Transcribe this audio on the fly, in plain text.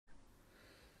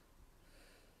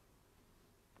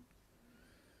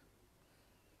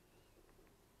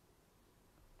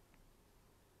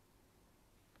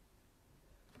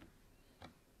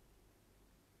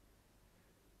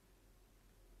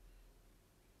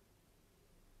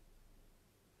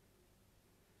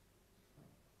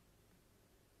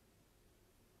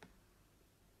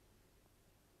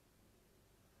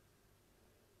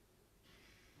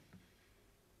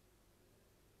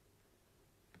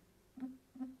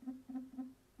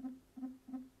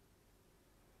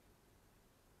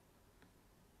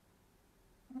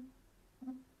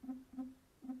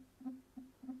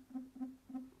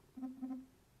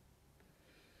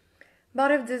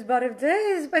բարև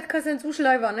ձեզ, պետք է ասենց ուշ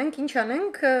լայվ անենք, ինչ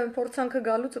անենք, փորձանքը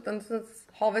գալուց այտենց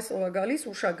հավես ով է գալիս,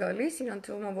 ուշ է գալիս, իրան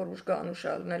թվում է, որ ուշ գան ուշ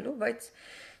ալնելու, բայց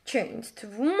չէ, ինձ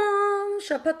թվում է,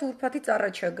 շաբաթ ուրբաթից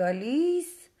առաջ է գալիս,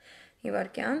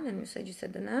 իվարկյան, մյուսեջիս է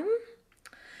դնեմ,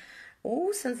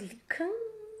 ու սենց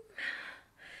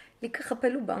լիքը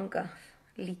խպելու բան կա,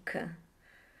 լիքը,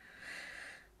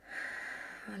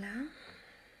 վալա,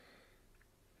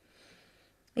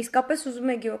 իսկապես ուզում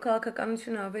եք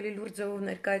գեոքաղաքականությունը ավելի լուրջ ձևով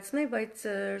ներկայացնել, բայց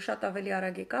շատ ավելի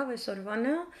արագ եկավ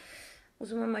այսօրվանը,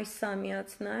 ուզում եմ այս սա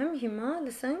միացնեմ, հիմա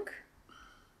լսենք.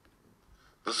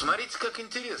 Посмотрите, как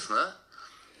интересно, а?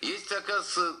 Есть,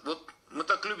 оказывается, вот мы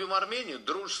так любим Армению,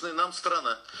 дружественная нам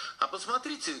страна, а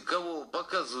посмотрите, кого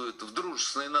показывают в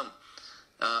дружественной нам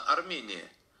Армении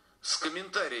с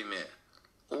комментариями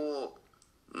о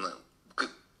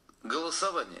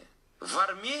голосовании. В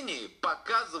Армении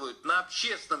показывают на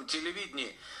общественном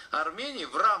телевидении Армении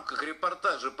в рамках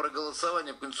репортажа про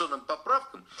голосование по конституционным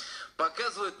поправкам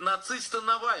показывают нациста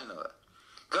Навального,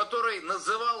 который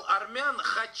называл армян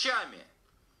хачами,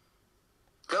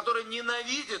 который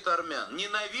ненавидит армян,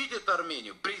 ненавидит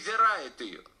Армению, презирает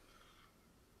ее.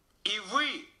 И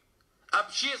вы,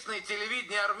 общественное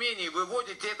телевидение Армении,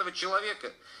 выводите этого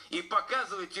человека и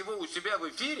показываете его у себя в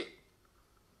эфире?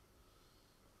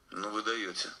 Ну вы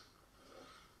даете.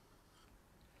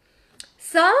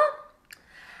 Սա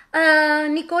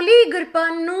Նիկոլի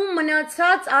գրպանում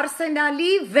մնացած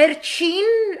Արսենալի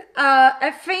վերջին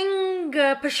effing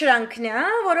փշրանքն է,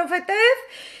 որովհետև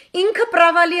ինքը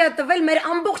պրավալի է տվել մեր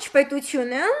ամբողջ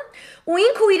պետությունը ու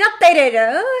ինքը ու իրա տերերը,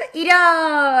 իրա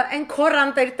այն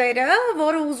քորանտերտերը,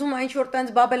 որը ուզում է ինչ-որ տենց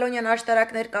բաբելոնյան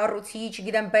աշտարակներ կառուցի,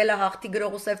 չգիտեմ, բելը հաղթի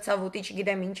գրող ու սև ցավուտի,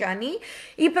 չգիտեմ ինչ անի,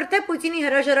 իբր թե Պուտինի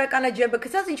հրաժարականը ջեբը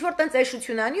գցած ինչ-որ տենց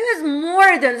էշություն անի, ու ես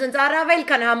more than sense առավել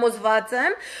քան համոզված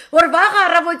եմ, որ վաղ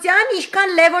առավոտյան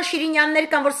ինչքան Լևոն Շիրինյաններ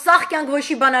կան, որ սաղ կյանք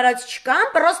ոչի բան արած չկան,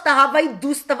 պրոստը հավայի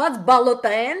դուս տված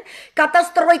բալոտա են,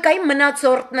 կատաստրոյկայի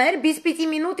մնացորդներ, բիսպիտի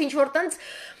մինուտ ինչ-որ տենց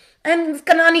Են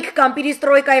կնանիք կամ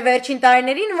պիրիստրոյկայի վերջին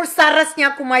տարիներին, որ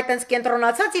սարասնյակում այտենց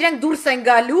կենտրոնացած, իրենք դուրս են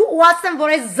գալու ու ասեմ,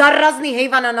 որ այս զարազնի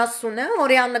հեյվանանասունը,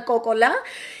 որի աննը կոկոլա,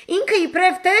 ինքը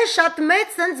իբրև թե շատ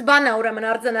մեծ սենց բան է ուրեմն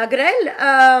արձանագրել,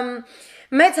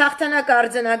 մեծ հաղթանակ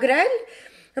արձանագրել,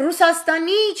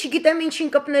 Ռուսաստանի, չգիտեմ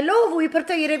ինչին կպնելով ու իբր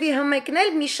թե երևի հմեկնել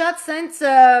մի շատ սենց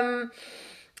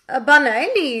բան է,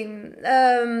 էլի,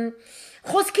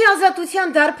 Խոսքի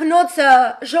ազատության դարբնոցը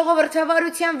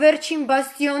ժողովրդավարության վերջին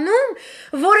բաստիոնում,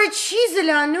 որը չի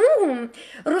զլանում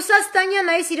Ռուսաստանյան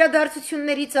այս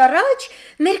իրադարձություններից առաջ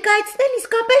ներկայացնել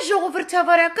իսկապես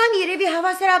ժողովրդավարական երևի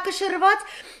հավասարակշռված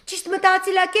ճիշտ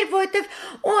մտածելակերպ, որովհետև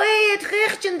այդ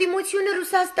խեղճ ընդդիմությունը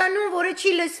Ռուսաստանում, որը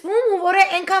չի լսվում ու որը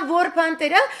այնքան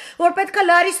որփանտեր է, որ պետքա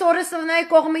Լարիս Օրեսովնայի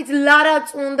կողմից լարած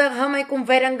ու այնտեղ հմեկում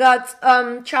վերընկած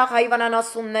չաղ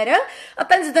հայվանանասունները,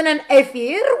 այտենց դնեն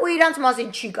էֆիր ու իրանց մասին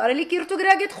չի կարելի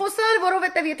կիրթուգրագետ խոսալ,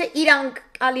 որովհետև եթե իրանք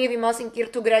Ալիևի մասին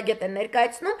կիրթուգրագետ են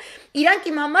ներկայացնում, իրանք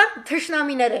իմ համար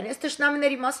թշնամիներ են, ես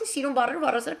թշնամիների մասին սիրուն բառերով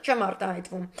առասարակ չեմ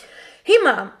արտահայտվում։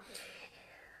 Հիմա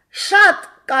շատ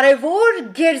կարևոր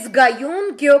գերզգայուն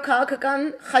գեոքաղաքական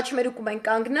խաչմերուկում են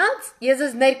կանգնած, ես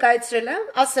ես ներկայացրել եմ,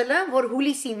 ասել եմ, որ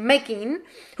հուլիսի 1-ին,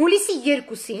 հուլիսի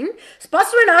 2-ին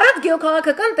սպասում են առատ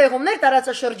գեոքաղաքական տեղումներ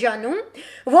տարածաշրջանում,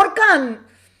 որ կան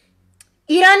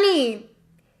Իրանի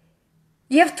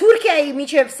և Թուրքիայի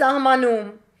միջև սահմանում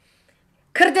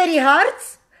քրդերի հարց,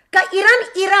 կա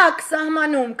Իրան-Իրաք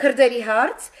սահմանում քրդերի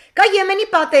հարց, կա Եմենի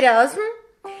պատերազմ,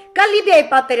 կա Լիբիայի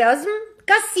պատերազմ,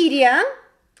 կա Սիրիա,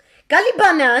 կա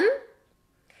Լիբանան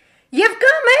և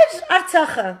կա մեր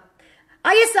Արցախը։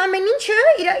 Այս ամեն ինչը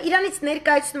Իրանից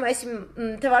ներկայացնում, այս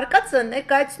թվարկածը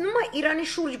ներկայացնում է Իրանի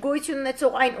շուրջ գոյություն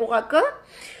ունեցող այն օղակը,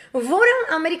 որը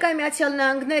Ամերիկայի Միացյալ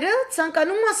Նահանգները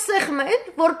ցանկանում է սեղմել,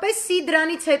 որպեսզի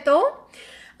դրանից հետո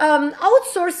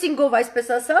outsourcing-ով այսպես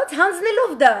ասած,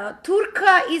 հանձնելով դա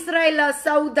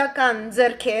թուրքա-իսրայելա-սաուդական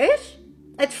ձեռքեր,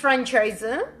 այդ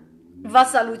franchise-ը,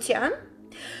 վասալության,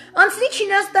 անցնի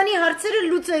Չինաստանի հարցերը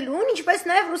լուծելուն, ինչպես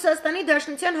նաև Ռուսաստանի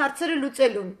Դաշնության հարցերը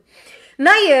լուծելուն։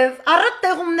 Նաև առատ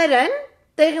տեղումներ են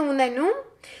տեղի ունենում,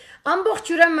 ամբողջ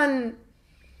ուրեմն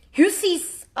հյուսիս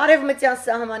արևմտյան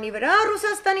սահմանի վրա,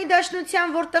 Ռուսաստանի Դաշնության,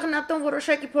 որտեղ ՆԱՏՕ-ն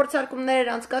որոշակի փորձարկումներ էր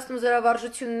անցկացնում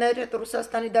զորավարժություններ, հետո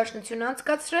Ռուսաստանի Դաշնությունը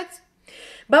անցկացրեց,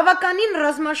 բավականին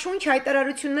ռազմաշունչ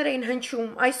հայտարարություններ էին հնչում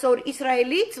այսօր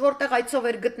Իսրայելից, որտեղ այցով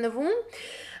էր գտնվում,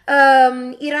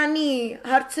 Իրանի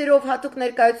հարցերով հատուկ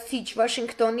ներկայացուցիչ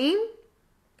Վաշինգտոնի,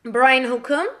 Brian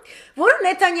Hook-ը, որը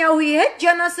Նեթանյահուի հետ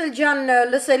ջանասլջան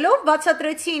լսելով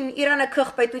բացատրեցին Իրանը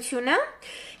քղպետությունը,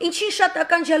 ինչին շատ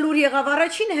ականջալուր եղավ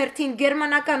առաջին հերթին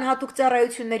գերմանական հատուկ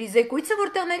ծառայությունների զեկույցը,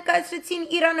 որտեղ ներկայացրեցին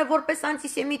Իրանը որպես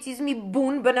անտիսեմիտիզմի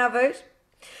բուն բնավեր։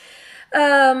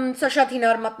 Սա շատ հին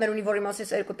արմատներ ունի, որի մասին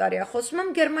 2 տարի է խոսում եմ,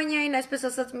 Գերմանիային, այսպես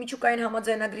ասած, միջուկային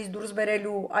համաձայնագրից դուրս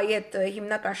բերելու այդ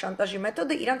հիմնական շանտաժի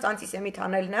մեթոդը իրանց անտիսեմիտ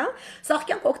հանելն է,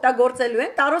 սաղկյանք օգտագործելու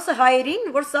են, տարոսը հայերին,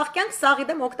 որ սաղկյանք սաղի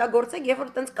դեմ օգտագործեք, երբ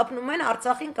որ տենց կպնում են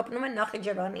Արցախին, կպնում են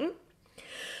Նախիջևանին։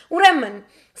 Ուրեմն,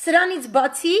 սրանից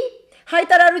բացի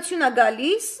հայտարարություն է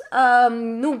գալիս,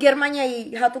 Գերմանիայի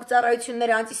հատուկ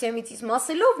ծառայությունները անտիսեմիտիզմ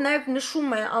ասելով, նաև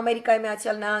նշում է Ամերիկայի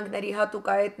Միացյալ Նահանգների հատուկ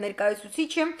այդ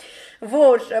ներկայացուցիչը,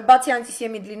 որ բացի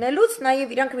անտիսեմիտ լինելուց,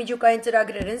 նաև իրանք միջուկային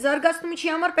ծրագրեր են զարգացնում,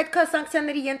 ինչի համար պետք է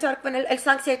սանկցիաների ենթարկվեն, այլ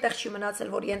սանկցիայի տեղ չի մնացել,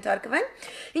 որ ենթարկվեն,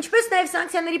 ինչպես նաև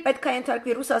սանկցիաների պետք է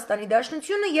ենթարկվի Ռուսաստանի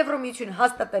Դաշնությունը, Եվրոմիությունը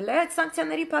հաստատել է այդ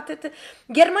սանկցիաների փաթեթը,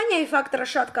 Գերմանիայի ֆակտորը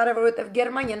շատ կարևոր, որովհետև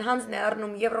Գերմանիան հանձն է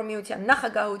առնում Եվրոմիության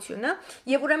նախագահությունը,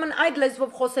 եւ ուրեմն այդ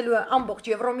լեզվով խոսելու է ամբողջ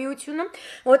Եվրոմիությունը,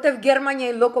 որովհետև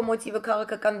Գերմանիայի լոկոմոտիվը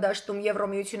քաղաքական դաշտում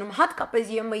Եվրոմիությունում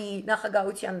հատկապես ԵՄ-ի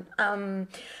նախագահության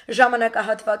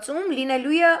ժամանակահատվածում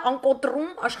լինելու է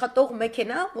անկոտրում աշխատող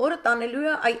մեքենա, որը տանելու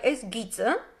է այս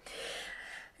գիծը։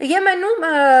 Եմենում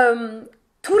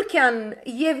Թուրքիան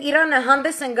եւ Իրանը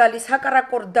հանդես են գալիս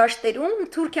հակառակորդ դաշտերում,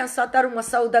 Թուրքիան սատարում է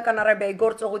Սաուդական Արաբիայի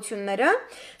գործողությունները,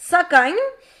 սակայն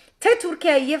թե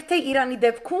Թուրքիայի եւ թե Իրանի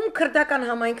դեպքում քրդական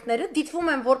համայնքները դիտվում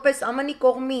են որպես ԱՄՆ-ի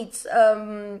կողմից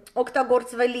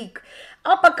օգտագործվելիք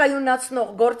ապակայունացնող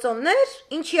գործոններ,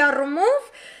 ինչի առումով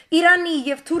Իրանի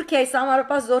եւ Թուրքիայի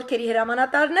համապարփակ զորքերի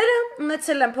հրամանատարները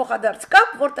ունեցել են փոխադարձ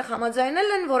կապ, որտեղ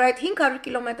համաձայնել են, որ այդ 500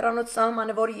 կիլոմետրանոց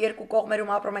սահմանը, որի երկու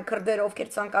կողմերում ապրում են քրդերը,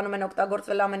 ովքեր ցանկանում են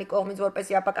օգտագործվել ԱՄՆ-ի կողմից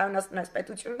որպեսզի ապակայունացնեն այս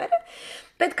պետությունները,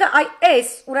 պետք է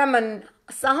այս ուրեմն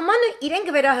սահմանը իրենք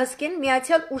վերահսկեն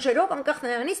միացյալ ուժերով, անկախ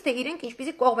նրանից, թե իրենք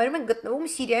ինչպիսի կողմերում են գտնվում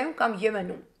Սիրիայում կամ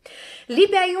Եմենում։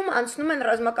 Լիբիայում անցնում են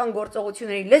ռազմական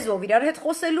գործողությունների լեզվով իրար հետ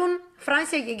խոսելուն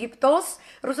Ֆրանսիա, Եգիպտոս,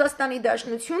 Ռուսաստանի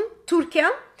Դաշնություն, Թուրքիա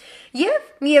եւ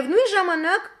միևնույն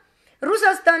ժամանակ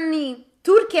Ռուսաստանի,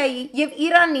 Թուրքիայի եւ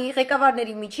Իրանի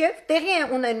ղեկավարների միջև տեղի է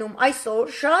ունենում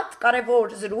այսօր շատ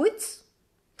կարևոր զրույց,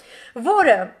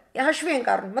 որը հաշվի ենք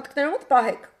առնում, մտքներում մոտ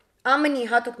պահեք։ ԱՄՆ-ի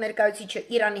հատուկ ներկայացուցիչը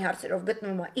Իրանի հարցերով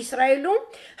գտնվում է Իսրայելում,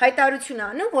 հայտարարություն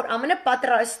անում, որ ԱՄՆ-ը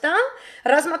պատրաստ է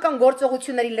ռազմական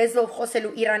գործողությունների լեզվով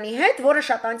խոսելու Իրանի հետ, որը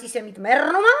շատ անտիսեմիտ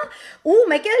մեռնում է, ու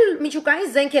մեկ էլ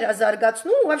միջուկային զենքեր է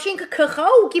զարգացնում, ու вообще ինքը քխա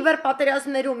ու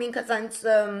կիբերպատերազմներում ինքը ցանց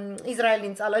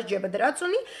Իսրայելին ցալած ջեբը դրած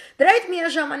ունի, դրա հետ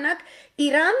միաժամանակ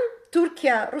Իրան,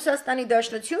 Թուրքիա, Ռուսաստանի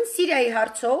Դաշնություն Սիրիայի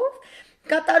հարցով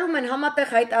կատարում են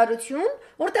համատեղ հայտարարություն,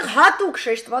 որտեղ հատուկ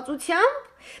շեշտվածությամբ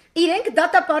իրենք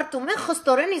դատապարտում են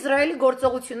խստորեն Իսրայելի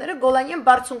գործողությունները Գոլանյան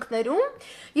բարձունքներում։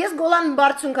 Ես Գոլան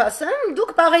բարձունք ասեմ,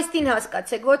 դուք Պաղեստին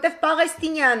հասկացեք, որովհետև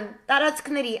պաղեստինյան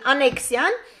տարածքների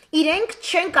անեքսիան իրենք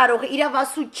չեն կարող,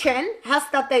 իրավասու չեն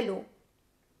հաստատելու։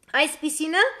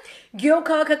 Այսպիսին է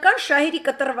գեոքաղաքական շահերի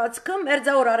կտրվածքը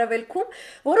Մերձավոր Արևելքում,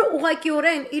 որը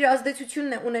ուղղակիորեն իր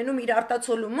ազդեցությունն է ունենում իր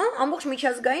արտացոլումը ամբողջ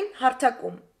միջազգային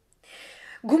հարթակում։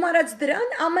 Գումարած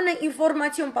դրան ԱՄՆ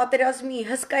ինֆորմացիոն պատերազմի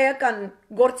հսկայական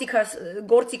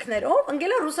գործիքներով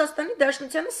ընկել է Ռուսաստանի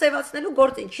Դաշնությանը սևացնելու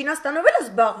գործին։ Չինաստանով էլ է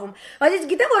զբաղվում, բայց ես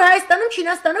գիտեմ, որ Հայաստանում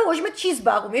Չինաստանը ոչ մի չի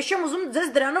զբաղվում։ Ես չեմ ուզում ձեզ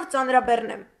դրանով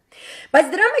ծանրաբեռնեմ։ Բայց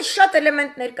դրա մեջ շատ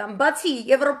էլեմենտներ կան, բացի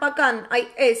եվրոպական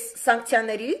այս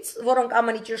սանկցիաներից, որոնք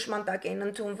ԱՄՆ-ի ճնշման տակ էին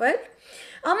ընդունվել,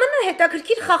 ԱՄՆ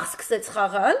հետաքրքիր խաղ սկսեց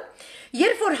խաղալ,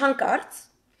 երբ որ հանկարծ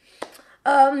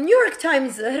New York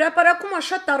Times-ը հրապարակում է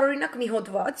շատ տարօրինակ մի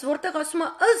հոդված, որտեղ ասում է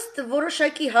ըստ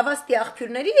որոշակի հավաստի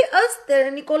աղբյուրների, ըստ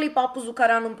Նիկոլի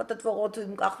Պապուզուկարանում պատտվող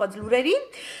օդում կախված լուրերի,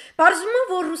 պարզվում է,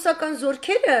 որ ռուսական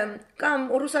զորքերը կամ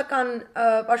ռուսական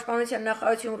պաշտպանության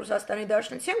նախարարություն Ռուսաստանի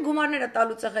Դաշնության գումարները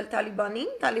տալուց եղել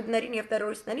Թալիբանին, թալիբներին եւ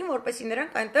տերորիստներին, որպեսզի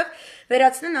նրանք այնտեղ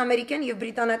վերացնեն ամերիկյան եւ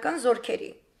բրիտանական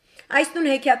զորքերի։ Այս նույն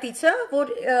հեքիաթիցը,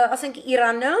 որ ասենք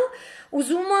Իրանը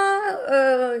ուզում է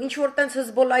ինչ որ տենց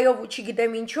Հզբոլայով ու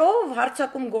չգիտեմ ինչով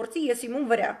հարձակում գործի եսիմուն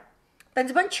վրա։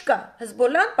 Տենց բան չկա։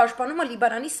 Հզբոլան պաշտպանում է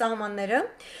Լիբանանի սահմանները,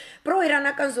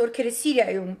 պրոիրանական զորքերը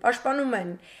Սիրիայում պաշտպանում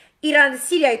են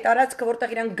Սիրիայի տարածքը,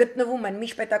 որտեղ իրանք գտնվում են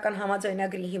միջպետական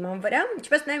համաձայնագրի հիման վրա,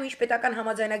 ինչպես նաև միջպետական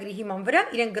համաձայնագրի հիման վրա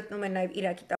իրենք գտնում են նաև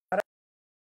Իրաքի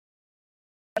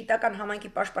Գիտական համայնքի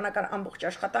պաշտպանական ամբողջ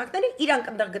աշխատանքները իրանք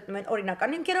այնտեղ գտնում են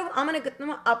օրինական հիմքերով, ԱՄՆ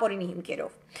գտնում է ապօրինի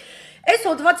հիմքերով։ Այս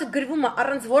հոդվածը գրվում է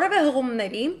առանց որևէ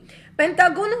հղումների,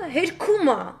 Պենտագոնը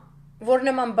հերքում է որ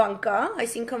նման բան կա,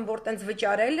 այսինքն որ տենց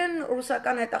վճարել են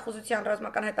ռուսական հետախուզության,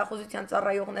 ռազմական հետախուզության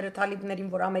ծառայողները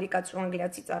թալիբներին, որ ամերիկացի ու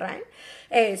անգլիացի ծառայեն,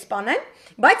 սպանեն,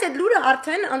 բայց այդ լուրը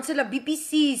արդեն անցել է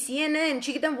BBC, CNN,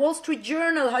 չգիտեմ Wall Street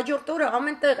Journal, հաջորդ օրը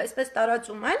ամենտեղ այսպես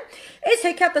տարածում են, այս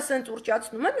հեքիաթը սենց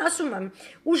ուրճացնում են, ասում եմ,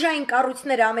 ուժային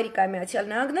կառույցները Ամերիկայի Միացյալ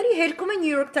Նահանգների հերքում են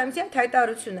New York Times-ի այդ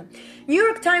հայտարարությունը։ New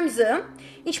York Times-ը,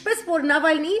 ինչպես որ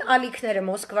Նավալնիի ալիքները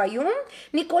Մոսկվայում,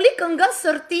 Նիկոլի կնգա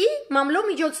սրտի մամլո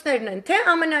միջոցներն են, թե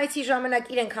ամենայցի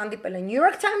ժամանակ իրենք հանդիպել են New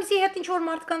York Times-ի հետ, ինչ որ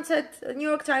մարդկանց հետ New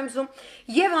York Times-ում,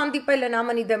 եւ հանդիպել են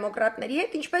ԱՄՆ-ի դեմոկրատների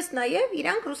հետ, ինչպես նաեւ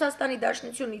իրանք Ռուսաստանի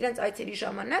Դաշնություն իրենց այցերի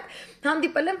ժամանակ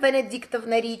հանդիպել են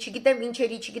Վենեդիկտովների, չգիտեմ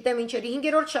ինչերի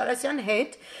 5-րդ Շարասյան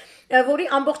հետ, որի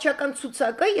ամբողջական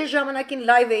ցուցակը ես ժամանակին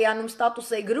լայվ էի անում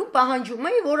ստատուս էի գրում, պահանջում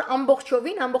էի, որ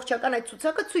ամբողջական այդ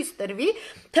ցուցակը ցույց տրվի,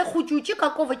 թե խուճուճի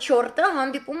Կակովը չորտը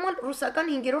հանդիպում է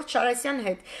ռուսական 5-րդ Շարասյան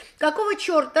հետ։ Կակովը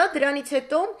չորտը դրանից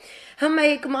հետո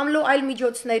հմայք մամլո այլ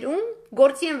միջոցներում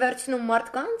գործի են վերցնում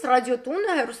մարդկանց,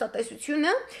 ռադիոտունը,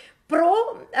 հեռուստատեսությունը,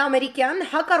 պրո-ամերիկյան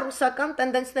հակառուսական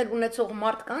տենդենսներ ունեցող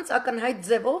մարդկանց ակնհայտ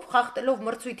ձևով խախտելով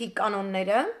մրցույթի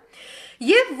կանոնները,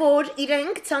 եւ որ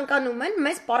իրենք ցանկանում են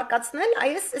մեզ պարկացնել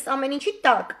այս ամեն ինչի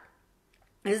տակ։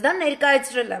 Ես դա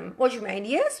ներկայացրել եմ, ոչ միայն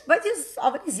ես, բայց ես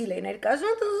ավելի զիլ էի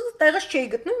ներկայացնում, տեղս չէի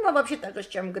գտնում, հիմա вообще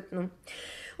տեղս չեմ գտնում։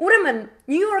 Ուրեմն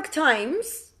New York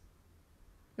Times,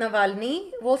 Նավալնի,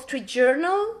 Wall Street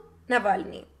Journal,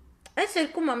 Նավալնի։ Այս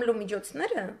երկու մամլո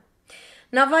միջոցները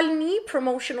Նավալնի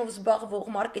promotion-ով զբաղվող,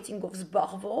 մարքեթինգով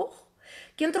զբաղվող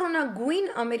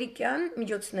կենտրոնագույն ամերիկյան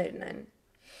միջոցներն են։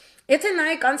 Եթե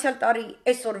նայեք անցյալ տարի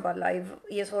այսօրվա լայվ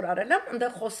ես որ արել եմ,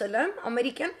 այնտեղ խոսել եմ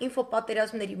ամերիկյան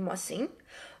ինֆոպատերազմների մասին,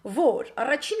 որ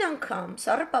առաջին անգամ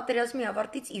սառը պատերազմի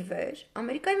ավարտից ի վեր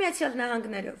Ամերիկայի Միացյալ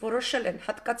Նահանգները որոշել են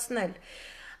հատկացնել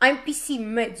այնպիսի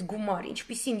մեծ գումար,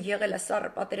 ինչպիսին եղել է սառը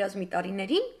պատերազմի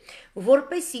տարիներին,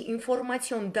 որպեսի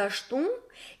ինֆորմացիոն դաշտում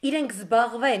իրենք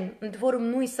զբաղվեն, ընդ որում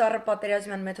նույն սառը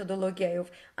պատերազմյան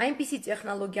մեթոդոլոգիայով, այնպիսի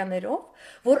տեխնոլոգիաներով,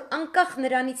 որ անկախ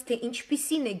նրանից, թե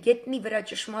ինչպիսին է գետնի վրա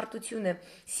ճշմարտությունը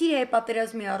Սիրիայի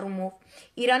պատերազմի առումով,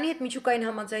 Իրանի հետ միջուկային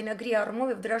համաձայնագրի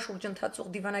առումով եւ դրա շուրջ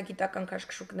ընթացող դիվանագիտական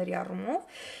քաշքշուկների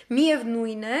առումով,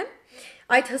 միևնույն է,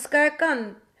 այդ հսկայական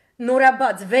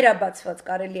նորաբաց, վերաբացված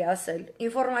կարելի ասել,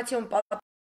 ինֆորմացիոն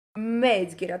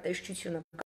մեծ գերատեսչությունը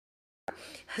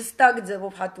հստակ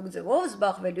ձևով, հատուկ ձևով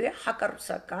զբաղվելու է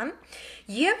հակառուսական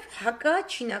եւ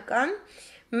հակաչինական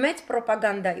մեծ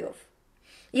պրոպագանդայով։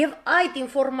 Եվ այդ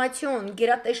ինֆորմացիոն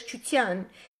գերատեսչության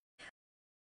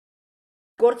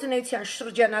գործունեության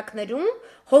շրջանակներում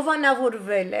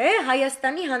հովանավորվել է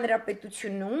Հայաստանի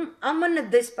Հանրապետությունում ԱՄՆ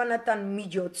դեսպանատան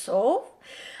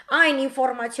միջոցով այն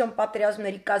ինֆորմացիոն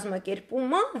պատերազմների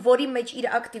կազմակերպումը, որի մեջ իր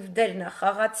ակտիվ դերն է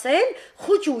խաղացել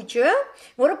խուճուճը,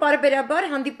 որը բարբերաբար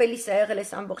հանդիպելիս է եղել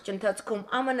այս ամբողջ ընթացքում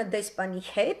ԱՄՆ դեսպանի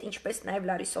հետ, ինչպես նաև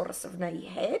Լարի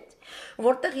Սորոսովնայի հետ,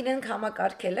 որտեղ իրենք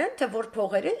համակարգել են, թե որ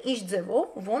փողերը ինչ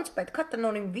ձևով ոնց պետքա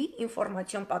տնօրինվի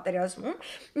ինֆորմացիոն պատերազմում,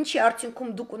 ինչի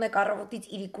արդյունքում դուք ունեք առավոտից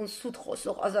իրիկուն սուտ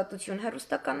խոսող ազատություն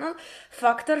հեռուստականալ,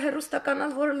 ֆակտոր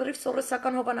հեռուստականալ, որը լրիվ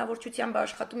սորոսական հովանավորչությամբ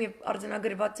աշխատում եւ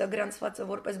արձանագրված է գրանցված է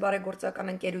որպես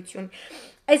բարեգործական ընկերություն։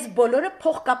 Այս բոլորը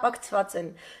փոխկապակցված են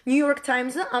New York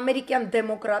Times-ը ամերիկյան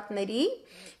դեմոկրատների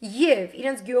եւ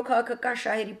իրենց գյուղաքաղաքական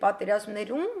շահերի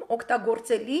պատերազմներում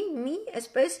օգտագործելի մի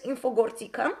այսպես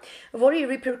ինֆոգործիք է, որի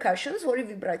repercussions, որի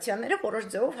վիբրացիաները որոշ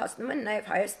ձևով հասնում են նաեւ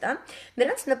Հայաստան։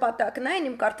 Նրանց նպատակն է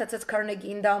իմ կարդացած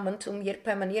Carnegie Endowment-ում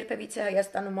երբևիցե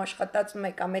Հայաստանում աշխատած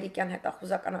մեկ ամերիկյան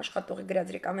հետախուզական աշխատողի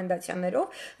գրած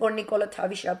ռեկոմենդացիաներով, որ Նիկոլը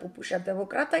Թավիշա Պուպուշա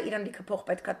դեմոկրատ է, իրան լիքը փող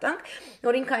պետք է տանք,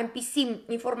 որ ինքը այնպիսի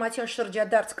ինֆորմացիոն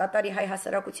շրջադարձ կատարի հայ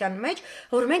հասարակության մեջ,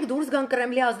 որ մենք դուրս գանք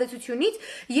Կրեմլի ազդեցությունից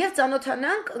եւ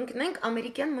ծանոթանանք, ընկնենք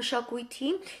ամերիկյան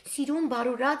մշակույթի սիրուն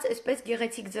բարուրած այսպես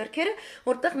գեղեցիկ ձեռքերը,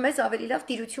 որտեղ մեզ ավելի լավ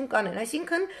տիրություն կանեն։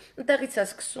 Այսինքն, այդտեղից է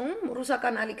սկսում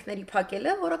ռուսական ալիքների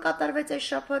փակելը, որը կատարվեց այս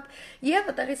շաբաթ,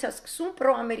 եւ այդտեղից է սկսում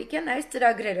պրոամերիկյան այս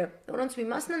ծրագրերը, որոնց մի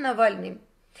մասն է Նավալնին։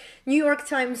 New York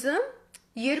Times-ը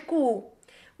երկու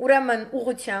ուրեմն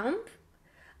ուղղությամբ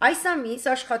այս ամիս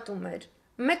աշխատում էր։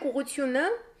 Մեկ ուղղությունը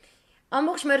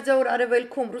ամբողջ մերձավոր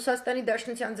արևելքում Ռուսաստանի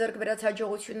Դաշնության ձեռք բերած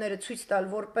հաջողությունները ցույց տալ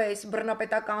որպես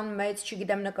բռնապետական մեծ,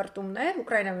 չգիտեմ, նկարտումներ,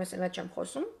 Ուկրաինայում ես չեմ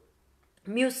խոսում։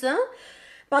 Մյուսը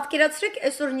Պատկերացրեք,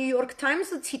 այսօր New York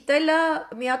Times-ը ցիտել է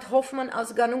մի հատ Հոֆման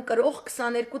ազգանուն կրող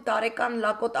 22 տարեկան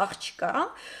լակոտ աղջկա,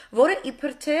 որը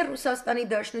իբր թե Ռուսաստանի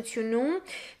Դաշնությունում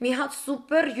մի հատ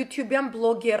սուպեր YouTube-յան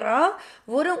բլոգեր է,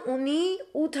 որը ունի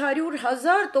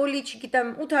 800,000, տոլի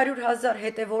չգիտեմ, 800,000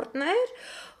 հետևորդներ,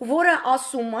 որը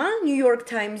ասում է New York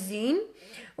Times-ին,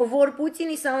 որ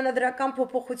Պուտինի սահմանադրական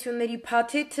փոփոխությունների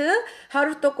փաթեթը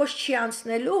 100% չի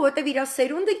անցնելու, որտեղ իր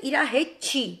սերունդը իր հետ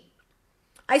չի։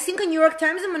 Այսինքն New York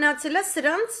Times-ը մնացել է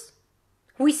սրանց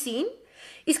հույսին,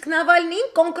 իսկ Նավալնին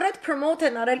կոնկրետ promote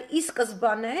են արել ի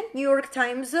սկզբանե New York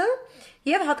Times-ը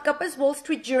եւ հատկապես Wall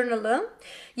Street Journal-ը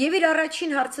եւ իր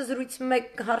առաջին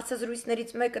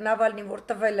հարցազրույցներից մեկը Նավալնին որ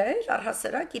տվել էր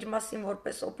առհասարակ իր մասին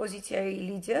որպես օպոզիցիայի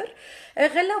լիդեր,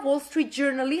 եղել է Wall Street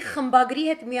Journal-ի խմբագրի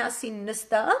հետ միասին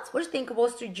նստած, ոչ թե ինքը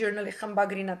Wall Street Journal-ի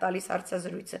խմբագրին է տալիս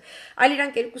հարցազրույցը, այլ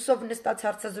իրանք երկուսով նստած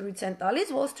հարցազրույց են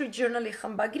տալիս, Wall Street Journal-ի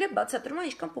խմբագիրը բացատրում է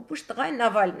ինչքան պուպուշ տղա է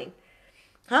Նավալնին։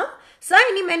 Հա? Սա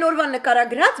ինի մենորվա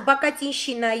նկարագրած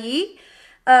Բակատինշինայի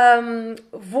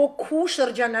ոգու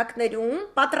շրջանակներում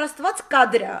պատրաստված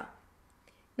կադր է։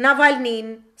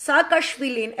 Նավալնին,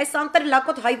 Սաակաշվիլին, այս անտեր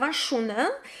լակոտ հայվան շունը,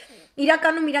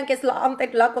 իրականում իրանք այս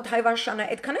անտեր լակոտ հայվան շանը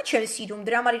այդքանը չեն սիրում,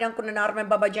 դրա համար իրանք ունեն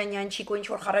Արմեն Բաբաջանյանչիկ ու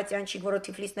ինչ-որ Խարատյանչիկ, որը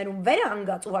Թիֆլիսներում վեր է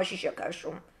հանգած ու հաշիշ է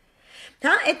քաշում։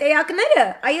 Հա, այդ էակները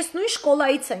այս նույն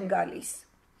շկոլայից են գալիս։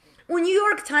 Ու New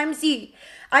York Times-ի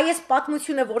այս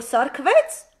պատմությունը որ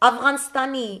սարքվեց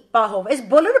Աֆղանստանի պահով, այս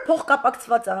բոլորը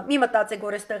փոխկապակցված է։ Մի մտածեք,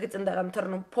 որ այստեղից ընդեղ եմ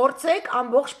թռնում։ Փորձեք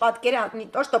ամբողջ պատկերը հատնի,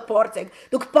 ոչ թե փորձեք։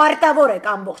 Դուք պարտավոր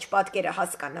եք ամբողջ պատկերը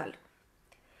հասկանալ։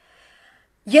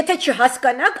 Եթե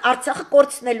չհասկանաք, Արցախը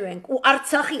կորցնելու ենք, ու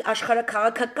Արցախի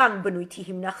աշխարհաքաղաքական բնույթի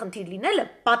հիմնախնդիր լինելը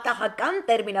պատահական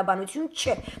տերմինաբանություն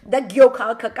չէ։ Դա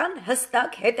գեոքաղաքական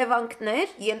հստակ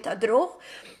հետևանքներ ենթադրող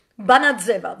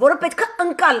բանաձև է, որը պետք է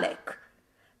ընկալեք,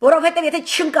 որովհետև եթե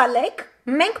չընկալեք,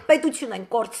 մենք պետություն ենք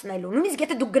կորցնելու, նույնիսկ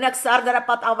եթե դուք գնաք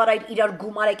Սարդարապատ ավարայր իրար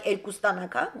գումարեք երկու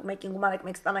ստանաք, հա, մեկին գումարեք,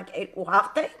 մեկ ստանաք երկու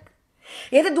հաղթեք,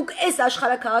 եթե դուք այս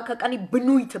աշխարհաքաղաքականի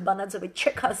բնույթը բանաձևը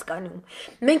չեք հասկանում,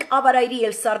 մենք ավարայրի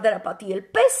էլ Սարդարապատի էլ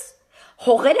պես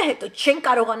հողերը հետո չեն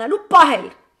կարողանալու պահել,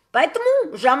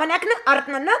 Поэтому ժամանակն է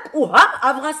արթնանաք ու հա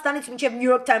Աֆղանստանից մինչև New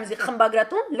York Times-ի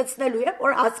խմբագրատուն լցնելու է,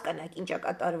 որ հասկանաք ինչ է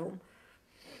կատարվում։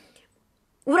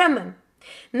 Ուրեմն,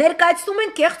 ներկայացնում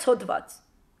են կեղծ հոդված,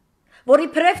 որ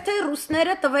իբրև թե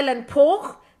ռուսները տվել են փող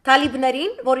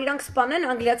թալիբներին, որ իրանք սպանեն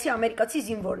անգլիացի ամերիկացի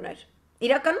զինվորներ։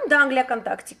 Իրականում դա անգլիական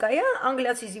տակտիկա է,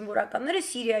 անգլիացի զինվորականները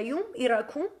Սիրիայում,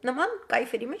 Իրաքում նման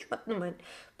կայֆերի մեջ մտնում են,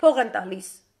 փող են տալիս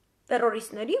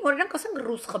տերորիստների, որ իրանք ասենք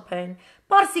ռուս խփեն,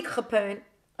 պարսիկ խփեն,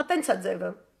 այտենց է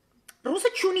ձևը։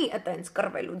 Ռուսը չունի այտենց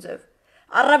կռվելու ձև։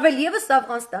 Առավել եւս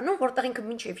Աֆղանստանում, որտեղ ինքը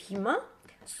մինչև հիմա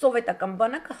սովետական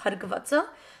բանակը հարգված է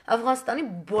Աֆղանստանի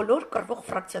բոլոր կռվող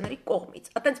ֆրակցիաների կողմից։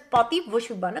 Այտենց պատիվ ոչ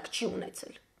մի բանակ չի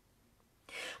ունեցել։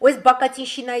 Ու այս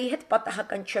Բակատինշինայի հետ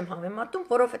պատահական չեմ համեմատում,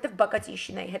 որովհետև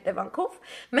Բակատինշինայի հետևանքով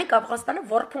մենք Աֆղանստանը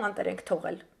որփու անտեր ենք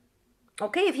թողել։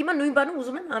 Okay, եւ հիմա նույն բանը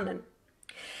ուզում են անեն։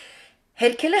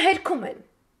 Հերքելը հերքում են,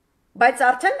 բայց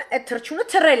արդեն այդ թրջունը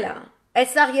թռել է։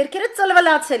 Այս աղ երկերը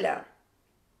ծլվլացել է։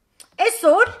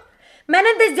 Այսօր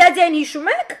Մենենդես դյադյան հիշում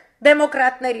եք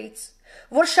դեմոկրատներից,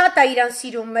 որ շատ է իրան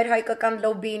սիրում մեր հայկական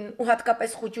լոբին ու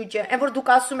հատկապես խուճուճը, այն որ դուք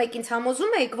ասում եք ինձ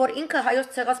համոզում եք, որ ինքը հայոց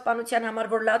ցեղասպանության համար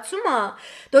որ լացում է,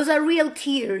 those are real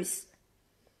tears։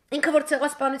 Ինքը որ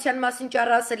ցեղասպանության մասին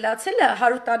ճառը ասել լացել է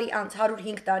 100 տարի անց,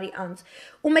 105 տարի անց,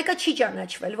 ու մեկը չի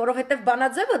ճանաչվել, որովհետև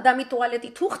բանաձևը դա մի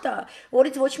տուալետի թուղթ է,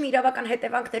 որից ոչ մի իրավական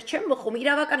հետևանքներ չեն բխում,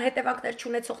 իրավական հետևանքներ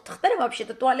չունեցող թղթերը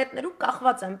вообще-то տուալետներում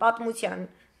կախված են պատմության։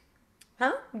 Հա,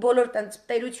 բոլոր տենց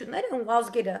տերությունները ու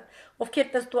ազգերը, ովքեր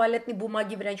տես տուալետնի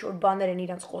բումագի վրա ինչ-որ բաներ են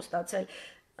իրանց խոստացել,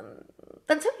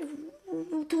 տենց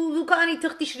դուկանի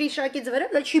թղթի շրիշակից վրա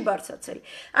դա չի բարձացել։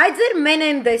 Այդ ձեր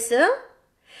Մենենդեսը,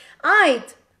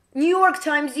 այդ New York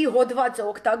Times-ի հոդվածը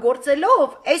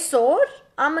օգտագործելով այսօր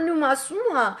ամնում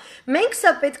ասում է, մենք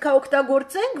սա պետք է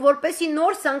օգտագործենք, որպեսզի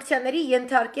նոր սանկցիաների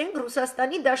ենթարկենք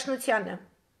Ռուսաստանի Դաշնությանը։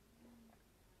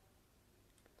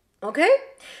 Okay?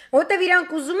 Որտեւ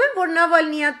իրանք ուզում են, որ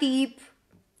Նավալնիա տիպ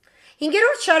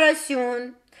 5-րդ շարասյուն,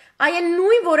 այն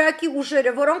նույն որակի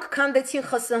ուժերը, որոնք քանդեցին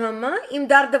ԽՍՀՄ, իմ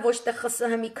դարդը ոչ թե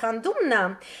ԽՍՀՄ-ի քանդումն է,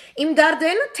 իմ դարդը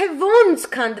այն է, թե ոնց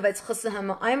քանդվեց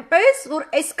ԽՍՀՄ, այնպես, որ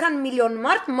այսքան միլիոն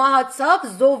մարդ մահացավ,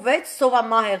 զոհվեց,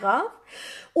 սովամահ եղավ,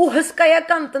 ու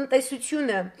հսկայական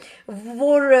տնտեսությունը,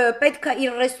 որ պետք է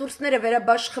իր ռեսուրսները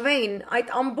վերաբաշխվեին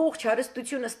այդ ամբողջ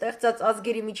հարստությունը ստեղծած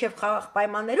ազգերի միջև խաղաղ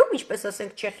պայմաններում, ինչպես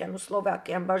ասենք Չեխիան ու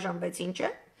Սլովակիան բաժանվեցին,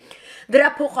 չէ՞։ Դրա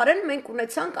փոխարեն մենք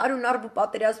ունեցանք արյունարբու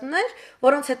պատերազմներ,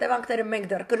 որոնց հետևանքները մենք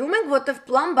դեռ կրում ենք, որտեղ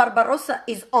պլան Բարբարոսա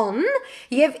is on,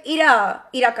 եւ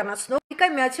իրականացնող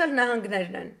Ամերիկայի Միացյալ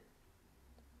Նահանգներն են։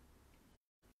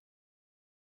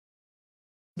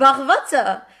 Բաղվածը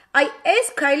այս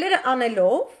քայլերը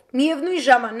անելով միևնույն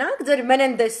ժամանակ ձեր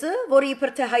Մենենդեսը, որը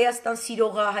իբր թե Հայաստան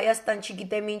սիրողը, Հայաստան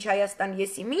չգիտեմ ինչ, Հայաստան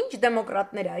եսիմ ինչ,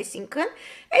 դեմոկրատները, այսինքն,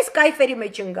 այս կայֆերի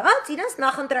մեջ ընկած, իրենց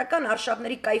նախընտրական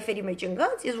արշավների կայֆերի մեջ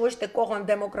ընկած, ես ոչ թե կողմ եմ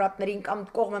դեմոկրատներին, կամ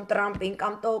կողմ եմ Տրամպին,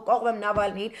 կամ կողմ եմ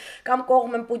Նավալնին, կամ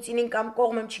կողմ եմ Պուտինին, կամ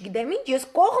կողմ եմ չգիտեմ ինչ, ես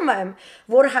կողմ եմ,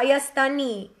 որ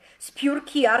Հայաստանի,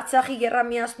 Սփյուռքի, Արցախի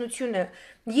եռամիասնությունը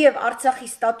եւ Արցախի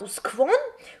ստատուս քվոն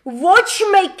ոչ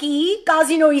մեկի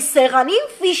կազինոյի սեղանին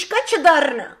ֆիշկա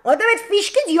չդառնա, որտեղ այդ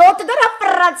ֆիշկից 7 դար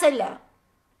ապրացել է։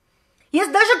 Ես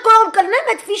դաժե կողմ կլնեմ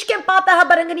այդ ֆիշկեն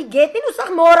պատահաբար ընկնի գետնին ու սա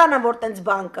մոռանամ որ տենց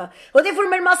բանկը, որտեղ որ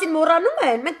մեր մասին մոռանում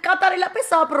են, մենք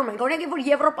կատարելապես ապրում ենք, օրինակ որ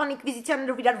Եվրոպան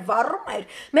ինկվիզիցիաներով իրար վառում էր,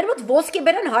 մեր մոտ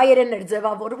ոսկեբերան հայերեն էր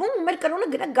ձևավորվում ու մեր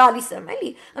կրոնը գնա գալիս եմ,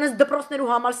 էլի, անց դպրոցներ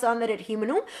ու համալսարաններ էր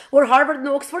հիմնում, որ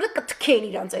Harvard-ն ու Oxford-ը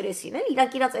կթքեն իրանց երեսին, էլի,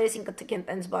 իրանք իրաց երեսին կթքեն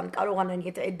տենց բան, կարողանան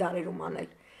եթե այդ դարերում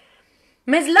անել։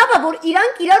 Մեզ լավ է որ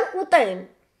իրանք իրան ուտեն։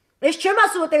 Ես չեմ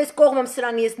ասում որ ես կողմ եմ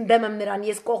սրան, ես դեմ եմ նրան,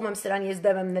 ես կողմ եմ սրան, ես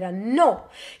դեմ եմ նրան։ No։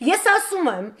 Ես ասում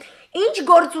եմ, ինչ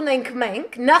գործ ունենք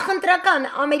մենք նախընտրական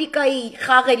Ամերիկայի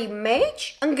խաղերի մեջ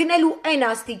ընկնելու այն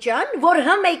աստիճան, որ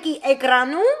հմեկի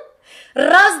էկրանում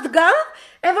ռաստ գա,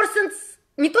 այն որ սենց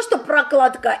не то что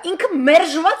прокладка, ինքը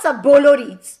մերժված է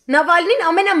բոլորից։ Նավալնին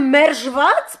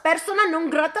ամենամերժված պերսոնա նոն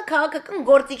գրատա քաղաքական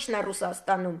գործիչն է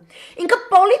Ռուսաստանում։ Ինքը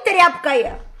պոլիտրյապկա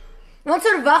է։ Ոնց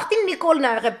որ վախտին Նիկոլն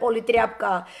ա եղել պոլիտրյապկա,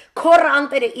 քոր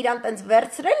անտերը իրան տենց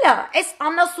վերցրել է, այս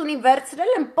անասունին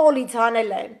վերցրել են պոլից հանել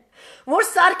են, որ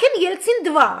սարքեն Ելցին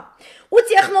 2, ու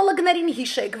տեխնոլոգներին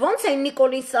հիշեք, ոնց են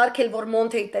Նիկոլին սարքել, որ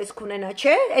Մոնթեի տեսք ունենա,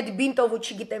 չէ, այդ բինտով ու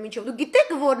չգիտեմ ինչով, դու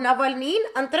գիտեք, որ Նավալնիին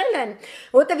ընտրել են,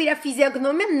 որտեվ իր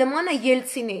ֆիզիոգնոմիան նման է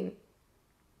Ելցինին,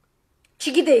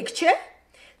 չգիտեք, չէ,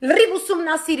 լրիվ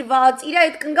ուսումնասիրված, իր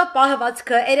այդ կնգա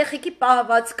պահվածքը, երեխեքի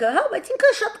պահվածքը, հա, բայց ինքը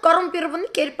շատ կոռումպիրованный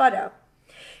կերպար է։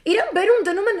 Իրան բերում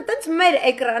դնում են այտենց մեր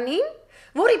էկրանին,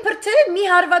 որ իբր թե մի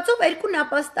հարվածով երկու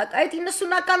նապաստակ, այդ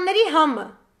 90-ականների համը,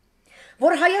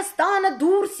 որ Հայաստանը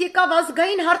դուրս եկավ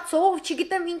ազգային հարցով,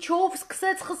 չգիտեմ ինչով,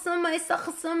 սկսեց ԽՍՀՄ, էսա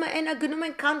ԽՍՀՄ, այնա գնում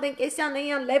են քանդենք, էսյան,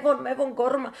 էյան, Լևոն, Մևոն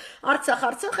գոռում Արցախ,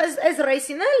 այս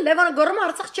ռեյսին էլ Լևոնը գոռում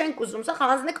Արցախ չենք ուզում, սա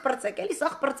հանձնեք պրծեք, էլի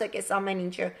սա պրծեք էս ամեն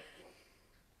ինչը։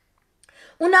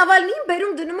 Ու Նավալնին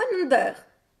բերում դնում են ընդեղ։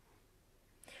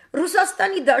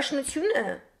 Ռուսաստանի Դաշնությունը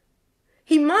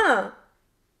հիմա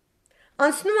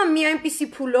անցնում է մի այնպիսի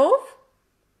փուլով,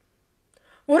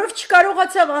 որով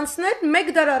չկարողացավ անցնել մեկ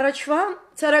դար առաջվա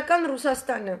ցարական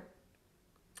Ռուսաստանը։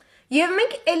 Եվ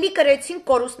մենք էլի կրեցինք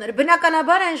կորուստներ։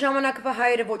 Բնականաբար այն ժամանակվա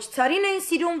հայերը ոչ ցարին էին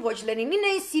սիրում, ոչ Լենինին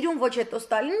էին սիրում, ոչ հետո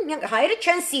Ստալինին, հայերը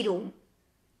չեն սիրում։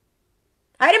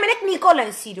 Հայերը մենակ Նիկոլ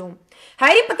են սիրում։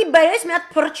 Հայերի պետք է բերես մի հատ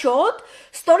փրչոտ,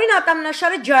 ստորին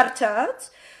ատամնաշարը ջարդած,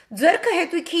 ձեռքը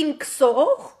հետույքին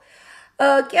քսող,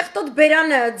 կեղտոտ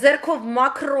բերանը ձեռքով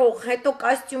մաքրող, հետո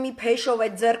կոստյումի փեշով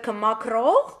այդ ձեռքը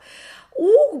մաքրող,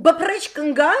 ու բփրեջ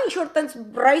կնգա, ինչ որ տենց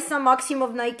Ռայսա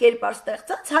Մաքսիմովնայի կերպար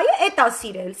ստեղծած, հայը էտ է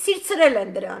սիրել, սիրցրել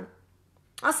են դրան։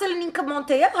 Ասել են ինքը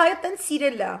Մոնթեյ է, հայը տենց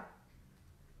սիրել է։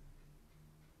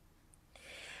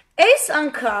 Այս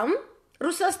անգամ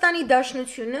Ռուսաստանի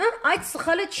Դաշնությունը այդ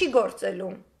սխալը չի գործելու։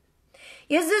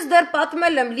 Ես ձեզ դեռ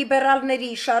պատմել եմ լիբերալների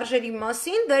շարժերի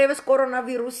մասին, դեռևս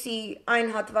կորոնավիրուսի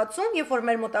այն հատվածում, երբ որ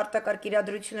մեր մոտ արտակարգ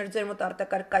իրադրություններ, ձեր մոտ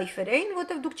արտակարգ կայֆեր էին,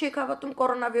 որտեղ դուք չեք հավատում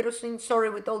կորոնավիրուսին,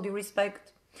 sorry with all due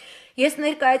respect։ Ես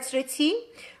ներկայացրեցի,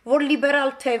 որ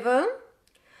լիբերալ թևը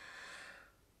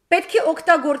պետք է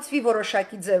օգտագործվի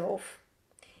որոշակի ձևով։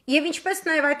 Եվ ինչպես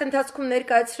նաև այդ ընթացքում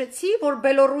ներկայացրեցի, որ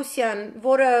Բելորուսիան,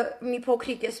 որը մի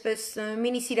փոքրիկ այսպես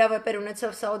մինի սիրավեպեր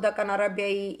ունեցավ Սաուդական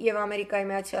Արաբիայի եւ Ամերիկայի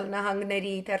Միացյալ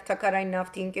Նահանգների թերթակարային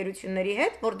նավթի ընկերությունների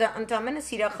հետ, որ դա ընդամենը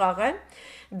սիրախաղ է,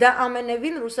 դա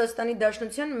ամենևին Ռուսաստանի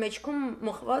Դաշնության մեջքում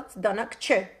մխված դանակ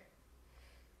չէ։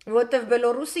 Որտեվ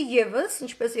Բելորուսը եւս,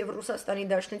 ինչպես եւ Ռուսաստանի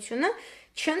Դաշնությունը,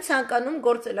 չեն ցանկանում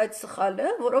գործել այդ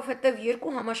սխալը, որովհետեւ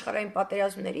երկու համաշխարհային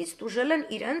պատերազմներից տուժել են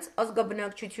իրենց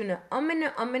ազգաբնակչությունը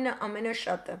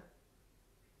ամենաշատը։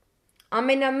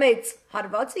 Ամենամեծ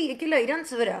հարվածը եկել է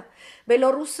իրենց վրա։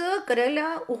 Բելորուսը կրել է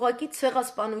ուղղակի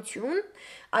ցեղասպանություն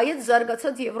այդ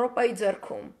զարգացած Եվրոպայի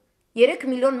ձեռքում։ 3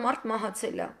 միլիոն մարդ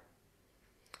մահացել է։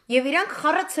 Եվ իրանք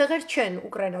խառը ցեղեր չեն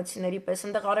ուկրաինացիների պես,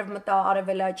 այնտեղ արևմտա,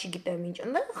 արևելա, չգիտեմ ինչ,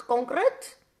 այնտեղ կոնկրետ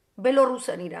բելորուս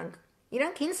են իրանք։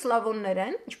 Իրանք հին սլավոններ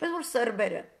են, ինչպես որ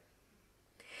սերբերը։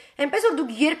 Այնպես որ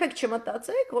դուք երբեք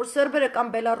չմտածեք, որ սերբերը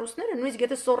կամ բելարուսները նույնիսկ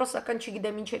եթե սորոսական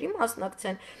չգիտեմ ինչերի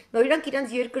մասնակցեն, որ իրանք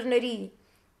իրանք երկրների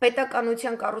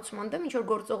պետականության կառուցման դեմ ինչ որ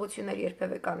գործողություններ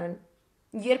երբևէ կանեն։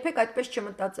 Երբեք այդպես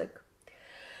չմտածեք։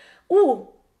 Ու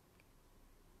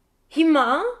Հիմա,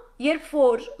 երբ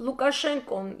որ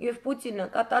Լուկաշենկոն եւ Պուտինը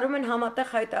կատարում են համատեղ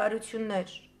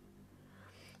հայտարարություններ,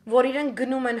 որ իրենք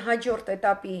գնում են հաջորդ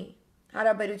этаպի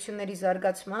հարաբերությունների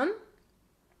զարգացման,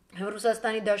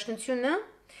 Ռուսաստանի Դաշնությունը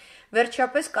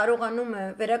վերջապես կարողանում է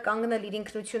վերականգնել իր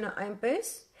ինքնությունը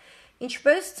այնպես,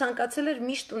 ինչպես ցանկացել էր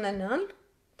միշտ ունենալ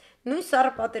նույն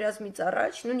սառը պատերազմից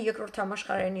առաջ, նույն երկրորդ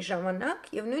համաշխարհայինի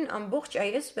ժամանակ եւ նույն ամբողջ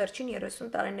այս վերջին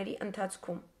 30 տարիների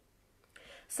ընթացքում։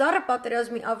 Սառը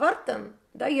պատերազմի ավարտը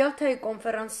դա Յալթայի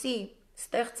կոնֆերանսի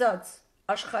ստեղծած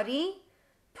աշխարհի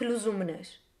փլուզումն էր։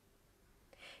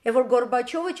 Եվ որ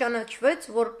Գորբաչովը ճանաչվեց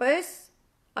որպես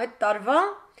այդ տարվա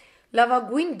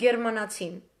լավագույն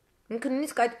գերմանացին, ինքը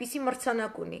նույնիսկ այդպիսի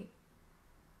մրցանակ ունի։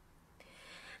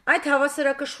 Այդ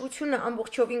հավասարակշռությունը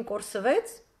ամբողջովին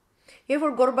կորսվեց, եւ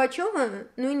որ Գորբաչովը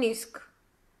նույնիսկ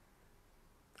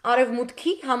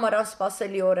արևմուտքի համար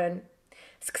անսպասելիորեն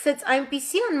սկսեց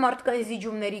այնպիսի անմարդկային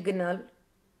զիջումների գնալ,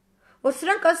 որ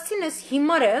սրանք ասցին էս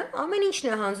հիմարը ամեն ինչն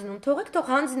է հանձնում, թող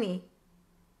հանձնի։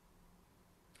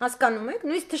 Հասկանում եք,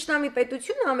 նույնիսկ թշնամի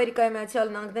պետությունը Ամերիկայի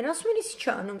Միացյալ Նահանգները ասում են, ինչ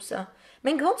անում սա։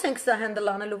 Մենք ո՞նց ենք սա հենդլ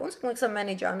անելու, ո՞նց ենք սա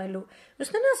մանեջ անելու։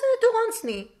 Ուսնեն ասել է թող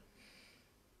անցնի։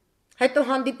 Հետո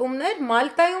հանդիպումներ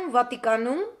Մալտայում,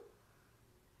 Վատիկանում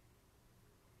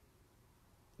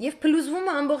եւ փլուզվում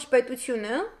է ամբողջ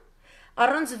պետությունը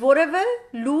առանց որևէ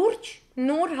լուրջ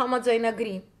նոր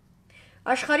համաձայնագրի,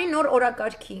 աշխարհի նոր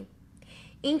օրակարգի,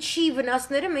 ինչի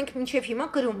վնասները մենք մինչև հիմա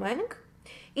կրում ենք,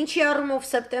 ինչի առումով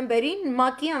սեպտեմբերին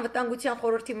ՄԱԿ-ի անվտանգության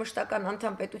խորհրդի մշտական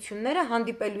անդամ պետությունները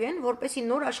հանդիպելու են, որպեսզի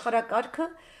նոր աշխարհակարգը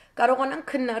կարողանան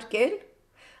քննարկել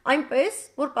այնպես,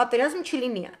 որ պատերազմ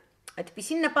չլինի։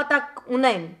 Այդպիսի նպատակ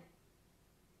ունեն։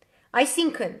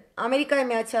 Այսինքն, Ամերիկայի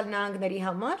Միացյալ Նահանգների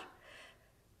համար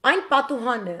այն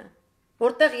պատուհանը,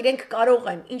 որտեղ իրենք կարող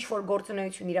են ինչ-որ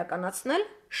գործունեություն իրականացնել,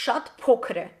 շատ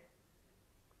փոքր է։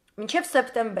 Մինչև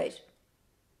սեպտեմբեր։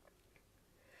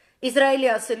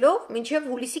 Իսրայելի ասելով, մինչև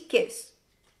հուլիսի կես։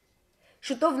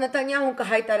 Շուտով Նետանյահուն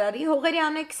կհայտարարի հողերի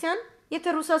անեքսիան,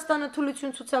 եթե Ռուսաստանը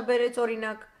թուլություն ցուցաբերեց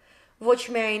օրինակ, ոչ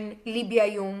միայն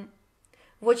Լիբիայում,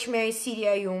 ոչ միայն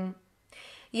Սիրիայում,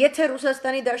 եթե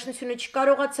Ռուսաստանի Դաշնությունը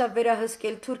չկարողացավ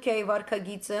վերահսկել Թուրքիայի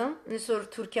վարքագիծը, այսօր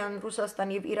Թուրքիան,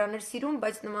 Ռուսաստան եւ Իրանն էր սիրում,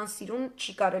 բայց նման սիրուն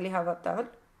չի կարելի հավատալ։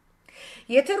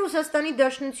 Եթե Ռուսաստանի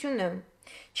Դաշնությունը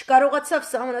չկարողացավ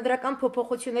սահմանադրական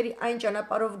փոփոխությունների այն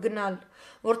ճանապարհով գնալ,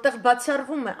 որտեղ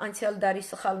բացառվում է անցյալ դարի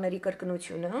սխալների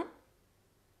կրկնությունը,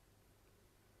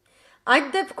 այդ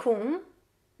դեպքում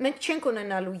մենք չենք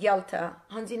ունենալու Յալթա,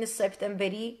 հանձինը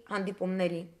սեպտեմբերի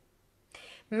հանդիպումների։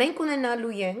 Մենք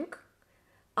ունենալու ենք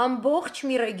ամբողջ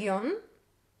մի ռեգիոն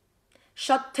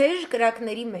շատ թեժ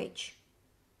կրակների մեջ։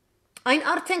 Այն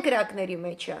արդեն կրակների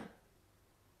մեջ է։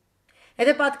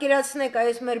 Եթե պատկերացնեք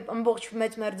այս մեր ամբողջ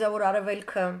մեծ մերձավոր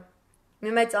արևելքը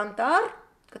մի մեծ անտառ,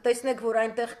 կտեսնեք, որ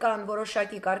այնտեղ կան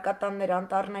որոշակի կարկատաններ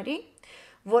անտառների,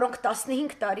 որոնք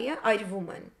 15 տարի է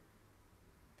այրվում են։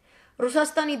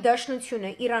 Ռուսաստանի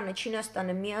Դաշնությունը, Իրանը,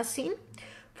 Չինաստանը միասին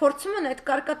փորձում են այդ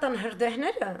կարկատան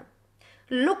հրդեհները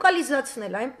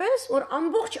լոկալիզացնել այնպես, որ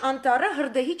ամբողջ անտառը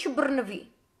հրդեհի չբռնվի։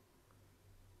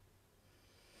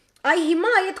 Այ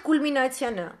հիմա այդ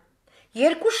կուլմինացիան է,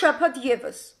 2 շաբաթ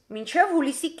եւս, մինչև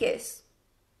հուլիսի կես։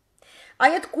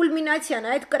 Այդ կուլմինացիան,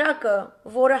 այդ կրակը,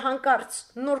 որը հանկարծ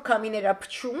նոր քամիներ է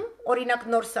փչում, օրինակ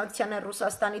նոր սանկցիաներ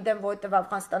Ռուսաստանի դեմ, որովհետև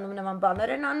Աֆղանստանում նման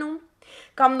բաներ են անում,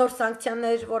 կամ նոր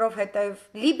սանկցիաներ, որովհետև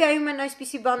Լիբիայում են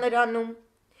այսպիսի բաներ անում,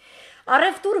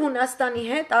 Առևտուր Հունաստանի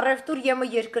հետ, առևտուր ԵՄ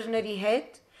երկրների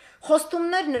հետ,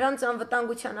 խոստումներ նրանց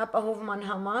անվտանգության ապահովման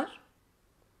համար։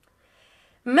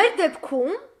 Մեր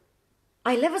դեպքում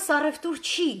այլևս առևտուր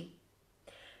չի։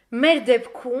 Մեր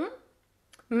դեպքում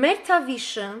մեր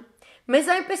թավիշը մեզ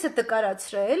այնպես է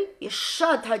տկարացրել, ես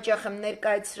շատ հաճախ եմ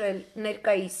ներկայացրել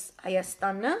ներկայիս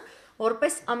Հայաստանը,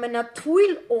 որպես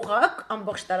ամենաթույլ օղակ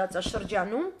ամբողջ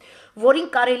տարածաշրջանում,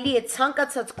 որին կարելի է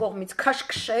ցանկացած կողմից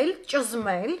քաշքշել,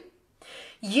 ճզմել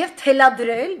եւ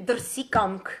թելադրել դրսի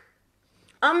կամք։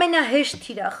 Ամենահեշտ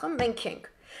թիրախը մենք ենք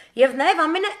եւ նաեւ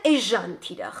ամենաէժան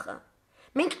թիրախը։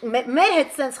 Մենք մեր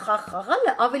հետ sense խաղ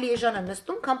խաղալը ավելի էժան է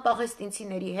նստում, քան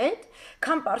պաղեստինցիների հետ,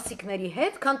 քան պարսիկների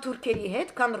հետ, քան թուրքերի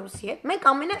հետ, քան ռուսի հետ։ Մենք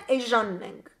ամենաէժանն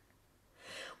ենք։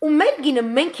 Ու մեր գինը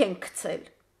մենք ենք գցել։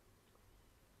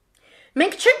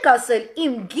 Մենք չենք ասել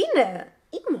իմ գինը,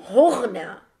 իմ հողն է,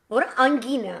 որը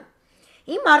անգին է։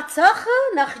 Իմ Արցախը,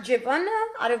 Նախիջևանը,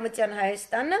 Արևմտյան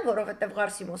Հայաստանը, որովհետև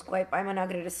Ղարսի Մոսկվայի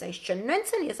պայմանագրերը sense չեն,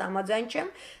 նենց են, ես համաձայն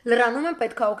չեմ, լրանում են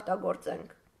պետքա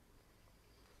օգտագործենք։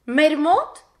 Մեր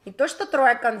մոտ Не то, что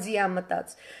տրոյական ձիա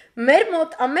մտած։ Մեր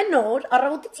մոտ ամեն օր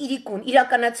առավոտից իրիկուն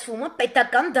իրականացվում է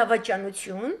պետական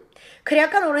դավաճանություն,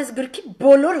 քրեական օրենսգրքի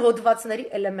բոլոր հոդվածների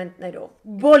էլեմենտներով,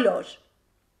 բոլոր։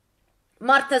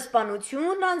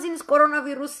 Մարդասպանություն, անձինս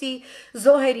կորոնավիրուսի,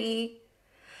 զոհերի,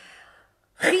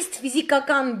 խիստ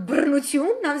ֆիզիկական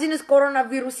բռնություն, անձինս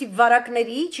կորոնավիրուսի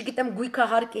վարակների, չգիտեմ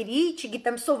գույքահարկերի,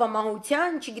 չգիտեմ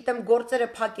սովամահության, չգիտեմ գործերը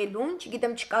փակելուն,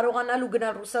 չգիտեմ չկարողանալու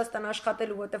գնալ Ռուսաստան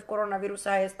աշխատելու, որտեղ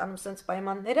կորոնավիրուսը Հայաստանում սենց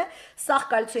պայմանները, սաղ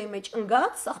կալցոյի մեջ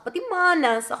ընկած, սաղ պետք է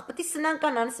մանան, սաղ պետք է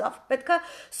սնանկանան, սաղ պետք է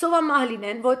սովամահ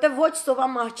լինեն, որտեղ ոչ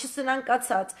սովամահ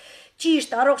չսնանկացած,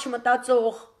 ճիշտ առողջ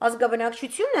մտածող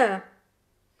ազգաբնակչությունը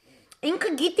ինքը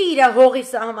գիտի իր հողի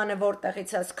սահմանը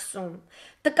որտեղից է սկսում։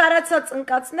 Տկարացած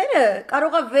ընկածները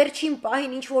կարող է վերջին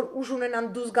պահին ինչ որ ուժ ունենան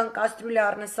դուզ գան կաստրուլի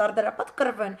առնեն սարդարապատ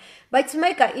կռվեն, բայց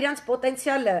մեկը իրանց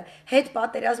պոտենցիալը հետ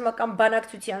պատերազմական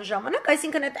բանակցության ժամանակ,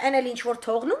 այսինքն այդ այն էլ ինչ որ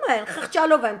թողնում են,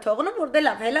 խղճալով են թողնում, որ դե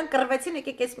լավ, հելան կռվեցին,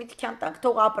 եկեք էս մի թքյան տակ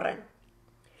թող ապրեն։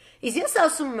 Իսկ ես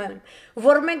ասում եմ,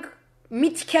 որ մենք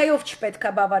միտքայով չպետք է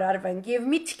բավարարվենք եւ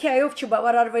միտքայով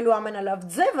չբավարարվելու ամենալավ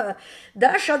ձևը դա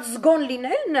շատ զգոն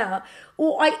լինելն է ու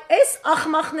այս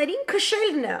ախմախներին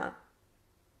քշելն է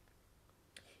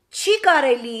չի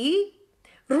կարելի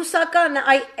ռուսական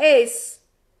այս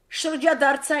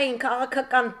շրջադարձային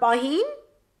քաղաքական պահին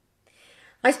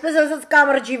այսպես ասած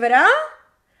կամրջի վրա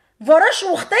որոշ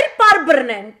ուխտեր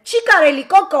պարբռնեն չի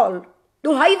կարելի կոկոլ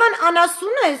Դու հայվան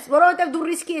անասուն ես, որովհետև դու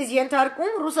ռիսկի ես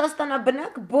ենթարկում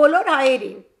Ռուսաստանաբնակ բոլոր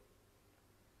հայերին։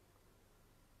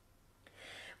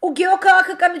 Ու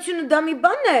գեոքաղաքականությունը դա մի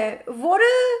բան է, որը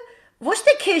ոչ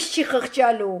թե քեզ չի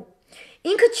խղճալու,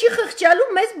 ինքը չի խղճալու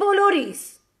մեզ բոլորիս։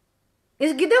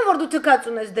 Ես գիտեմ, որ դու թքած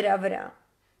ունես դրա վրա։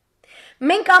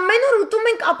 Մենք ամեն օր ուտում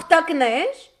ենք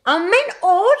ապտակներ, ամեն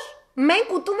օր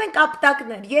մենք ուտում ենք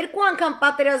ապտակներ, երկու անգամ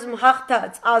պատերազմ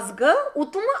հաղթած ազգը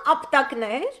ուտում է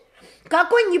ապտակներ,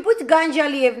 Какой-нибудь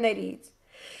ԳԱՆՋԱԼԻԵՎներից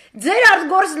Ձեր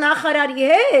արտգործ նախարարի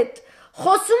հետ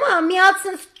խոսում է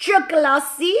միացած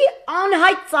Չ-կլասի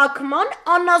անհայտ ծագման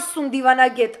անասուն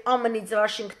դիվանագետ ԱՄՆ-ից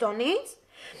Վաշինգտոնից,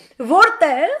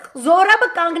 որտեղ զորաբը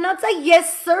կանգնած է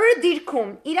yes sir դիրքում։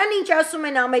 Իրան ինչ ասում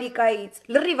են Ամերիկայից,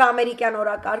 լրիվ ամերիկյան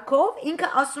օրակարգով, ինքը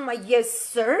ասում է yes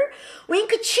sir, ու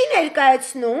ինքը չի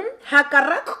ներկայացնում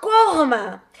հակառակ կողմը։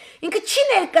 Ինքը չի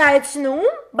ներկայացնում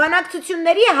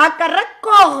բանակցությունների հակառակ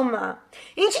կողմը։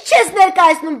 Ինչի՞ չես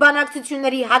ներկայացնում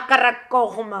բանակցությունների հակառակ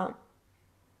կողմը։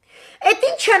 Այդ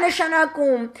ինչ է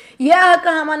նշանակում։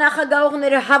 ԵԱՀԿ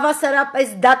համանախագահողները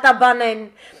հավասարապես դատաբանեն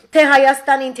թե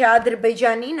Հայաստանին, թե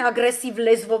Ադրբեջանին ագրեսիվ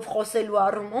լեզվով խոսելու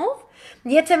առումով,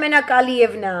 եթե մենակ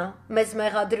Ալիևն է մեզ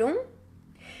մեղադրում։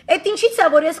 Այդ ինչից է,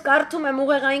 որ ես կարդում եմ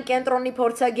ուղեղային կենտրոնի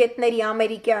փորձագետների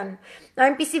ամերիկյան,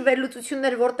 այնպիսի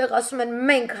վերլուծություններ, որտեղ ասում են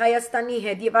մենք Հայաստանի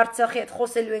հետ եւ Արցախի հետ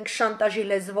խոսելու ենք շանտաժի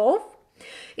լեզվով,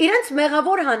 իրենց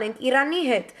մեղավոր հանենք Իրանի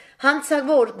հետ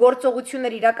հանցավոր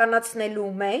գործողություններ իրականացնելու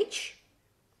մեջ,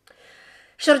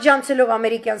 շրջանցելով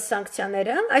ամերիկյան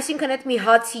սանկցիաները, այսինքն այդ մի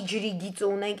հացի ջրի գիծ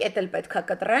ունենք, էդ էլ պետք է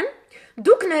կտրեն,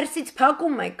 դուք ներսից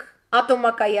փակում եք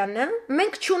ատոմակայանը,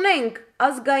 մենք չունենք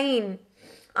ազգային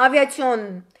ավիացիոն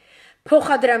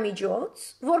փոխադրամիջոց,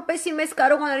 որպեսի մեզ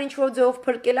կարողանար ինչ-որ ձևով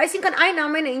փրկել, այսինքն այն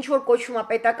ամենը ինչ-որ կոչվում է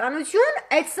պետականություն,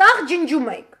 այդ սաղ ջնջում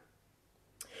եք։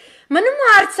 Մնում է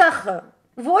Արցախը,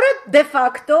 որը դե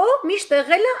ֆակտո միշտ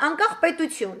եղել է անկախ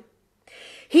պետություն։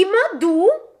 Հիմա դու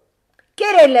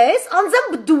կերել ես,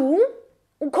 անձամբ դու,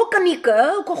 ու քո կնիկը,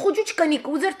 ու քո խուջուջ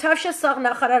կնիկը, ու ձեր թավշյա սաղ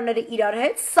նախարարները իրար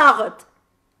հետ, սաղըտ,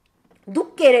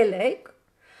 դուք կերել եք,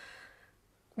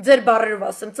 ձեր բարերով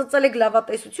ասեմ, ծծել եք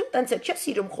լավատեսություն, տենց է չէ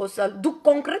սիրում խոսալ, դուք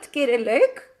կոնկրետ կերել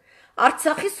եք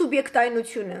Արցախի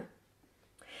սուբյեկտայնությունը։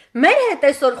 Մեր հետ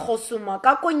այսօր խոսում է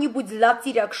какой-нибудь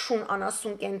լացիրակ շուն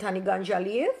անասուն կենթանի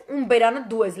Գանջալիև, ում բերանը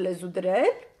դու ես լեզու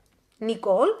դրել,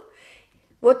 Նիկոլ,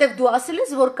 որտեղ դու ասել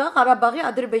ես, որ կա Ղարաբաղի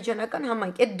ադրբեջանական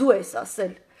համայնք, այդ դու ես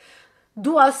ասել։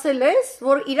 Դու ասել ես,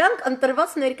 որ իրանք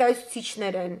ընտրված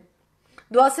ներկայացուցիչներ են։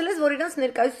 Դու ասել ես, որ իրանց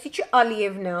ներկայացուցիչը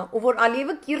Ալիևն է, ու որ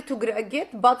Ալիևը կիրթ ու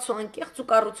գրագետ, բաց ու անկեղծ ու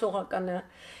կառուցողական է։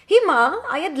 Հիմա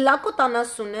այդ լակոտ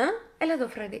անասունը, էլա դու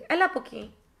Ֆրեդի, էլա պոկի,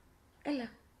 էլա։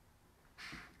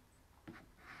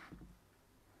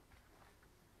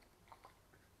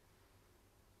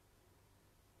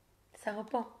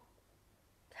 Սաղոպո,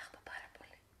 սաղոպո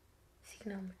բարապոլի,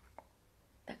 սիգնալ է,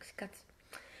 так сказать.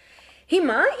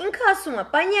 Հիմա ինքը ասում է,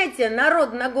 понятие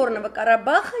народ Нагорного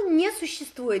Карабаха не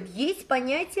существует. Есть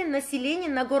понятие населения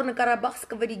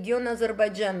Нагорно-Карабахского региона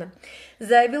Азербайджана.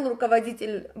 Заявил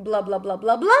руководитель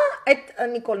бла-бла-бла-бла-бла. Это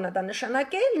Նիկոլն է դա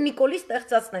նշանակել, Նիկոլի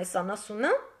ստեղծածն է այս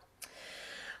անասունը,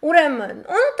 Уремен,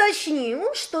 он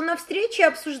уточнил, что на встрече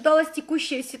обсуждалась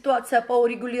текущая ситуация по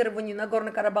урегулированию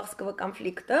Нагорно-Карабахского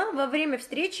конфликта. Во время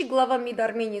встречи глава МИД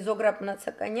Армении Зограб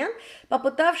Нацаканян,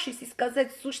 попытавшись сказать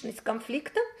сущность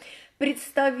конфликта,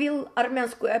 представил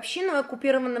армянскую общину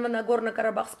оккупированного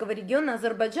Нагорно-Карабахского региона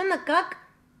Азербайджана как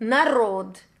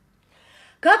народ.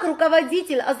 Как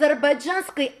руководитель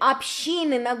азербайджанской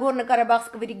общины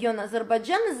Нагорно-Карабахского региона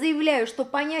Азербайджана заявляю, что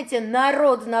понятия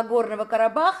 «народ Нагорного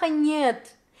Карабаха»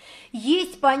 нет.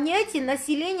 Есть понятие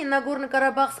населения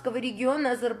Нагорно-Карабахского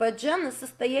региона Азербайджана,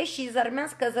 состоящее из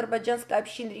армянской азербайджанской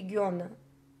общины региона.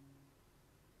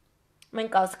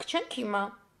 Մենք ազգ չենք հիմա։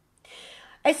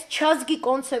 Այս չազգի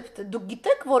կոնցեպտը դուք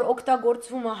գիտեք, որ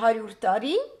օգտագործվում է 100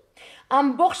 տարի,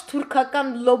 ամբողջ թուրքական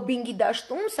լոբինգի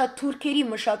դաշտում, սա թուրքերի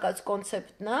մշակած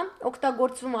կոնցեպտն է,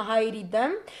 օգտագործվում է հայերի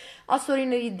դեմ,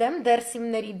 ասորիների դեմ,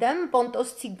 դերսիմների դեմ,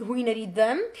 պոնտոսցի հույների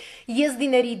դեմ,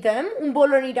 եզդիների դեմ, ում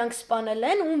բոլորին իրանք սպանել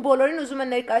են, ում բոլորին ուզում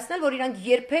են ներկայացնել, որ իրանք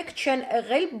երբեք չեն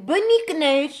եղել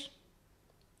բնիկներ,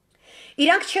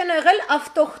 իրանք չեն եղել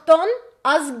ավտոխտոն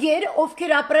ազգեր,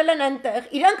 ովքեր ապրել են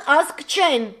այնտեղ, իրանք ազգ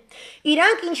չեն,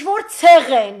 իրանք ինչ-որ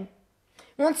ցեղ են,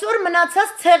 ոնց որ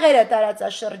մնացած ցեղերը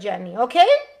տարածաշրջանի, okay?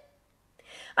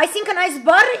 Այսինքն այս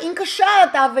բառը ինքը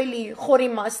շատ ավելի խորի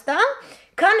մաստ է,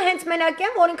 քան հենց մենակ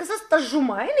եմ, որ ինքս ասած տժում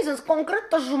է, էլի, ասած կոնկրետ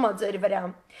տժում է ձեր վրա։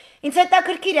 Ինձ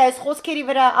հետաքրքիր է, այս խոսքերի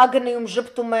վրա ԱԳՆ-ում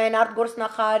ժպտում են,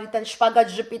 արտգործնախարարի տեն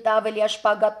շպագատ ժպիտ ավելի է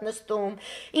շպագատ նստում,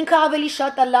 ինքը ավելի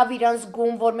շատ է լավ իրան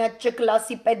զգում, որ մի հատ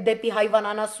ճկլասի պետ դեպի հայվան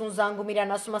անասուն զանգում,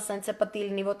 իրան ասում է սենց է պտի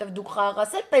լինի, որտեվ դուք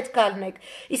խաղաղասեր պետք է լինեք,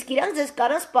 իսկ իրան ձեզ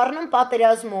կարան սպառնան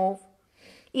պատերազմով,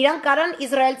 իրան կարան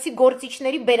իսրայելցի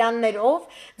գործիչների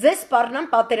բերաններով, ձեզ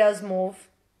սպառնան պատերազմով,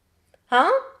 հա?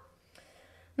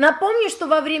 Напомню, что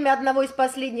во время одного из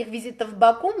последних визитов в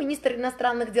Баку министр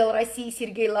иностранных дел России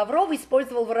Сергей Лавров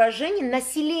использовал выражение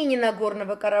 «население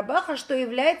Нагорного Карабаха», что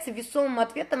является весомым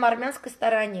ответом армянской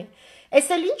стороне.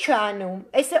 Էսը ինչ անում,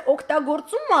 էսը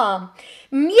օգտագործում է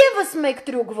միևս մեկ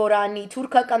տրյուկ որ անի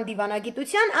թուրքական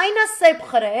դիվանագիտության, այն է սեպ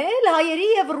խրել հայերի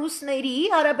եւ ռուսների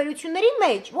հարաբերությունների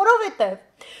մեջ, որովհետեւ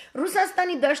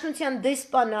Ռուսաստանի Դաշնության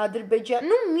դեսպանը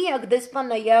Ադրբեջանում միակ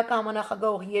դեսպանն է ԵԱԿ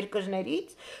համանախագահող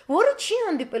երկրներից, որը չի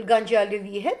հանդիպել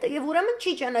Գանջալիևի հետ եւ ուրեմն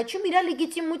չի ճանաչում իր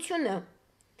լեգիտիմությունը։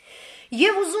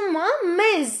 Եվ ուզում է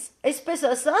մեզ, այսպես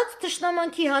ասած,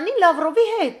 թշնամանքի հանի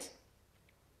Լավրովի հետ։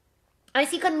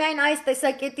 Այսինքն միայն այս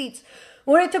տեսակետից,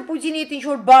 որ եթե Պուտինի հետ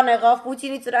ինչ-որ բան եղավ,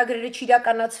 Պուտինի ծրագրերը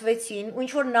չիրականացվեցին, ու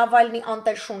ինչ-որ Նավալնի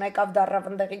անտերշուն եկավ դառավ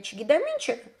ընդեղի, չգիտեմ ինչ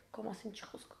է, կոմասին չի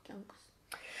խոսքը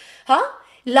կյանքս։ Հա,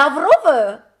 Լավրովը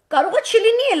կարող է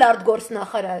չլինի էլ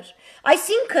արտգործնախարար,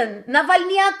 այսինքն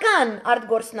Նավալնիական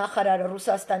արտգործնախարարը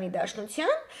Ռուսաստանի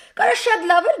Դաշնության կարող շատ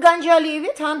լավ էր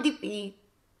Գանջալիևի հետ հանդիպի,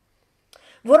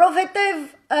 որովհետև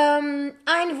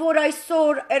այն, որ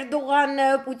այսօր Էրդողանը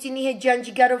Պուտինի հետ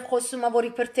ջանջիգարով խոսում է, որ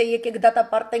իբր թե եկեք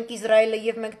դատապարտենք Իսրայելը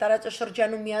եւ մենք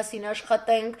տարածաշրջանում միասին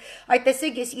աշխատենք, այդ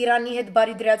տեսեք ես Իրանի հետ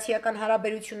բարիդրացիական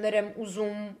հարաբերություններ եմ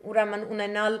ուզում ուրեմն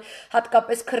ունենալ,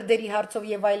 հատկապես քրդերի հարցով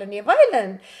եւ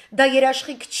այլն, դա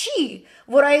երաշխիք չի,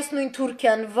 որ այս նույն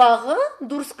Թուրքիան վաղը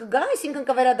դուրս կգա, այսինքն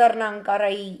կվերադառնա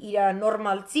Անկարայի իր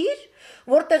նորմալ ծիր,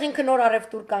 որտեղ ինքը նոր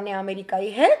առևտուր կանի Ամերիկայի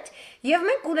հետ, եւ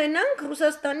մենք ունենանք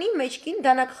Ռուսաստանի մեջքին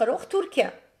դանակ խրող Թուրքիա։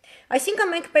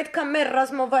 Այսինքն մենք պետք է մեր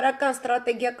ռազմավարական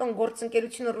ստրատեգիական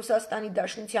գործընկերությունը Ռուսաստանի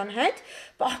Դաշնության հետ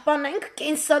պահպանենք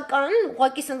կենսական,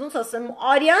 ուղղակի ասենց ասեմ,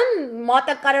 արյան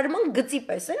մատակարարման գծի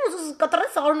պես, ոնց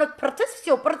կտրես արունակ փրծես,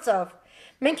 всё, պրծավ։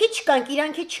 Մենք ի չկանք,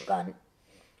 իրանք ի չկան։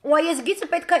 Ու այս գիծը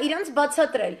պետք է իրանց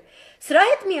բացատրել։ Սրա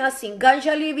հետ միասին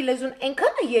Գանջալիևի լեզուն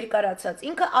այնքան է երկարացած,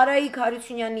 ինքը Արայիկ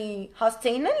Հարությունյանի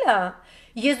հասցեին էլ է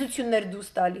եզություններ դուս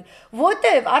տալի,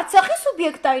 որտեվ Արցախի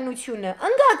սուբյեկտայնությունը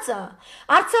ընդած է։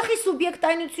 Արցախի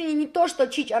սուբյեկտայնությունը նի то, что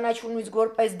չի ճանաչվում նույնիսկ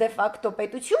որպես դե ֆակտո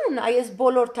պետություն, այս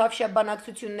բոլոր թավշյա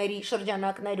բանակցությունների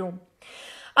շրջանակներում,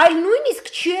 այլ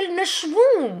նույնիսկ չի էլ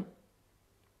նշվում։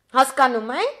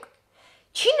 Հասկանում եք։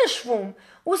 Չի нышվում,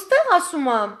 устав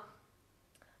асума.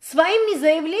 Своими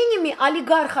заявлениями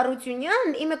олигарх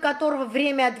Арутюнян, имя которого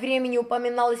время от времени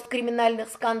упоминалось в криминальных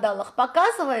скандалах,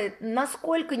 показывает,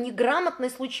 насколько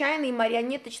неграмотной, случайной и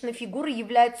марионеточной фигурой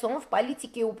является он в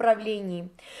политике и управлении.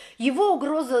 Его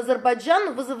угроза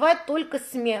Азербайджану вызывает только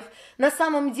смех. На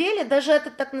самом деле, даже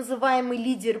этот так называемый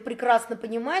лидер прекрасно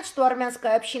понимает, что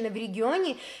армянская община в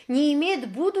регионе не имеет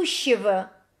будущего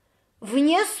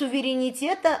вне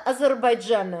суверенитета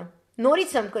Азербайджана.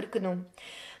 Норицам кыркну.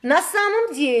 На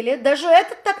самом деле, даже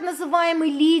этот так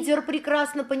называемый лидер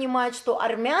прекрасно понимает, что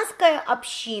армянская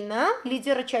община,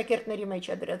 лидера Чакертнери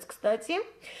Мечадрец, кстати,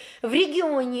 в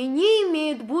регионе не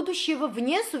имеет будущего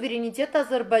вне суверенитета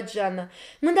Азербайджана.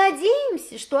 Мы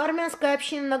надеемся, что армянская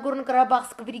община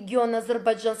Нагорно-Карабахского региона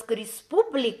Азербайджанской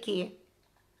республики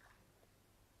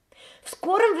в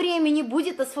скором времени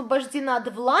будет освобождена от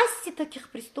власти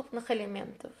таких преступных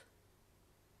элементов.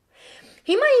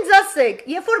 Հիմա ինձ ասեք,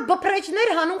 երբ որ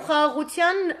բպրեջներ հանում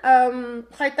խաղաղության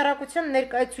խայտարակության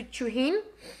ներկայացուցչուհին,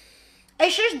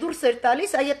 էշեշ դուրս էր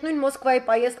տալիս այդ նույն Մոսկվայի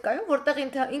պայեստկայում, որտեղ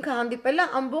ինքը հանդիպել է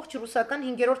ամբողջ ռուսական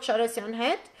 5-րդ Շարասյան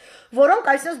հետ, որոնք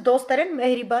այսինքն դոստեր են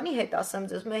Մեհրիբանի հետ, ասեմ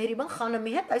ձեզ, Մեհրիբան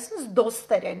խանմի հետ, այսինքն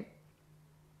դոստեր են։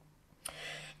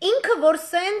 Ինքը որ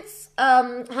սենց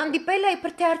հանդիպել է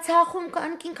իբր թե Արցախում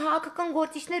կան քաղաքական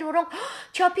գործիչներ, որոնք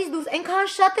չափից դուրս այնքան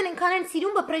շատ են, այնքան են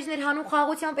սիրում բպրեջներ հանուն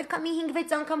խաղաղության, պետք է մի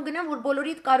 5-6 անգամ գնամ, որ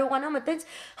բոլորիդ կարողանամ այդպես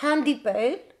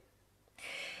հանդիպել։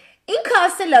 Ինքը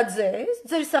ասել է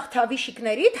ձեր սաղ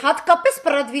թավիշիկներիդ, հատկապես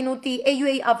պրադվինուտի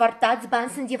էյուեյ ավարտած,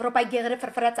 բանսնդ Եվրոպայի գեղերը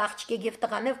ֆրֆրած աղջիկ և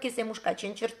տղաներ, ովքեր սեմուշկա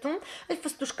չեն ջրթում, այլ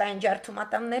ֆստուշկա են ջարդում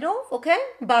ատամներով, okay,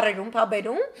 բարերում,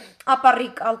 փաբերում,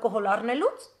 ապառիկ ալկոհոլ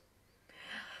առնելուց։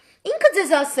 Ինքը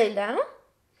ձեզ ասել է,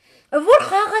 որ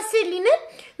խաղաղասեր լինել,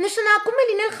 նշանակում է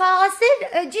լինել խաղաղասեր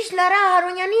ճիշտ Լարա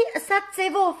Հարոնյանի ասած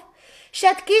ձևով։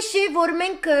 Շատ քիչ է, որ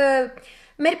մենք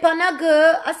մեր բանակը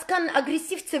ասկան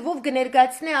ագրեսիվ ձևով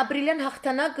կներկայացնի ապրիլյան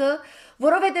հաղթանակը,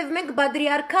 որովհետև մենք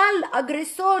բադրիարքալ,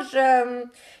 ագրեսոր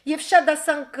եւ շատ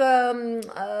ասանք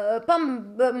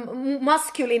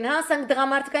մասկյուլին, ասանք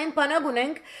դրամատիկային բանակ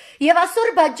ունենք եւ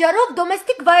ասոր բաժարով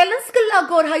domestic violence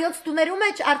կլագոր հայոց տուներու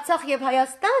մեջ Արցախ եւ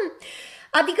Հայաստան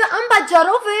Ադիգա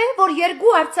անբաժարով է, որ երկու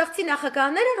արցախցի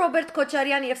նախագահները Ռոբերտ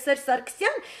Քոչարյան եւ Սերժ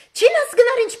Սարգսյան չին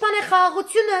հասկնար ինչպան է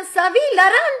խաղաղությունը, սավի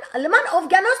լարան լման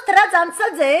օվգանոս տրած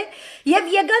անցած է եւ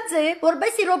եկած է,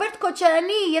 որբեսի Ռոբերտ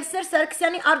Քոչարյանի եւ Սերժ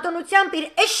Սարգսյանի արտոնությամբ իր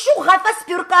էշու ղատա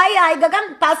սպյուրկայի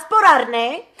հայկական պասպոր առնե,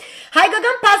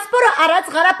 հայկական պասպորը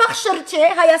արած Ղարաբաղ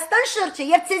շրջե, Հայաստան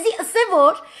շրջե եւ ցեզի ասե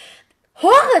որ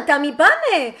հողը դա մի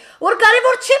բան է, որ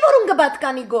կարևոր չէ որ ուն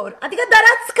կպատկանի գոր, ադիգա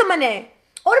դարածքը մնե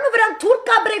Օրմը վրան թուրք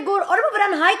կաբրե գոր, օրմը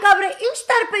վրան հայ կաբրե, ինչ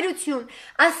տարբերություն,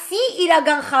 ասի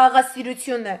իրական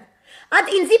խաղաղասիրությունը, Ատ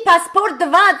ինձի պասպորտ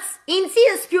դված, ինձի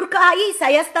սպյուրկահայիս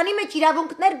Հայաստանի մեջ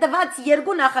իրավունքներ դված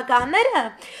երկու նախագահները,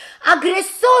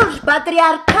 ագրեսոր,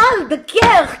 բատրիարքալ,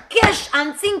 դկեղ, կեշ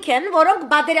անցինք են, որոնք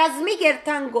բادرազմի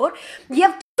երթան գոր,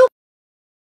 և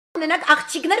Ունենակ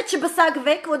աղջիկներ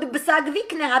չբսակվեք, որ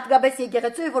բսակվիկն է հատկապես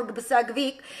եկեղեցու է, որ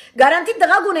բսակվիկ, գարանտի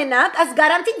տղակ ունենակ, այս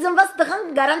գարանտի ծնված տղան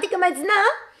գարանտի կմեծնա,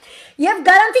 և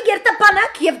գարանտի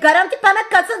գերտապանակ, և գարանտի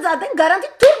պանակ կացած ադեն,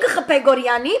 գարանտի թուրք խպե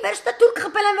գորյանի, վերջտա թուրք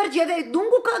խպել են վերջ և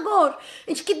դունգու կա գոր,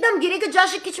 ինչ կիտնամ գիրիկը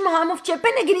ճաշը քիչ մհամով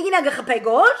չեպեն է գիրիկինա գխպե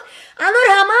գոր,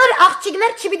 անոր համար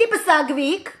աղջիկներ չպիտի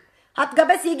բսակվիկ,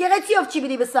 Հատկապես եկեղեցիով չի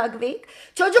պիտի բսակվիկ,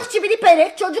 չոջուխ չի պիտի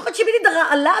պերեք, չոջուխը չի պիտի դղա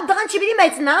ալա, դղան չի պիտի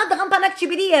մեծնա, դղան պանակ չի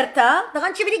պիտի երթա,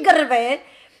 դղան չի պիտի գրվեր,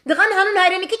 դղան հանուն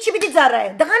հայրենիքի չի պիտի ծառայ,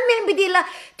 դղան միայն պիտի լա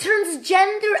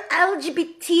transgender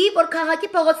LGBT, որ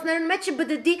քաղաքի փողոցներուն մեջ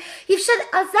չբդդի, եւ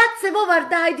շատ ազատ ձևով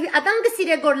արտահայտվի, ադամ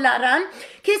գսիրե գոր լարան,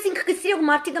 քեզ ինքը գսիրե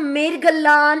մարդիկը մեր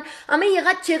գլան, ամեն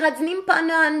եղած չեղածնին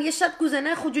պանան, ես շատ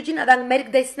կուզենա խուջուջին ադամ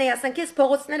մերկ դեսնեի, ասան քեզ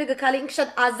փողոցները գքալի ինքը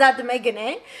շատ ազատ մեկն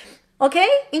է Okay,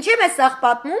 ինչի՞ է սաղ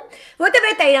պատմում, որտեղ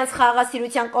է իրանց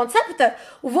խաղաղասիրության կոնցեպտը,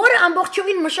 որը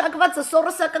ամբողջովին մշակված է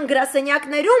սորոսական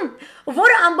գրասենյակներում,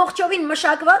 որը ամբողջովին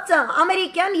մշակված է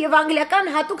ամերիկյան եւ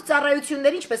անգլիական հատուկ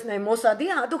ծառայությունների, ինչպես նաեւ Մոսադի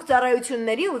հատուկ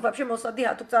ծառայությունների, ու вообще Մոսադի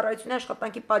հատուկ ծառայությունների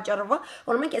աշխատանքի պատճառով,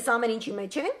 որ մենք այս ամեն ինչի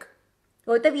մեջ ենք,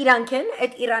 որտեղ իրանք են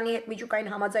այդ Իրանի հետ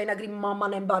միջուկային համաձայնագրի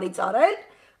մաման են բարի ծառել,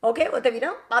 okay, որտեղ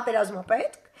իրան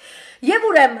պատերազմապետք,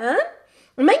 եւ ուրեմն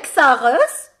մենք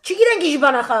սաղս Չգիրենք ինչ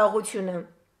բան է խաղաղությունը։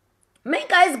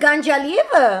 Մենք այս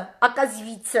Գանջալիևը,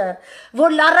 ակազվիցը,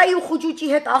 որ Լարայի ու Խուջուճի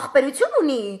հետ աղբերություն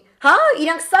ունի, հա,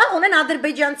 իրանք սա ունեն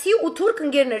ադրբեջանցի ու թուրք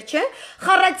ընկերներ, չէ,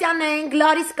 Խարատյան են,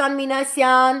 Գլարիս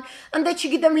Կանմինասյան, ընդ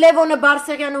չգիտեմ Լևոնը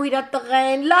Բարսեղյան ու իր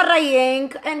տղեն, Լարայի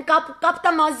ենք, են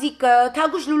Կապտամազիկը,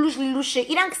 Թագուշ Լուլուշ Լուլուշը,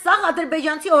 իրանք սա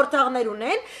ադրբեջանցի օրթաղներ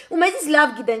ունեն, ու մեզից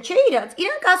լավ գիտեն, չէ,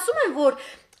 իրանք ասում են, որ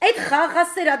Այդ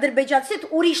խաղաղասեր ադրբեջանցի հետ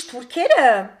ուրիշ թուրքերը,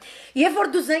 երբ որ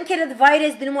դու զենքերդ վայր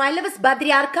ես դնում այլևս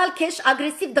բադրիարքալ քեշ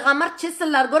ագրեսիվ դղամարդ չես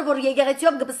լարգոր, որ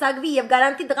եկեղեցիով կբսակվի եւ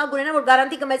գարանտի դղա գունենա, որ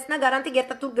գարանտի կմեցնա, գարանտի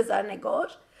գերտատուր գզարնե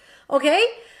գոր, okay?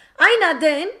 Այն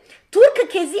ադեն թուրքը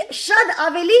քեզի շատ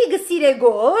ավելի գսիրե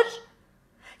գոր,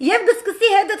 եւ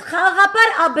գսկսի հետդ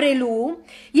խաղաղապար ապրելու,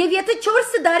 եւ եթե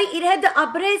 4 տարի իր հետ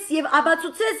ապրես եւ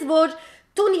ապացուցես, որ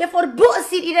Տուն երբ որ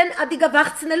բոսիր իրեն ադիգա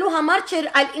վախցնելու համար չէր,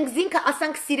 այլ ինքզինքը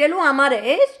ասանք սիրելու համար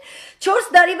էր,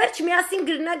 4 տարի վերջ միասին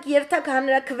գրնակ երթակ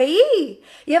հանրակվեի,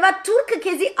 եւ այդ թուրքը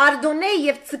քեզի արդոնե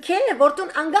եւ ցկե, որ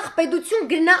տուն անգախ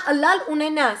պետություն գրնա ըլալ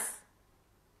ունենաս։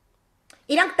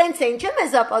 Իրանք տենց էին, չէ՞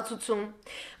 մեզ ապացուցում։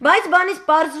 Բայց բանից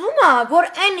պարզվում է, որ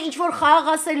այն ինչ որ խաղ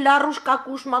ասել լարուշ,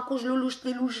 կակուշ, մակուշ, լուլուշ,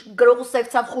 տիլուշ,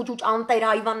 գրողուսևցավ խոճուճ անտեր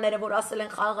հայվանները, որ ասել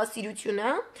են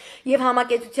խաղաղասիրությունը եւ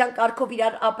համակեցության կարգով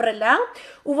իրար ապրելա,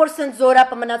 ու որ սենց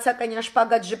զորապը մնացականյան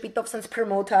շպագատ ժպիտով սենց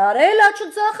պրոմոթ արել,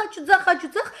 ачуцах,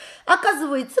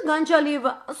 оказывается, ԳԱՆՋԱԼԻԵՎԸ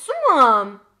ասում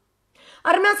է,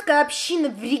 армянская община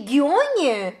в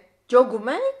регионе, ջոգում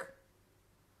եք,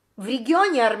 в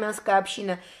регионе армянская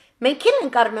община. Մենք էլ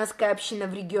ենք արմյանская община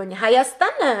в регионе,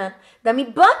 Հայաստանը, դա մի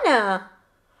բան է,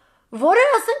 որը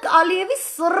ասենք Ալիևի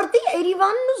սրտի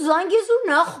Երևանն ու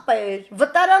Զանգեզուրն աղբեր,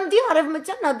 վտարանդի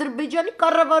արևմտյան Ադրբեջանի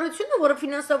կառավարությունը, որը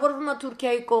ֆինանսավորվում է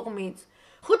Թուրքիայի կողմից։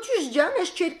 Խոչուշ ջան,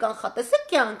 ես չէր կանխատեսել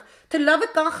կյանք, թե լավ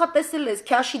է կանխատեսել ես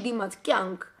քաշի դիմաց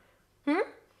կյանք։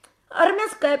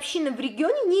 Армянская община в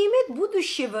регионе не имеет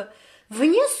будущего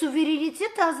вне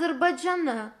суверенитета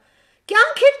Азербайджана.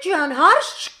 Կյանքեր ջան, հարց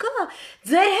չկա,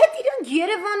 ձեր հետ իրանք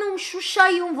Երևանում,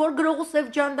 Շուշայում, որ գրողուսև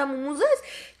ջանդամում ուզես,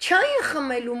 չային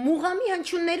խմելու, մուղամի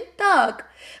հնչյունների տակ,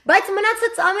 բայց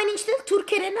մնացած ամեն ինչն էլ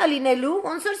թուրքերեն է լինելու,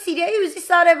 ոնց որ Սիրիայի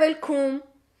հյուսիս-արևելքում,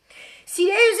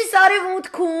 Սիրիայի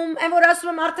հյուսիս-արևմուտքում, այն որ ասում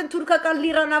եմ արդեն թուրքական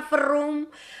լիրանա ֆռում,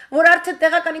 որ արդեն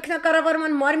տեղական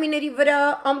ինքնակառավարման մարմինների վրա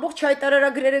ամբողջ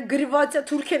հայտարարագրերը գրված է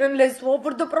թուրքերեն լեզվով,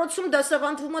 որ դպրոցում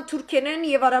դասավանդվում է թուրքերեն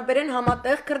եւ արաբերեն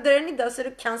համատեղ, քրդերենի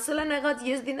դասերը քանսել են եղած,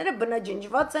 եզդիները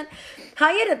բնաջնջված են,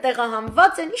 հայերը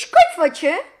տեղահանված են, ինչ կայֆա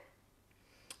չէ։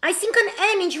 Այսինքն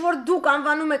այն ինչ որ դուք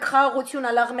անվանում եք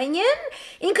խաղաղություն ալաղմենյան,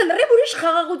 ինքը լրիվ ուրիշ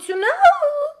խաղաղություն է,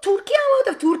 Թուրքիա,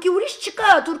 որտեղ Թուրքի ուրիշ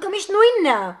չկա, Թուրքը միշտ նույնն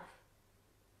է։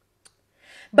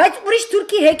 Բայց ուրիշ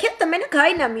Թուրքի հեքիաթը մենակ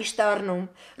հայն է միշտ առնում,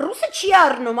 ռուսը չի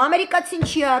առնում, ամերիկացին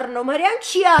չի առնում, հրեան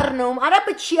չի առնում,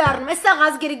 արաբը չի առնում, այս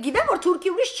ազգերը գիտեն, որ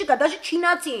Թուրքի ուրիշ չկա, դաժե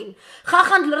չինացին,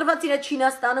 խախանդ լրված իրա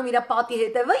Չինաստանում իրա պատի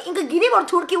հետևը, ինքը գիտի, որ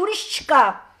Թուրքի ուրիշ չկա։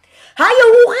 Հայը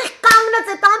ուղիղ կանգնած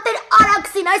է տանտեր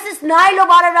Արաքսին, այսպես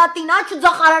նայելով Արարատին,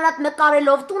 աչուձախ Արարատ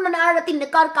նկարելով, տունը Արարատին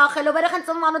նկար կախելով, երեխան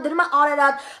ծնվանը դրում է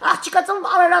Արարատ, աղջիկա ծնվում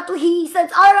Արարատուհի,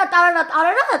 սենց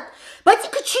Արարատ, բայց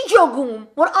ինքը չի ջոգում,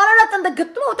 որ Արարատը ընդ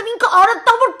գտնում, որտեղ ինքը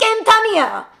Արարատավոր կենթանի է։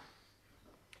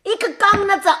 Ինքը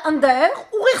կանգնած է ընդեղ,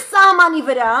 ուղիղ սահմանի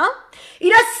վրա,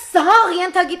 իր սաղ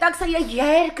ենթագիտակցել իր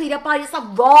երկը, իր պարիսա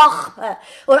վախը,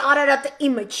 որ Արարատը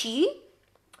իմը չի,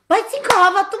 բայց ինքը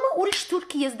հավատում է ուրիշ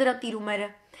թուրքի եզդրատիրումերը,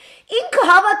 ինքը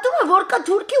հավատում է, որ կա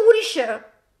թուրքի ուրիշը,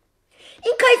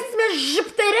 ինքը այսպես մեր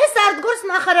ժպտերես արտգործ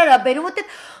նախարար է բերում,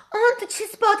 որտեղ անտը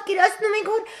չես պատկերացնում ենք,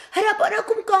 որ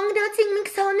հրապարակում կանգնած ենք, մենք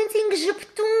սանից ենք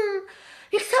ժպտում,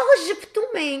 մենք սաղը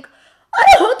ժպտում ենք,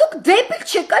 արա հոդուք դեպիլ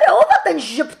չեք, արա ով ատ են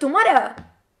ժպտում, արա,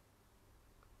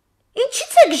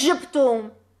 ինչից եք ժպտում,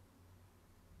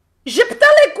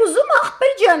 ժպտալ եք ուզում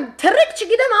աղբեր ջան, թռեք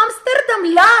չգիտեմ Ամստերդամ,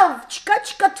 լավ,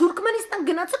 չկա Թուրքմենստան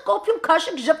գնացը կոփյում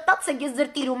քաշեք ժպտացեք ես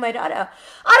ձեր տիրումեր, արա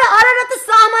Արարատը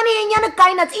սահմանի ենյանը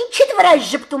կայնած, ինչիդ վրա է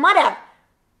ժպտում, արա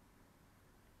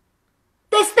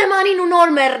տեսնեմանին ու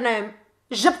նոր մեռնեմ,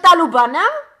 ժպտալու բան,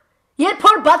 երբ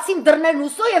որ բացին դռներն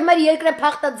ուսո եւ մեր երկրը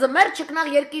փախտա ձմեր,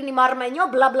 չկնաղ երկիրն իմ Արմենիո,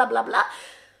 բլա բլա բլա բլա,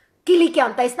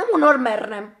 կիլիկյան տեսնեմ ու նոր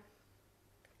մեռնեմ,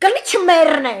 կլի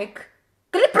չմեռնեք,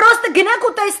 կլի պրոստը գնաք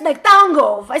ու տեսնեք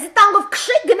տանգով, այսի տանգով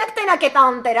քշեք գնաք տենակ էտ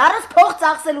անտեր, առանց փող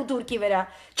ծախսելու Թուրքի վրա,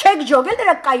 չեք ջոգել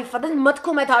դրա կայֆը,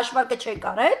 մտքում այդ հաշվարկը չեք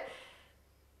արել,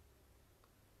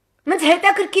 մենց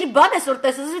հետաքրքիր բան ես որ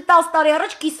տեսես, 10 տարի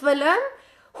առաջ կիսվել եմ,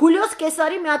 Հուլիոս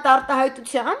Կեսարի մի հատ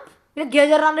արտահայտությամբ, իր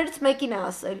գեներալներից մեկին է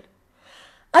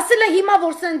ասել է հիմա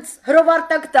որ սենց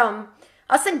հրովարտակ տամ,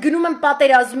 ասենք գնում եմ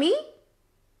պատերազմի,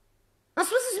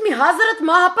 ասում ես մի 1000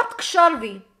 մահապարտ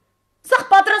կշարվի, սաղ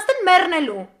պատրաստ են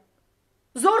մեռնելու,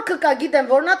 զորքը կա գիտեմ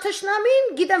որնա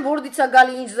թշնամին, գիտեմ որդից է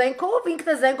գալի ինչ զենքով,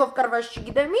 ինքն է զենքով կռված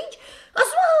չգիտեմ ինչ,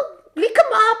 ասում լիքը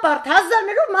մահապարտ,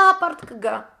 հազարներով մահապարտ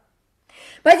կգա,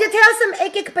 բայց եթե ասեմ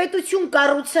եկեք պետություն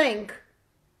կառուցենք,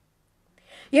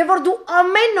 եւ որ դու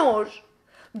ամեն օր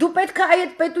դու պետք է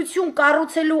այդ պետություն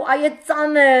կառուցելու այդ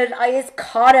ծանր, այդ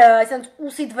քարը, այսինքն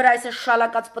ուսիդ վրա այսպես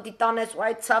շալակած պիտի տանես ու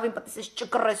այդ ցավին պիտի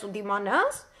չկռես ու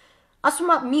դիմանաս,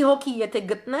 ասում եմ մի հոգի եթե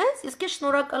գտնես, ես քեզ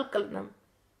շնորհակալ կլնեմ։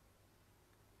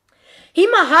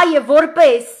 Հիմա հայը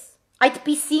որպես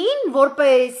այդպիսին,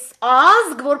 որպես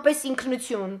ազգ, որպես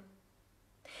ինքնություն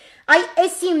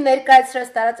Այսիմ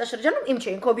ներկայացրած տարածաշրջանում իմ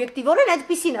չէինք օբյեկտիվորեն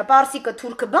այդպիսին է, պարսիկը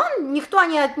թուրքը բան, նիխտո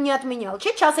не отменял,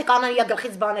 չէ, չասեք անարիա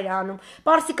գլխից բաներ է անում,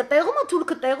 պարսիկը տեղում է,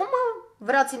 թուրքը տեղում է,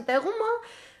 վրացին տեղում է,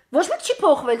 ոչ մեկ չի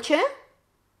փոխվել, չէ։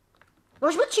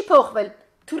 Ոչ ոք չի փոխվել։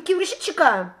 Թուրքի ուրիշը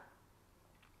չկա։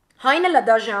 Հայն էլ է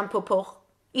դաժե անփոփոխ։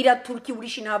 Իրա թուրքի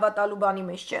ուրիշին հավատալու բանի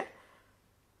մեջ չէ։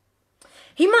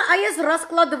 Հիմա այս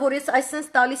ռասկլադը, որ ես այսպես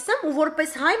տալիս եմ, ու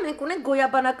որպես հայ մենք ունենք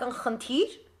գոյաբանական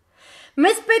խնդիր,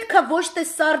 մեզ պետք է ոչ թե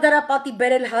սարդարապատի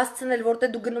բերել հասցնել,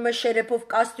 որտեղ դու գնում ես շերեփով,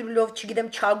 կաստրյուլով, չգիտեմ,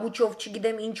 չագուճով,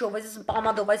 չգիտեմ ինչով, այսպես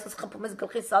պամադով, այսպես խփում ես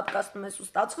գլխին սատկացնում ես ու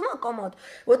ստացվում է կոմոդ,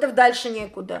 որտեղ դալշը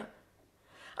նեկուդը։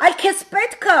 Այլ քեզ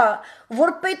պետք է,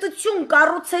 որ պետություն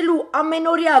կառուցելու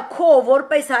ամենօրյա քո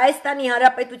որպես Հայաստանի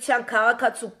Հանրապետության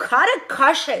քաղաքացու քարը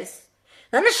քաշես։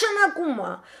 Դա նշանակում է,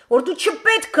 որ դու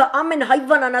չպետք է ամեն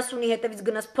հայվան անասունի հետևից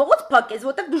գնաս փողոց փակես,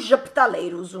 որտեղ դու ժպտալ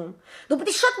ես ուզում։ Դու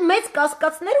պետք է շատ մեծ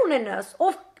կասկածներ ունենաս,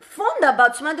 ով ֆոնդ է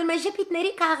բացում, դու մեր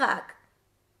ժպիտների քաղաք։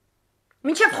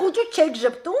 Մինչև խոճուճ չեք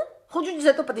ժպտում, խոճուճից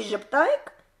հետո պետք է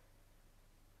ժպտայք։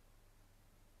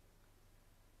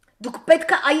 Դուք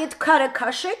պետք է այդ քարը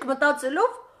քաշեք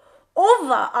մտածելով,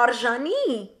 ով է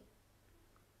արժանի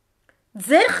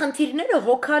ձեր խնդիրները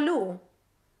հոգալու։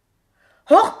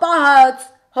 Հող պահած,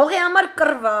 հողի համար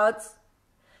կռված,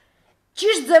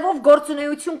 ճիշտ ձևով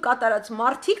գործունեություն կատարած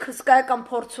մարդիկ հսկայական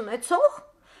փորձ ունեցող,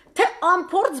 թե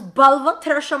անփորձ բալվա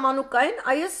թրաշամանուկային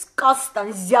այս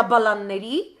կաստան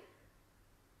զյաբալանների,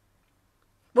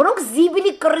 որոնք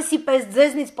զիբիլի կռիսի պես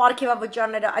ձեզնից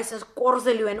պարգևավճարները այսպես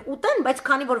կորզելու են ուտեն, բայց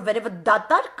քանի որ վերևը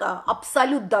դատարկ կա,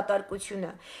 աբսոլյուտ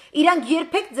դատարկությունը, իրանք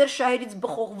երբեք ձեր շահերից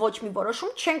բխող ոչ մի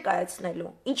որոշում չեն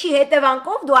կայացնելու։ Ինչի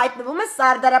հետևանքով դու հայտնվում ես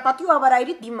սարդարապատի ու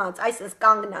ավարայրի դիմաց, այսպես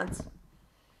կանգնած։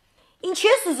 Ինչ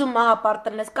ես ուզում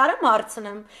մահապարտելնես, կարամ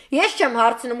հարցնեմ։ Ես չեմ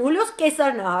հարցնում, Հուլիոս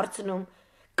Կեսարն է հարցնում։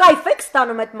 Կայֆ եք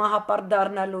ստանում այդ մահապարտ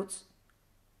դառնալուց։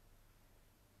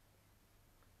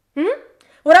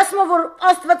 Որ ասում է, որ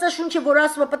Աստվածաշունչը, որ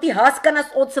ասում է, պետք է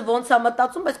հասկանաս օծը ոնց է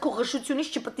մտածում, բայց քո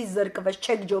ղշությունից չպետք է զրկվես,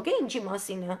 չեք ջոգե, ինչի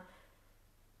մասին է։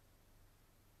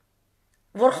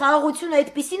 Որ խաղաղությունը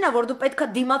այդպիսին է, որ դու պետք է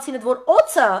դիմացինդ, որ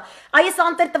օծը, այս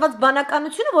անտեր տված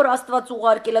բանականությունը, որ Աստված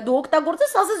ուղարկել է, դու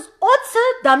օգտագործես, ասես օծը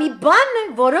դա մի բան է,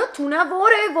 որը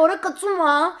թունավոր է, որը կծում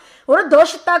է, որը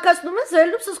դոշը տակացնում է,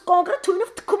 զելուպսս կոնկրետ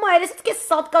թույնով թքում է, երեսից քեզ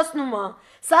սատկացնում է։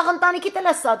 Սաղ ընտանիքիդ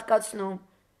էլ է սատկացնում։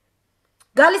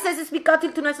 Գալիս այսպես մի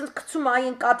կաթիլ տուն այսպես գցում է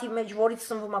այն կաթի մեջ, որից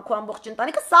սնվում է քո ամբողջ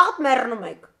ընտանիքը, սաղդ մեռնում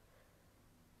եք։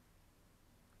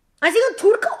 Այսինքն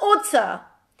թուրքը օծը։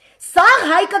 Սաղ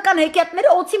հայկական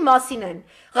հեքիաթները օծի մասին են։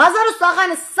 Ղազարու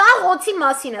սաղանը սաղ օծի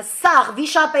մասին է։ Սաղ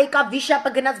վիշապը եկավ,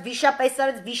 վիշապը գնաց, վիշապը էս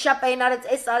արեց, վիշապը այն արեց,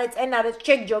 էս արեց, այն արեց,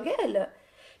 չեք ջոգել։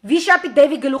 Վիշապի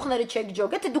դևի գլուխները չեք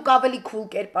ջոգել, թե դուք ավելի քուլ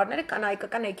կերպարները կան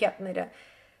հայկական հեքիաթները։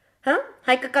 Հա?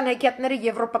 Հայկական հեքիաթները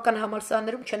եվրոպական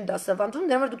համալսարաններում չեն դասավանդում,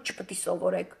 դրա համար դուք չպետք է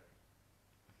սովորեք։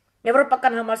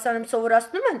 Եվրոպական համալսարանում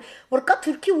սովորացնում են, որ կա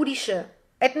թուրքի ուրիշը։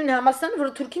 Այդ նույն համալսարանը,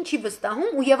 որը թուրքին չի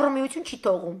վստահում ու Եվրոմիություն չի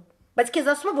թողում։ Բայց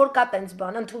քեզ ասում է, որ կա տենց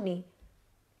բան, ընդունի։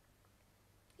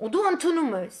 Ու դու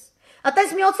ընդունում ես։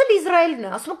 Ատես միացել Իսրայելն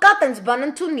է, ասում է կա տենց բան,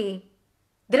 ընդունի։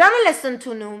 Դրան էլ ես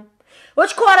ընդունում։ Ոչ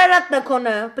քո Արարատն է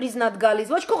քոնը պրիզնատ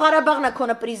գալիս, ոչ քո Ղարաբաղն է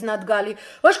քոնը պրիզնատ գալի,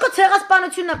 ոչ քո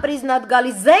ցեղասպանությունն է պրիզնատ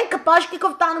գալի, զենքը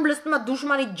պաշտիկով տանում լցնում է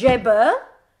դուշմանի ջեբը։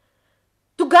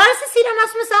 Դու գալիս ես իրան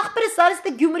ասում ես ախպերս արես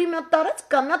դե Գյումրի մի տարած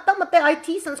կա, մի հատ մտե IT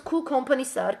sense cool company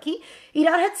սարքի,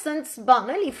 իրար հետ sense բան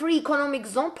էլի free economic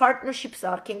zone partnership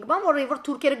սարքենք, բան որ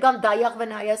թուրքերը գան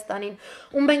դայաղվեն Հայաստանին,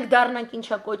 ու մենք դառնանք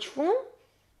ինչա կոչվում։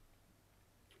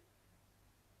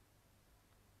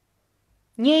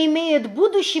 Не имеет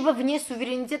будущего вне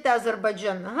суверенитета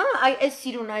Азербайджана, հա, այս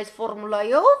սիրուն այս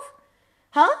ֆորմուլայով,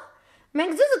 հա,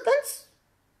 մենք ձեզ այտենց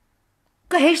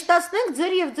կհեշտացնենք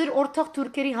ձեր եւ ձեր օրթախ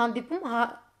թուրքերի հանդիպում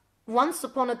once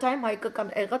upon a time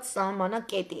հայկական եղած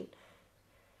սահմանակետին։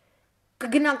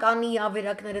 Կգնանք անի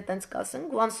ավերակները տենց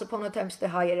կասենք, once upon a time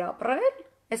ստե հայեր ապրել,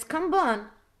 այսքան բան։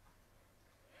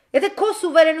 Եթե քո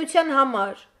սուվերենության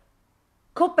համար,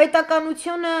 քո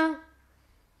պետականությունը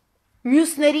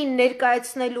մյուսներին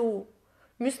ներկայացնելու,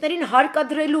 մյուսներին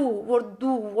հարկադրելու,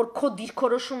 որ քո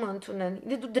դիրքորոշումը ընդունեն,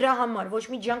 դու դրա համար ոչ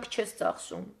մի ջանք չես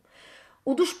ծախսում։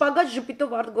 Ու դու շպագատ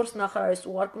ժպիտով արտգործ նախարար ես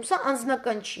ուղարկում, սա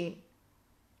անձնական չի։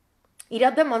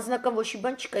 Իրա դեմ անձնական ոչ մի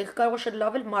բան չկա, կարող է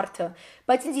լավ էլ մարդը,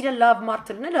 բայց ինձ իր լավ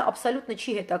մարդը լինելը աբսոլյուտն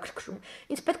չի հետաքրքրում։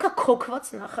 Ինձ պետքա քոքված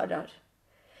նախարար։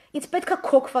 Ինձ պետքա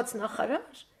քոքված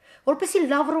նախարար, որպեսզի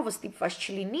Լավրովը ստիպված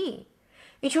չլինի։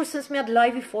 Ինչ որ sense մի հատ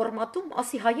լայվի ֆորմատում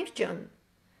ասի հայեր ջան,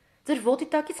 ձեր ոտի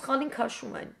տակից խալին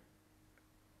քաշում են։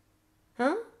 Հա?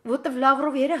 Որտեվ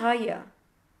Լավրովի երը հայ է,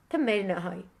 թե մերն է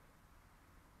հայ։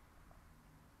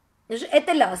 Էդ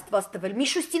էլ է Աստված տվել,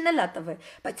 Միշուստին էլ է տվել,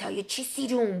 բայց հայը չի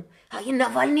սիրում, հայը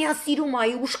Նավալնի է սիրում,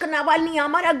 հայը ուշքը Նավալնի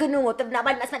համար է գնում, որտեվ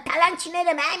Նավալնին ասում է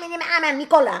թալանչիները,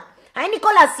 Նիկոլա, հայ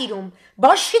Նիկոլա սիրում,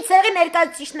 բաշի ցեղի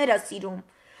ներկայացուցիչներ է սիրում։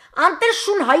 Անտեր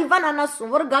շուն հայվան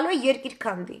անասուն, որ գալու է երկիր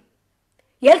քանդի։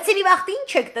 Ելցինի վաղտի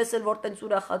ինչ եք տեսել, որ տենց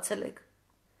ուրախացել եք։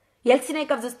 Ելցինը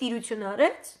եկավ ձեզ տիրություն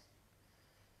արեց։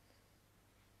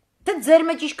 Դե ձեր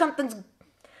մեջ իշքան տենց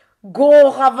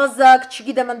գող, ավազակ,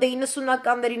 չգիտեմ, ընդ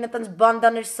 90-ականներին տենց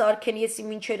բանդաներ սարքեն, եսի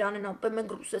մինչեր անեն, ապե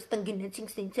մենք Ռուսաստան գնացինք,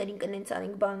 ստինցերին կնենց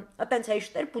արինք բան։ Ատենց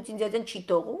հայշտեր Պուտին ձեզեն չի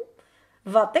տողում,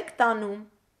 վատ եք տանում։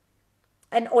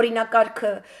 Այն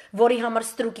օրինակարգը, որի համար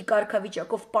ստրուկի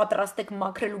կարգավիճակով պատրաստ եք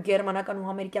մաքրելու գերմանական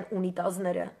ու ամերիկյան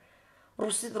ունիտազները։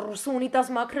 Ռուսը ունիտազ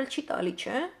մաքրել չի տալի,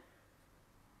 չէ՞։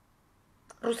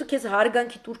 Ռուսը քեզ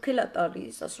հարգանքի տուրքել է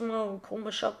տալիս, ասում է քո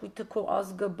մշակույթը, քո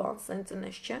ազգը, բան, սենց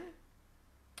ընես, չէ՞։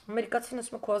 Ամերիկացին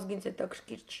ասում է քո ազգին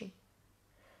հետաքրքիր չի։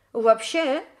 Ու вообще,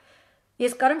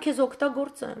 ես կարամ քեզ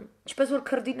օգտագործեմ, ինչպես որ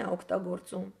քրդին է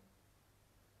օգտագործում։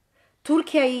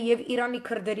 Թուրքիայի եւ Իրանի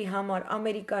քրդերի համար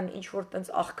Ամերիկան ինչ որ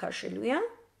տենց աղքաշելու է,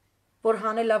 որ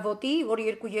հանելա ոտի, որ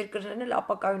երկու երկրներն էլ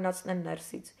ապակայունացնեն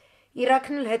ներսից։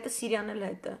 Իրաքն էլ հետը, Սիրիան էլ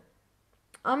հետը։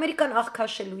 Ամերիկան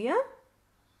աղքաշելու է։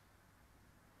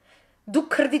 Դուք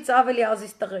քրդից ավելի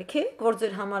ազիզ տղեկ եք, որ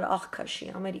ձեր համար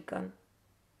աղքաշի Ամերիկան։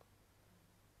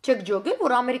 Չեք ջոգել,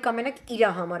 որ Ամերիկա մենակ իր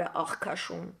համար է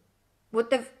աղքաշում,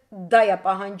 որտեվ դա է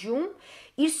պահանջում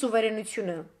իր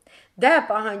սուվերենությունը։ Դա է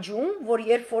պահանջում, որ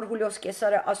երբ որ Հուլիոս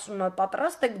Կեսարը ասում է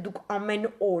պատրաստ եք դուք ամեն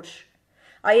օր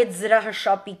այդ զրահը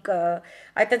շապիկը,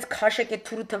 այդ քաշեք այդ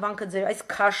թուրը թվանքը ձեր, այս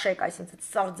քաշեք, այսինքն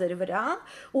սաղ ձեր վրա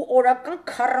ու օրական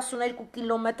 42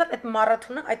 կիլոմետր այդ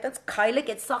մարաթոնը այդ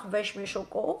քայլեք այդ սաղ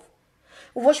վեշմեշոկով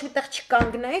ու ոչ միտեղ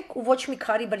չկանգնեք ու ոչ մի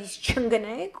քարի վրից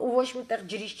չընկնեք ու ոչ միտեղ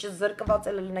ջրից չզրկված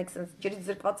լինեք, sense ջրից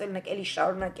զրկված լինեք, էլի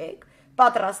շարունակեք,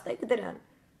 պատրաստ եք դրան։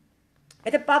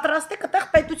 Եթե պատրաստ եք, այդտեղ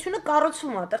պետությունը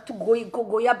կառուցում է, այդտեղ դու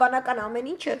գոյաբանական ամեն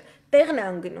ինչը տեղն է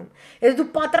անգնում։ Եթե դու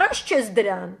պատրաստ չես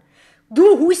դրան, դու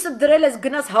հույսը դրել ես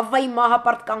գնաս Հավայի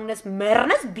մահապարտ կանգնես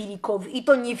մեռնես բիրիկով,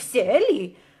 իտո նիվսե էլի,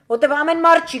 որտեվ ամեն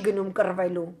մարդ չի գնում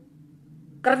կռվելու։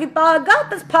 Կռվի պահագա,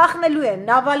 այդպես փախնելու են,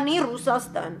 Նավալնի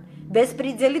Ռուսաստան,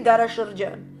 Բեսպրիձելի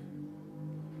դարաշրջան։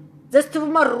 Ձեզ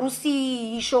թվում է ռուսի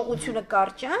հիշողությունը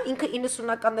կարճ է, ինքը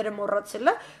 90-ականները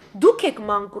մոռացել է, դուք եք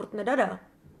մանկուրտներ, արա։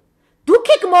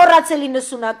 Դուք եք մոռացել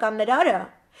 90-ականներ, արա։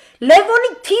 Լևոնի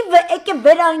թիվը եկե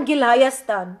վերանգել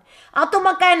Հայաստան։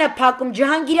 Ատոմակայանը փակում,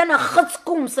 Ջահանգիրյանը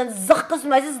խցկում, սենց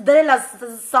զղկում, այսպես դրել է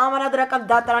սահմանադրական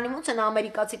դատարանի ոնց են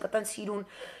ամերիկացի կտեն սիրուն,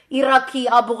 Իրաքի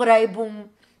Աբու Ղրայբում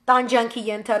տանջանքի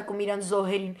ենթարկում իրան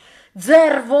զոհերին։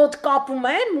 Ձեր ոտ կապում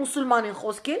են, մուսուլման են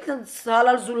խոսքել,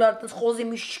 հալալ զուլար, խոզի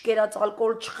միշտ չկերած,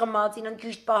 ալկոհոլ չխմած, իրան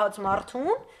ճիշտ պահած մարդուն,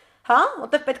 հա,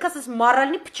 որտեղ պետք է ասես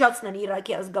մարալնի փչացնեն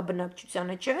Իրաքի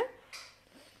ազգաբնակչությանը, չէ։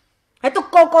 Հետո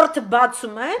կոկորտը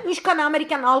բացում են, ինչքան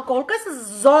ամերիկյան ալկոհոլ կա, այսպես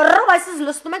զորով այսպես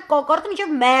լցնում են կոկորտը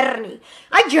մինչև մեռնի։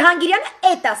 Այդ Ջահանգիրյանը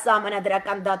էդ է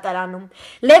սահմանադրական դատարանում։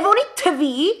 Լևոնի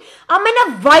թվի,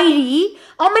 ամենավայրի,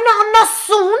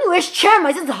 ամենաանասուն, ու ես չեմ,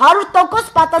 այսպես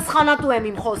 100% պատասխանատու եմ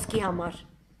իմ խոսքի համար։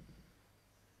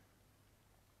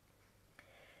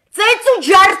 Ծեծու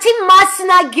ջարդի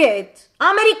մասնագետ,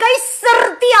 Ամերիկայի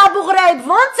սրտի Աբու Ղրայբ,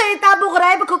 ոնց է այդ Աբու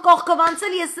Ղրայբը քո կողքով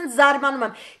անցել, ես ինձ զարմանում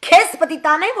եմ, քեզ պետք է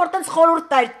տանեն, որ տենց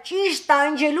խորհուրդ տար, ճիշտ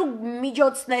տանջելու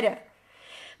միջոցները։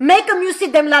 Մեկը մյուսի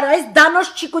դեմ լար, այս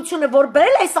դանոշչիկությունը, որ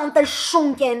բերել այս անտեր շուն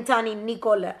կենթանին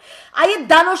Նիկոլը, այդ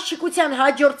դանոշչիկության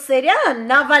հաջորդ սերիան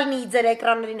Նավալնիի ձեր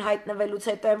էկրաններին հայտնվելուց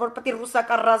հետո, որ պետք է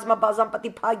ռուսական ռազմաբազան պետք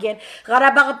է փագեն,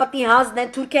 Ղարաբաղը պետք է հանձնեն,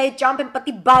 Թուրքիայի ճամփեն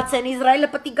պետք է բացեն, Իսրայելը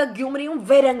պետք է գա Գյումրիում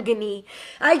վերընկնի։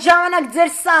 Այդ ժամանակ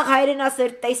ձեր սաղ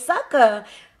հայրենասեր տեսակը,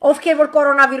 ովքեր որ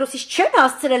կորոնավիրուսից չեն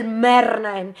հասցրել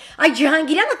մեռնեն, այդ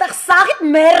Ջահանգիրյանը տեղ սաղիդ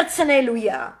մեռցնելու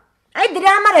է։ Այդ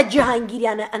դրա համար է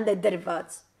Ջահանգիրյանը ընդ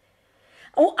դրված։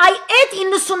 Ու այդ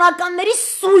 90-ականների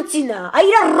սուտինը,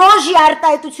 իր ռոժի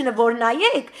արտահայտությունը որ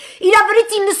նայեք, իր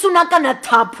վրից 90-ականը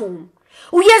թափում։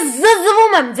 Ու ես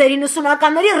զզվում եմ ձեր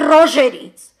 90-ականների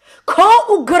ռոժերից, քո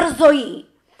ու գրզոյի,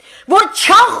 որ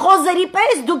չաղ խոզերի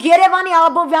պես դուք Երևանի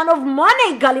Աբովյանով ման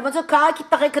եք գալի, ոնց որ քաղաքի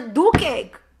տղեկը դուք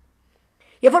եք։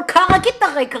 Եվ որ քաղաքի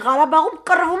տղեկը Ղարաբաղում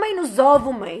կռվում էին ու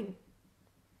զոհվում էին։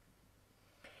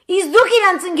 Իսկ դուք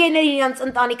իրանց ընկերներին, իրանց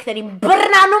ընտանիքներին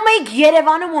բռնանում եք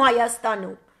Երևանում ու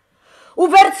Հայաստանում ու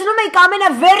վերցնում եք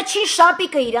ամենավերջին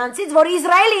շապիկը իրանցից, որ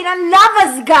Իսրայելը իրան լավը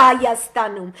զգա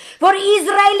Հայաստանում, որ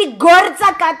Իսրայելի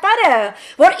գործակատարը,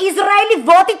 որ Իսրայելի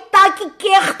ոտի տակի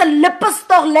կեղտը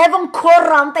լպստող Լևոն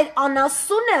Քորանտեր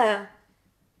անասունը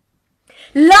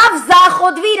լավ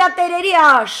զախոդվի իրա տերերի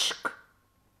աշկ։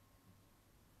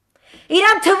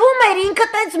 Իրան թվում էր ինքը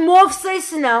տենց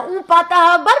Մովսեսն է, ու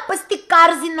պատահաբար պստի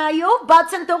կարզինայով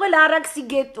բաց են թողել Արաքսի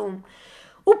գետում,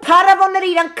 ու փարավոնները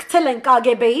իրան գցել են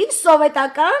KGB-ի,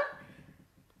 սովետական,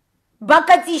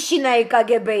 Բակատիշինայի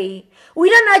KGB-ի ու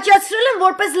իրան աճացրել են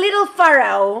որպես Little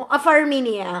Pharaoh of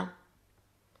Armenia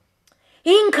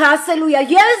ինքը ասելու է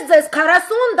ես ձեզ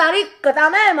 40 տարի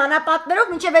կտանեմ անապատներով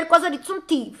մինչև 2050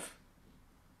 թիվ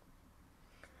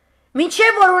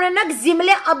մինչև որ ունենաք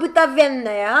Земля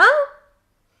обетованная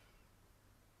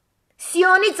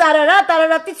Սիոնից Արարատ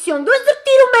Արարատից Սիոն դու ես դեռ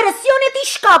տիրումերը Սիոնի հետ ի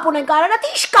շկապ ունենք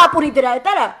Արարատի ի շկապ ունի դրա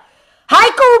հետ արա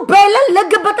Հայկո ու Բելը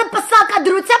LGBT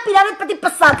պսակադրությամբ իրար հետ պետք է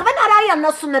պսակվեն, արայան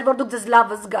ասումներ, որ դուք ձեզ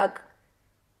լավ զգաք։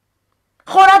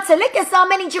 Խորացել եք այս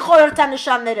ամեն ինչի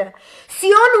խորհրդանշանները։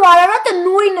 Սիոն ու Արարատը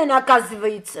նույնն են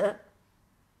оказывается։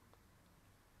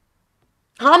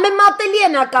 Համեմատելի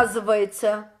են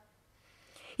оказывается։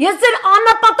 Ես ձեր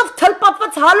անապատով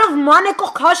թլպատված հալով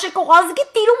մանեկող քաշեկող ազգի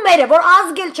տիրումերը, որ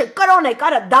ազգել չէ, կրոն եք,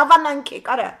 արա, դավանանք եք,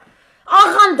 արա։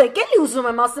 Աղանդեք, էլի ուզում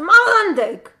եմ ասեմ,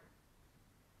 աղանդեք։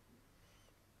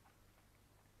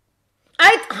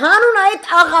 Այդ հանուն այդ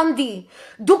աղանդի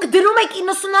դուք դրում եք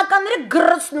 90-ականները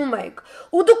գրծնում եք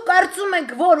ու դուք կարծում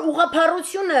եք որ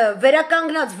ուղղափառությունը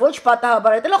վերականգնած ոչ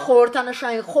պատահաբար է դա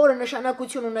խորհրդանշային խորը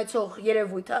նշանակություն ունեցող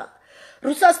երևույթ է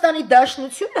Ռուսաստանի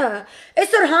Դաշնությունը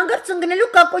այսօր հանգարց ընկնելու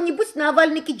կակոնիբուց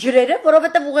Նավալնիկի ջրերը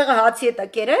որովհետև ուղեղը հացի հետ է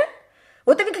կերել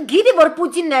որտեղ ինքը գիտի որ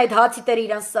Պուտինն է այդ հացի տերը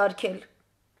իրան սարքել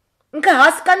ինքը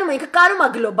հասկանում է ինքը կարում է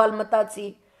գլոբալ մտածի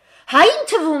Հային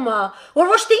թվում է, որ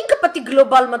ոչ թե ինքը պետք է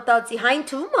գլոբալ մտածի, հային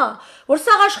թվում է, որ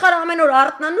սա աշխարհը ամեն օր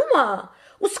արթնանում է,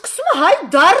 ու սկսում է հայ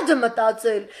դարդը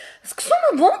մտածել, սկսում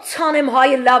է ոնց անեմ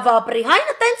հայը լավ ապրի,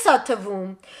 հայնը տենց է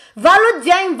թվում,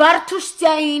 Վալոդյային,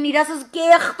 Վարդուշտյային, իր ասած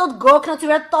կեղտոտ գոքնած,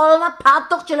 իր տալնա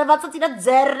փաթող ճլվածած իր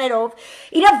ձեռներով,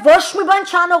 իր ոչ մի բան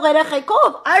չանող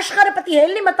երեխեքով, աշխարհը պետք է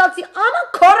հելնի մտածի,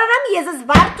 աման քորարամ ես այս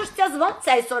Վարդուշտյաս ոնց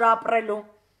է այսօր ապրելու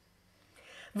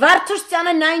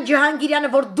Վարդուշտյանը նայն Ջահանգիրյանը,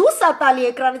 որ դուս է տալի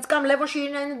էկրանից, կամ Լևոն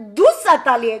Շիրինյանը դուս է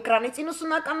տալի էկրանից,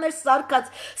 90-ականներ սարկած,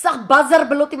 սաղ բազար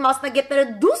բլոտի մասնագետները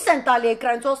դուս են տալի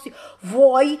էկրանից, ասի,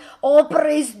 ոյ,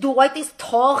 օպրես դու, այդ ես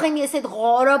թող եմ, ես այդ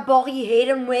Ղարաբաղի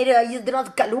հերը մերը, ես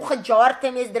դրանց գլուխը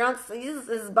ջարդեմ, ես դրանց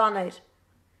բաներ։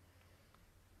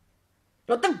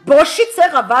 Որտեղ բոշի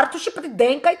ցեղա, Վարդուշի պետք է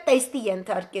դենկայ տեստի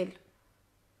ենթարկել։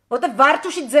 Որտեղ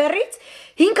Վարդուշի ձեռից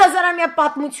 5000-ամյա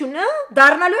պատմությունը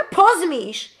դառնալու է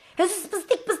փոզմիշ։ Հենց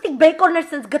պստիկ բեկորներ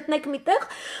sense գտնեք միտեղ,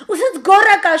 ու sense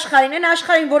գորակ աշխարհին, այն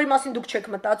աշխարհին, որի մասին դուք չեք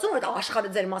մտածում, այդ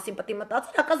աշխարհը ձեր մասին պետք է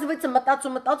մտածի, հակազվեցը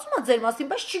մտածում է ձեր մասին,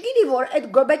 բայց չգիտի որ այդ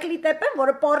գոբեկլի տեպեն,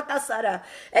 որը պորտասարա,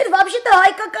 այդ вообще-то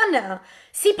հայկական է։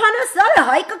 Սիփանասարը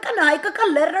հայկական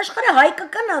լեռնաշխարհը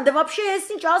հայկական է, դե вообще էս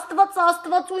ինչ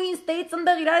աստվածուին ստեից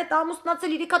ընդեղ իրար հետ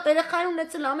ամուսնացել իրիկա երեխային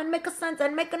ունեցել, ամեն մեկը sense,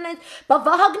 այն մեկը նենց, բա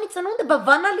Վահագնի ծնունդը, բա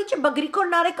Վանալիչը, բա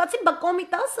Գրիգոր Նարեկացին, բա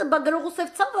Կոմիտասը, բա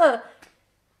Գրողուսևցավը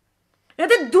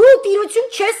Եթե դու տիրություն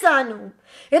չես անում,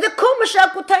 եթե քո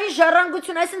մշակութային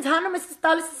ժառանգություն այսինքն հանում ես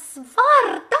տալիս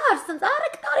վարտար, ասենց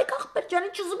արեք ախպեր ջան,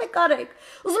 ինչ ուզում եք արեք։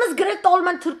 Ուզում ես գրել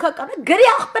տոլման թուրքական, գրի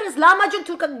ախպերս լամաջուն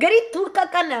թուրքական, գրի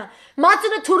թուրքականը,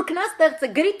 մածունը թուրքն է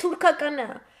ստեղծել, գրի թուրքականը։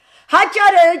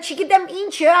 Հաճարը, չգիտեմ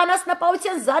ինչը,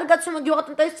 անասնապահության զարգացումը,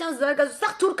 գյուղատնտեսության զարգացումը,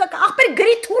 սաղ թուրքական, ախպեր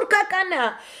գրի թուրքականը։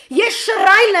 Ես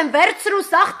շռայլ եմ, վերցրու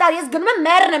սաղտար, ես գնում եմ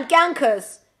մեռնեմ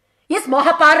կյանքս։ Ես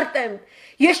մահապարտ եմ։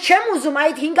 Ես չեմ ուզում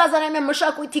այդ 5000-ամյա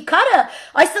մշակույթի քարը,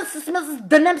 այսպես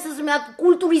դնեմ մի հատ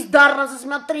կուլտուրից դառնաս,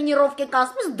 մի հատ տրենիրովկե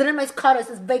կանցնեմ, դնեմ այս քարը,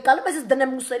 այսպես վեկալեմ, այսպես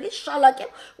դնեմ ուսերից,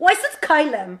 շալակեմ, ու այսպես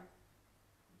քայլեմ։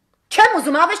 Չեմ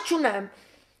ուզում, ավես չունեմ։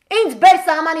 Ինձ բեր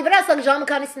սահմանի վրա, ասակ ժամը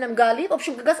քանիսին եմ գալի,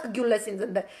 ոբշում կգաս կգյուլես ինձ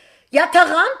ընդ։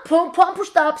 Յաթաղան,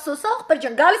 փամփուշտա ափսոսա, ախպեր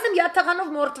ջան, գալիս եմ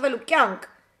յաթաղանով մորթվելու կյանք։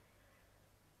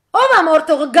 Ով եմ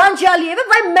օրտողը Գանջալիևը,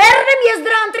 վայ մեռնեմ ես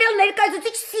դրա ընտրյալ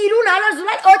ներկայացուցիչ սիրուն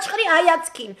հալազուլայ օչխրի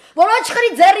հայացքին, որ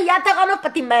օչխրի ձեռի յաթաղանով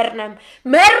պետք է մեռնեմ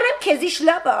քեզի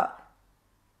շլապա։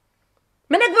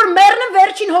 Մենակ որ մեռնեմ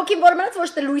վերջին հոգին որ մնաց ոչ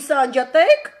թե լույսը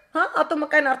անջատեք, հա,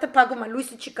 ատոմակային արդեն փակում են,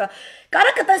 լույսը չկա։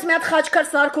 Կարա կտես մի հատ խաչքար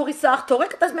սարքողի սաղ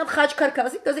թողեք, կտես մի հատ խաչքար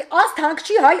կազի, կազի աստ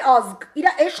հանգչի հայ ազգ,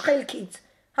 իրա էշխելքից,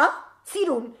 հա,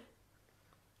 սիրուն։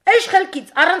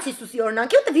 Էշխելքից առանց Հիսուսի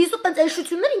օրհնանքի, որտեղ Հիսուսը տենց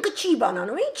էշություններ ինքը չի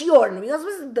բանանում, ինչի օրհնում։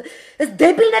 Ասում ես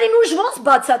դեբիլներին ուժ ոնց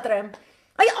բացատրեմ։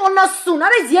 Այ անասուն,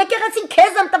 արես եկեղեցին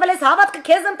քեզ եմ տվել, ես հավատքը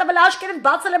քեզ եմ տվել, աշկերտ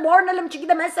բացել եմ, օրհնել եմ,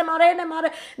 չգիտեմ, ես եմ արել,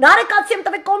 նարեկացի եմ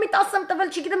տվել, կոմիտաս եմ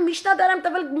տվել, չգիտեմ, միշնադար եմ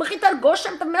տվել, մխիթար գոշ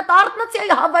եմ տվել, մի հատ արտնացի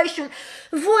այ հավայշուն։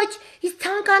 Ոչ, ես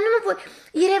ցանկանում եմ, որ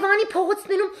Երևանի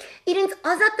փողոցներում իրենց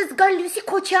ազատ զգալ Լուսի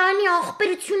Քոչարյանի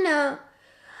աղբերությունը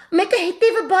Մեկը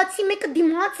հետևը բացի, մեկը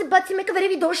դիմացը բացի, մեկը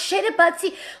վերևի դոշերը բացի,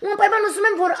 ու անպայման ուզում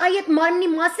եմ, որ այդ մարմնի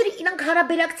մասերը իրանք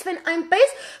հարաբերակցվեն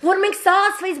այնպես, որ մենք սա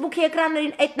Facebook-ի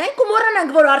էկրաններին էտնենք ու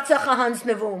մոռանանք, որ Արցախը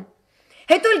հանձնվում։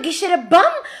 Հետո էլ գիշերը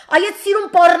բամ, այդ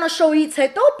սիրուն պոռնոշոուից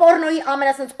հետո պոռնոյի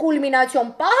ամենասենց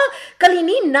կուլմինացիոն պահը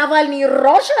կլինի Նավալնի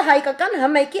ռոժը հայկական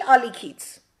հմեկի ալիքից։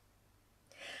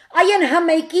 Այն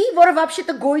հմեկի, որը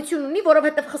вообще-то գոյություն ունի,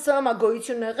 որովհետև ԽՍՀՄ-ը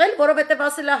գոյություն եղել, որովհետև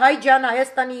ասել է հայ ջան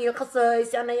Հայաստանի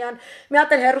ԽՍՀ-յան, մի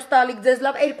հատ էլ հերոստալիկ ձեզ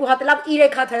լավ, երկու հատ լավ,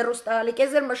 3 հատ հերոստալիկ,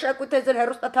 ես ձեր մշակույթը, ձեր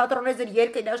հերոստաթատրոնը, ձեր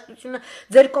երգերաշտությունը,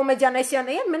 ձեր կոմեդիան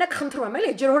էսյանեյան, մենակ խնդրում եմ,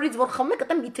 էլի, ջրհորից որ խմում եք,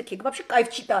 այդտեղ մի թքեք, вообще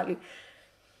կայֆ չի տալի։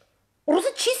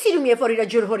 Ռուսը չի սիրում, երբ որ իր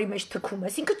ջրհորի մեջ թքում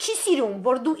ես, ինքը չի սիրում,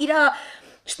 որ դու իր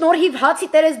շնորհիվ հացի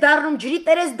տերես դառնում, ջրի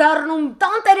տերես դառնում,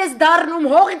 տան տերես դառնում,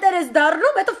 հողի տերես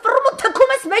դառնում, հետո ֆռմու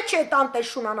թքում ես մեջ է տան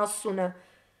տեշուն անասունը։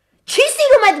 Չի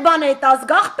սիրում այդ բանը այդ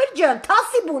ազգ, ախպեր ջան,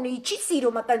 թասիբ ունի, չի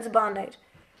սիրում այդպես բաներ։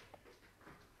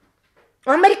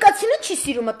 Ամերիկացինը չի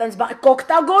սիրում այդպես բան,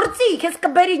 կօգտագործի, քեզ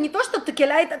կբերի, не то что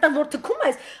թքել, այդ որ թքում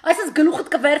ես, այսպես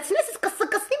գլուխդ կվերցնես, իսկ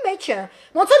կսկսնի մեջը։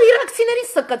 Ոնց որ իրաքցիներին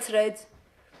սկծրեց։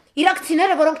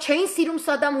 Իրաքցիները, որոնք չէին սիրում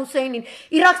Սադամ Հուսեյնին,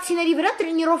 իրաքցիների վրա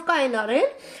տրենիրովկա են արել,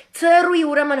 ՑՌՈ-ի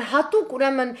ուրեմն հատուկ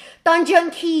ուրեմն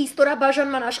տանջանքի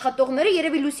ստորաբաժանման աշխատողները,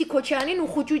 երևի Լուսի Քոչյանին ու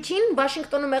Խուճուչին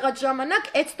Վաշինգտոնում եղած ժամանակ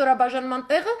այդ ստորաբաժանման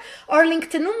տեղը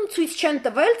Արլինգտոնում ցույց չեն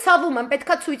տվել, ցավում են,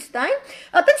 պետքա ցույց տային,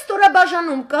 այդտեղ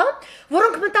ստորաբաժանում կա,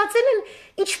 որոնք մտածել են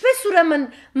ինչպես ուրեմն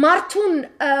մարդուն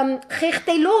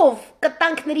խեղտելով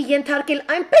կտանքների ենթարկել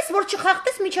այնպես, որ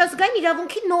չխախտես միջազգային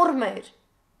իրավունքի նորմեր։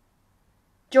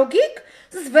 Ջոգիկ,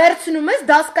 ես վերցնում ես,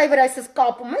 դասկայի վրա ես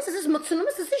կապում ես, ես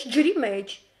մտցնում ես ջրի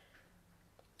մեջ։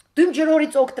 Դու իմ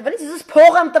ջրորից օգտվել ես, ես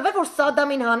փող եմ տվել, որ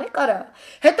Սադամին հանեք, արա։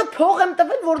 Հետո փող եմ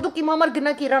տվել, որ դուք իմ համար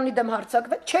գնաք Իրանի դեմ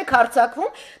հարձակվեք, չեք հարձակվում,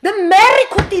 դե մերի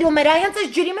քուտիրում էր, այնց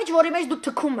այս ջրի մեջ, որի մեջ դու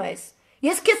թքում ես։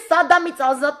 Ես քեզ Սադամից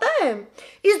ազատեմ,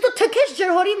 իսկ դու թքես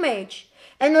ջրհորի մեջ։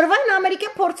 Այն օրվան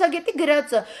ամերիկյան փորձագետի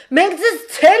գրածը, մենք ձեզ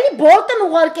ցելի բոլտն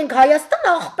ուղարկենք Հայաստան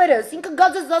ախպերս, ինքը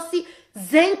գազես ասի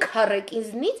զենք հարեք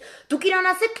ինձնից, դուք իրան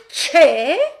ասեք չէ,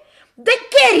 դե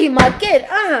կեր հիմա կեր,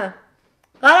 ահա,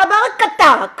 Ղարաբաղը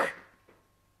կտակ,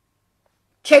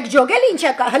 չեք ջոգել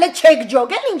ինչա կա, հլե չեք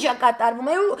ջոգել ինչա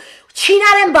կատարվում,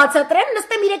 չինարեն բացատրեմ,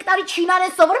 նստեմ 3 տարի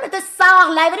չինարեն սովորեմ, հետո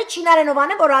սաղ լայվերը չինարենով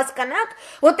անեմ, որ հասկանաք,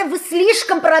 որտեղ вы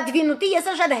слишком продвинутый,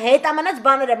 ես շատ հետամանած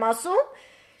բաներ եմ ասում,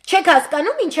 չեք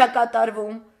հասկանում ինչա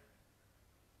կատարվում։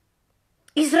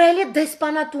 Իսրայելի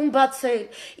դեսպանատուն բացել,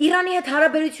 Իրանի հետ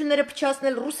հարաբերությունները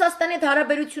փչացնել, Ռուսաստանի հետ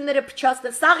հարաբերությունները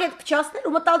փչացնել, սաղ հետ փչացնել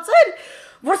ու մտածել,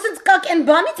 որ սենց կակ են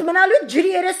բանից մնալու եք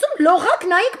ջրի երեսում, լողակ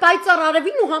նայեք պայծառ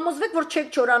արևին ու համոզվեք, որ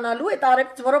չեք չորանալու այդ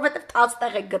արևից, որովհետև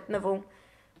թացտեղ եք գտնվում։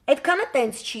 Այդքանը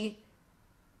տենց չի։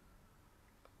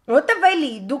 Որտեվ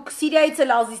էլի դուք Սիրիայից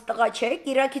էլ ազիզ տղա չեք,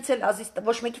 Իրաքից էլ ազիզ տղա,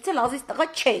 ոչ մեկից էլ ազիզ տղա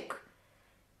չեք։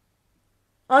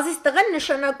 Ազիզ տղան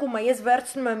նշանակում է, ես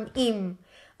վերցնում եմ իմ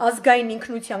ազգային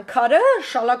ինքնության քարը,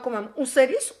 շալակում եմ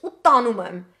ուսերիս ու տանում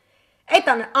եմ։ Այդ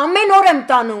ամեն օր եմ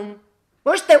տանում,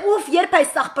 ոչ թե ուֆ երբ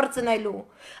այս սաղ պրծնելու։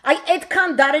 Այ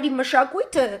այդքան դարերի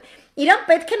մշակույթը իրան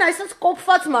պետք են այսպես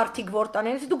կոփված մարդիկ որ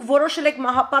տանեն, եթե դուք որոշել եք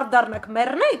մահապար դառնաք,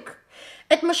 մեռնեք,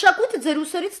 այդ մշակույթը ձեր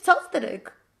ուսերից ցած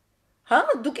դրեք։ Հա,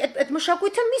 դուք այդ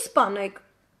մշակույթը մի սպանեք։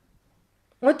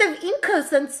 Որտեվ ինքը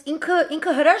սենց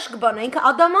ինքը հրաշք բան է, ինքը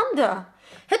ադամանդ է։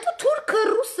 Հետո թուրքը,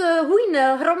 ռուսը, հույնը,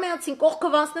 հռոմեացին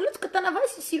կողքով անցնելուց կտանա վայ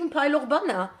սիրուն փայլող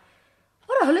բան է։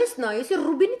 Արա հլես նայ, էսի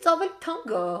ռուբինից ավելի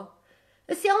թանկ է։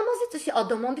 Էսի ալմազից, էսի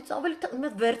ադամանդից ավելի թանկ,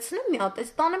 մի վերցնեմ մի հատ,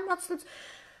 էս տանեմ մացնից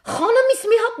խանամիս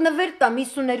մի հատ նվեր տամ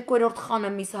 52-րդ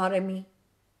խանամիս հարեմի։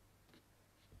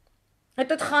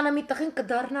 Հետո այդ խանամի տղին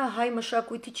կդառնա հայ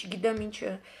մշակույթի, չգիտեմ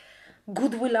ինչը,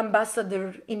 Goodwill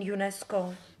Ambassador in UNESCO։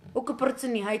 Ու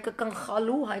կպրծնի հայկական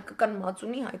խալու, հայկական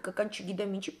մածունի, հայկական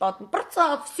չգիտեմ ինչի պատմում։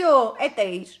 Պրծավ, всё, էդ է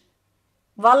իր։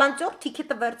 Վալանտյոր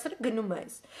թիքետը վերցրը գնում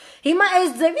ես։ Հիմա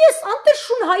այս ձևի ես անտեր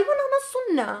շուն հայվան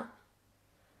անասունն է։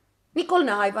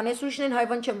 Նիկոլն է հայվան, ես ուրիշն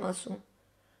հայվան չեմ ասում։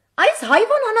 Այս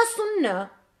հայվան անասունն է։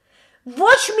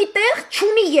 Ոչ մի տեղ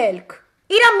չունի ելք։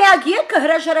 Իրա միակ ելքը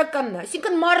հրաժարականն է,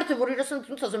 այսինքն մարդը, որ իր ասած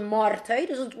ոնց ասեմ մարդ է, իր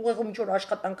ասած ուղեղում ինչ-որ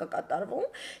աշխատանք է կատարվում,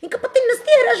 ինքը պետք է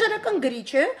նստի հրաժարական գրի,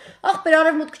 չէ՞, ախպեր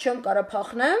արևմուտք չեմ կարա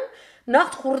փախնեմ,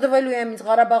 նախ խուրդվելու եմ ինձ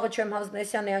Ղարաբաղը չեմ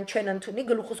Հանձնեսյանյան չեն ընդունի,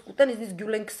 գլուխս կուտեն, ինձ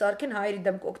գյուլեն կսարքեն, հայերի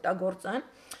դեմ կօգտագործեն։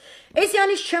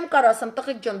 Էսյանից չեմ կարող ասեմ,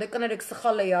 տղեկ ջան, դե կներեք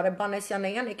սխալ էի արել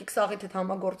Բանեսյանեյան, եկեք սաղիդ հետ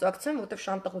համագործակցեմ, որտեվ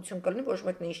շանտեղություն կլինի, ոչ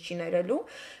մեկն ինձ չի ներելու,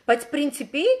 բայց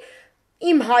պրինցիպի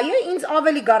իմ հայը ինձ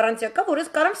ավելի գարանտիա կա, որ ես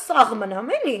կարամ սաղ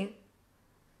մնամ, էլի։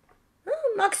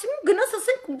 Մաքսիմում գնաս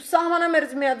ասենք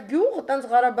սահմանամերձ մի հատ գյուղ, տենց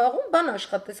Ղարաբաղում բան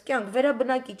աշխատես, կյանք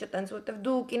վերաբնակիչ տենց, որտեվ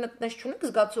դու կինըտնես չունեք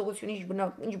զգացողություն,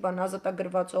 ինչ բան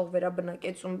ազատագրվածող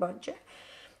վերաբնակեցում բան չէ։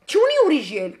 Չունի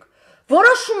ուրիշ ելք։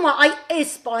 Որոշում է այ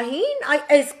այս պահին, այ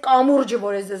այս կամուրջը,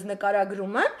 որ ես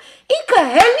նկարագրում եմ, ինքը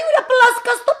հելնի ուրա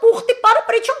պլասկաստո պուխտի պարը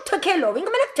պրիչում թքելով,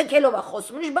 ինքը մենակ թքելով է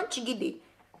խոսում, ուրիշ բան չգիտի։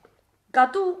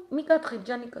 Կատու մի կատ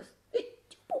խիրջանիկս։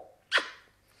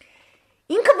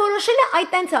 Ինքը որոշել է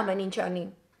այդ տենց ամեն ինչ անի։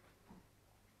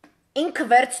 Ինքը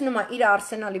վերցնում է իր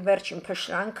արսենալի վերջին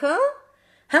փշրանքը,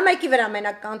 համայնքի վրա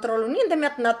մենակ կոնտրոլ ունի, ընդ մի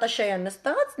հատ Նատաշայա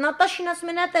նստած, Նատաշին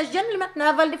ասում է Նատաշ ջան, մի հատ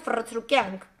Նավալնի ֆրծրու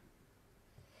կյանք։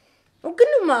 Ու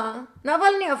գնում է,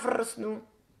 Նավալնի է ֆրծնում։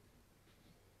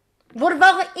 Որ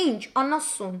վաղը ինչ,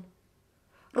 անասուն։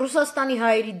 Ռուսաստանի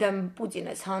հայերի դեմ Պուտին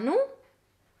ես հանում,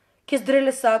 քեզ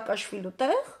դրել է Սաակաշվիլու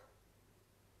տեղ,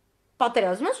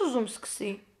 պատերազմ ես ուզում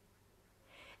սկսի։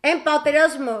 Այն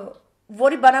պատերազմը,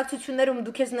 որի բանակցություններում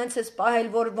դուք ես նենց ես պահել,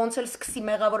 որ ոնց էլ սկսի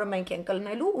մեղավորը մենք ենք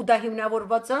կլնելու, ու դա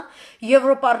հիմնավորված է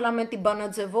Եվրոպարլամենտի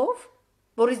բանաձևով,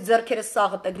 որից ձեռքերը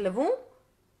սաղըտ է գլվում։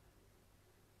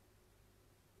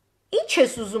 Ինչ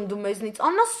ես ուզում դու մեզնից,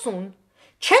 անասուն,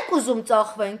 չենք ուզում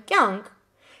ծախվեն, կյանք։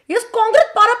 Ես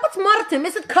կոնկրետ պարապած մարդ եմ,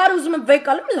 ես այդ քարը ուզում եմ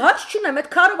վեկալեմ, ես հարց չունեմ, այդ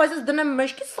քարով այսպես դնեմ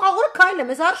մեջքի, սաղորը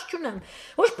քայլեմ, ես հարց չունեմ։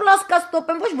 Ոչ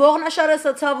պլասկաստոպ եմ, ոչ ողնաշարը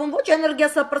սա ցավում, ոչ էներգիա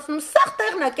սա պրծնում, սաղ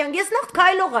տեղն է, կյանք, ես նախ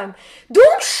քայլող եմ։ Դու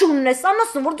շունն ես,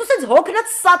 անասուն, որ դու սենց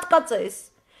հոգնած սատկած ես։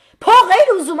 Փող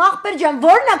էր ուզում, ախպեր ջան,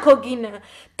 ո՞րն է քո գինը։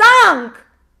 Տանկ։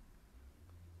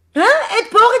 Հա,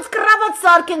 այդ փողից կռաված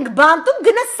սարքենք բանտում,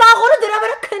 գնա սաղորը դրա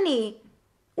վրա քնի։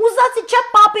 Ուզացի չէ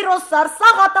պապիրոս սար,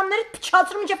 սաղ ատամներից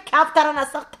փչացրում ինչև քավթարան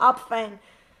ասաղ թափվեն։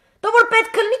 Դու որ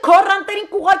պետք կլինի քորանտերին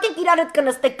կուղարկեք իրար հետ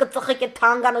կնստեք կծխեք այդ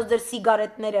թանգանոց ձեր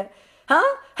սիգարետները, հա?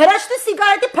 Հրաշտի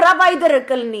սիգարետի պրովայդերը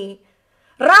կլինի։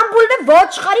 Ռամբուլն է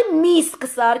ոչխարի միս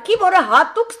կսարքի, որը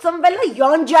հատուկ ծնվել է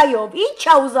յանջայով, ինչ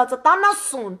է ուզածը,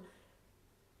 տանասուն։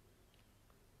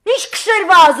 Ինչ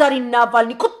քշերվա 1000-ին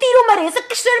Նավալնի, քո տիրում էր, ես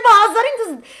քշերվա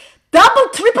 1000-ին double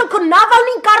triple քո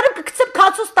Նավալնին կարրը կգցեմ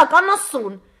քացուց տակ,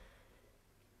 անասուն։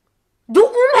 Դու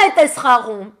ում հետ ես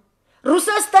խաղում։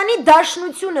 Ռուսաստանի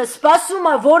դաշնությունը սպասում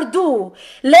է, որ դու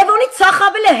Լևոնի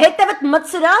ցախավելը հետևդ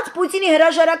մցրած Պուտինի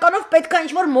հրաժարականով պետք է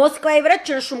ինչ-որ Մոսկվայի վրա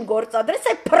ճնշում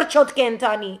գործադրես, այդ փրչոտ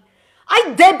կենթանի։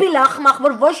 Այդ դեբիլ ախմախ,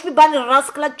 որ ոչ մի բան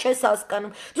ռասկլատ չես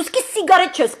հասկանում։ Դու սկի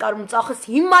սիգարետ չես կարում ծախես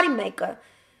հիմարի մեկը։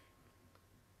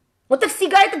 Որտեղ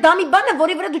սիգարետը դա մի բան է,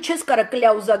 որի վրա դու չես կարա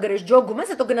կլյաուզա գրես, ջոգում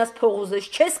ես, հետո գնաս փող ուզես,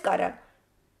 չես կարա։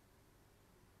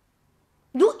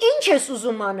 Դու ինչ ես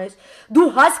ուզում անես։ Դու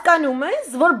հասկանում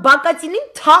ես, որ Բակատինին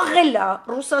թաղել է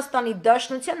Ռուսաստանի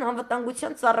Դաշնության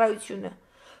անվտանգության ծառայությունը,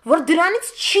 որ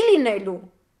դրանից չի լինելու։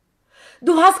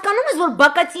 Դու հասկանում ես, որ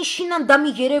Բակատին շինան դա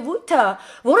մի երևույթ է,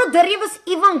 որը դեռևս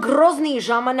Իվան Գրոզնիի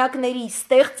ժամանակների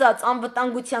ստեղծած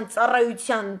անվտանգության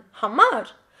ծառայության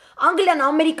համար Անգլիան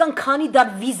Ամերիկան քանի դար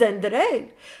վիզ են դրել,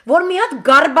 որ մի հատ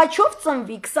Գարբաչով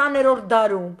ծնվի 20-րդ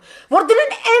դարում, որ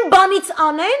դրեն այն բանից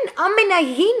անեն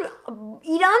ամենահին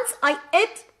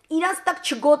իրանց տակ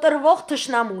չգոտրվող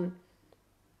թշնամուն։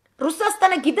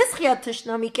 Ռուսաստանը գիտես խիա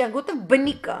թշնամի կյանք, որտեղ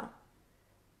բնիկ է։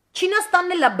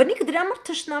 Չինաստանն էլ է բնիկ, դրա համար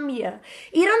թշնամի է։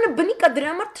 Իրանը բնիկ է, դրա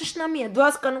համար թշնամի է։ Դու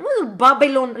հասկանում ես, որ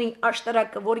Բաբելոնի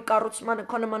աշտարակը, որի կառուցմանը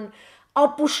քո նման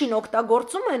ապուշին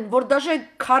օգտագործում են, որ դաժե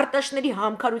քարտաշների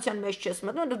համքարության մեջ չես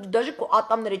մտնում, դու դաժե քո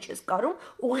ատամները չես կարում,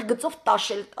 ուղի գծով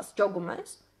տաշել տաս, ջոգում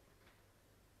ես։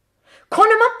 Քո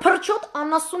նման փրչոտ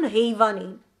անասուն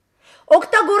հեյվանին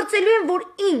օգտագործելու են, որ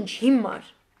ինչ հիմար,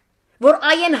 որ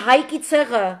այեն հայկի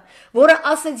ցեղը, որը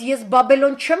ասեց ես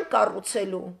Բաբելոն չեմ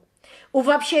կառուցելու, ու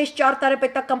вообще այս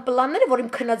ճարտարապետական պլանները, որ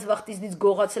իմ քնած վախտիզնից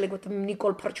գողացել եք, որ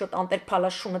Նիկոլ փրչոտ անտեր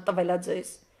փալաշունը տվել է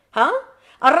ձեզ, հա?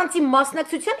 Առանց իմ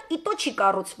մասնակցության իտո չի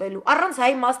կառուցվելու, առանց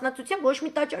հայ մասնակցության ոչ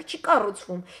մի տաճար չի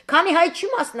կառուցվում, քանի հայ չի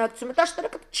մասնակցում, այդ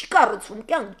աշտարակը չի կառուցվում,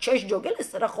 կյանք չես ջոգել է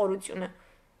սրա խորությունը։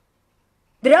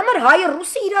 Դրա համար հայը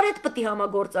ռուսը իրար հետ պետք է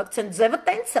համագործակցեն, ձևը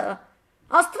տենց է։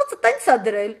 Աստվածը տենց է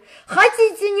դրել։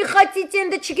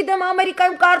 Խայծիցին, դե չգիտեմ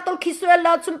Ամերիկայում կարտոլ քիսու է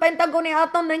լացում, Պենտագոնի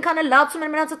ատոմն այնքան է լացում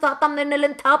են, մնացած ատամներն էլ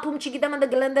են թափում, չգիտեմ, ընդ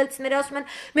գլենդելցիները ասում են,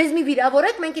 մեզ մի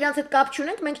վիրավորեք, մենք իրանց հետ կապ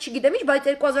չունենք, մենք չգիտեմ ինչ, բայց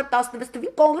 2016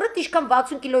 թվականին կոնկրետ իշքան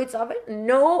 60 կիլոից ավել,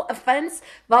 no offense,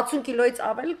 60 կիլոից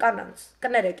ավել կանանց,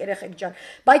 կներեք երեխեք ջան,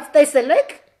 բայց տեսել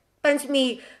եք, տենց մի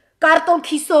կարտոլ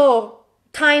քիսո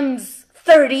times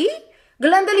 30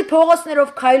 Գլենդելի փողոցներով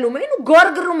քայլում էին ու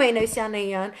գորգռում էին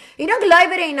Էսյանեյան։ Իրանք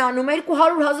լայվեր էին անում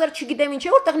 200,000 չգիտեմ ինչ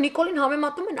է, որտեղ Նիկոլին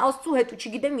համեմատում են Աստծու հետ ու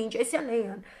չգիտեմ ինչ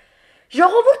Էսյանեյան։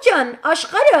 Ժողովուրդ ջան,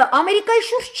 աշխարհը Ամերիկայի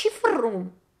շուրջ չի ֆռում։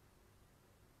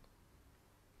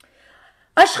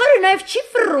 Աշխարհը նաև չի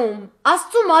ֆռում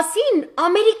Աստծու մասին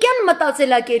ամերիկյան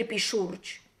մտածելակերպի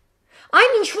շուրջ։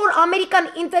 Այն ինչ որ ամերիկան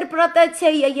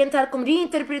ինտերպրետացիայի է ենթարկում,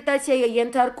 ռեինտերպրետացիայի է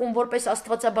ենթարկում որպես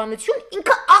աստվածաբանություն,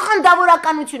 ինքը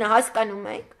աղանդավորականություն է, հասկանում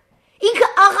եք։ Ինքը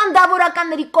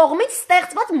աղանդավորականների կողմից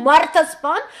ստեղծված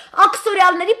մարդասպան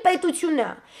ակսորիալների պետությունը։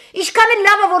 Ինչքան էլ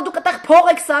լավ է, որ դուք այդտեղ փող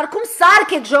եք սարքում,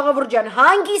 սարքեք ժողովուրդ ջան,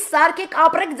 հանգիստ սարքեք,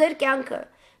 ապրեք ձեր կյանքը,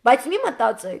 բայց մի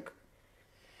մտածեք,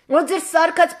 որ ձեր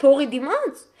սարքած փողի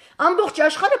դիմաց ամբողջ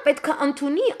աշխարհը պետք է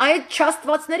ընդունի այդ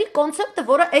չաստվածների կոնցեպտը,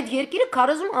 որը այդ երկիրը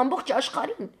քարոզում ամբողջ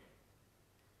աշխարհին։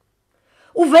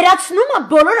 Ու վերացնում է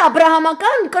բոլոր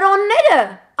աբրահամական կրոնները,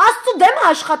 Աստծո դեմը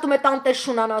աշխատում է տանտեր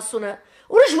շունանասունը,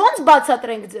 ուրիշ ոնց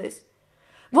բացատրենք ձեզ,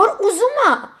 որ ուզում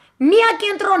է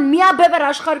միակենտրոն, միաբևեռ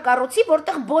աշխարհ կառուցի,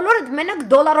 որտեղ բոլորը մենակ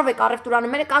դոլարով եք առևտուր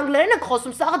անում, մենակ անգլերեն եք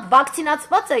խոսում, սաղդ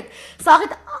վակցինացված եք,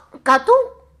 սաղդ կատու,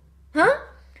 հա?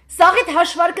 Սաղդ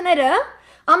հաշվարկները,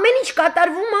 ամեն ինչ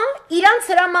կատարվում է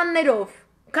իրանց հրամաններով։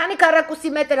 Քանի քառակուսի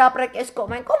մետր ապրեք այս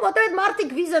կողմենքով, որտեղ այդ մարդիկ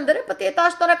վիզ են դրել, պետք է այդ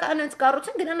աշտարակն հենց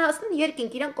կառուցեն, գնան հասնեն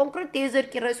երկինք, իրան կոնկրետ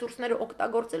տիեզերքի ռեսուրսները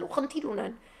օգտագործելու խնդիր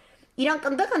ունեն։ Իրանք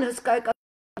այնտեղ են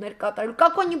հսկայականներ կատարելու։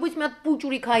 Կակոնի-բույս մի հատ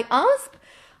պուճուրիկ հայ ազգ,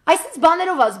 այսպես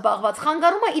բաներով է զբաղված,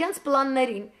 խանգարում է իրանց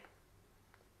պլաններին։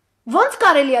 Ոնց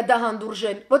կարելի է դա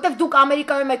հանդուրժել, որտեղ դուք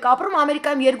Ամերիկայում եք ապրում,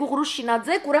 Ամերիկայում երկու ռուս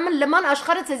շինաձեք, ուրեմն լման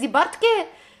աշխարհը ցեզի բարդք է։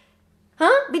 Հա,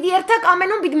 պիտի երթակ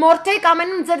ամենում, պիտի մորթեք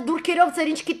ամենում ձեր դուրքերով, ձեր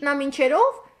ինչ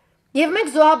գիտնամինչերով, եւ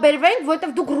մենք զոհաբերվենք,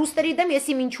 որովհետեւ դուք ռուսների դեմ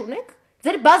եսի ինչ ունեք։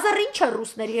 Ձեր բազարը ինչ է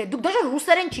ռուսների հետ։ Դուք դաժե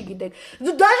ռուսերեն չգիտեք։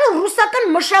 Դուք դաժե ռուսական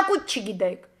մշակույթ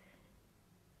չգիտեք։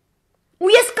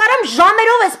 Ու ես կարամ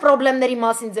ժամերով այս խնդիրների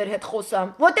մասին ձեր հետ խոսամ,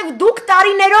 որովհետեւ դուք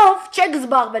տարիներով չեք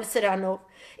զբաղվել սրանով։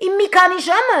 Իմ մի քանի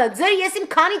ժամը ձեր եսիմ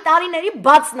քանի տարիների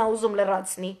բացն է ուզում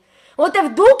լրացնի։ Որտեվ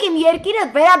դուք իմ երկիրը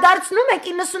վերադարձնում եք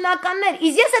 90-ականներ,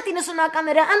 իսկ ես այդ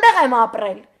 90-ականները այնտեղ եմ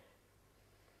ապրել։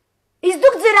 Իսկ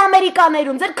դուք ձեր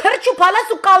ամերիկաներում, ձեր քրչու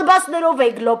փալաս ու կալբասներով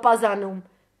եք լոպազանում։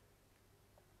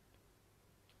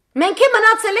 Մենք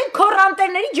մնացել ենք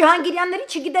քոռանտերների, ջհանգիրյանների,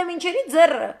 չգիտեմ ինչերի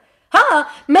ձեռը։ Հա,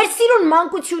 մեր սիրուն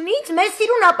մանկությունից, մեր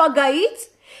սիրուն ապագայից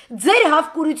ձեր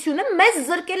հավկուրությունը մեզ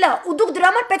զրկել է, ու դուք դրա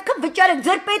համար պետք է վճարեք,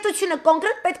 ձեր պետությունը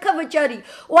կոնկրետ պետք է վճարի,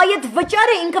 ու այդ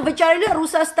վճարը ինքը վճարելու է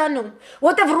Ռուսաստանում,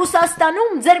 որտեղ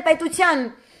Ռուսաստանում ձեր պետության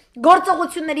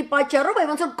գործողությունների պատճառով,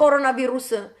 ոնց որ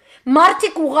կորոնավիրուսը,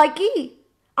 մարդիկ ուղակի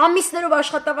ամիսներով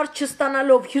աշխատավարձ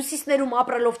չստանալով, հյուսիսներում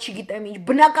ապրելով, չգիտեմ ինչ,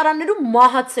 բնակարաններում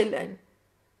մահացել են։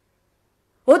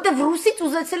 Որտեղ ռուսից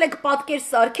ուզեցել եք պատկեր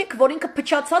սարքեք, որ ինքը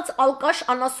փչացած ալկաշ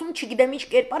անասուն, չգիտեմ ինչ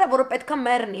կերպար է, որը պետք է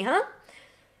մեռնի, հա?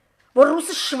 Որ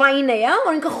ռուսը շվային է, հա,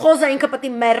 որ ինքը խոզ է, ինքը պետք է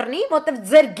մեռնի, որտեղ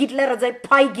ձեր Գիտլերը, ձեր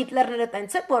փայ Գիտլերները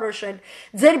տենց է որոշել,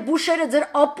 ձեր Բուշերը, ձեր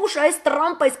ապուշ, այս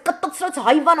Տրամպը, այս կտծրած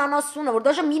հայվան անասունը, որ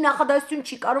դաժե մի նախադասություն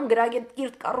չի կարում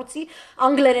գրագետ կառուցի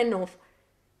անգլերենով։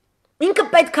 Ինքը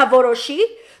պետք է որոշի,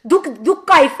 դուք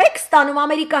կայֆ եք ստանում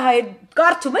ամերիկահայեր,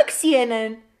 կարդում եք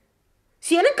CNN։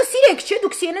 CNN կսիրեք, չէ՞,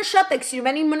 դուք CNN շատ եք սիրում,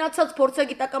 այն մնացած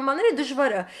փորձագիտական բաները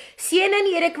դժվար է։ CNN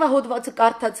երեկվա հոդվածը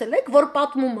կարդացել եք, որ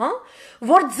պատմում է,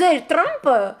 որ ձեր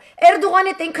Տրամպը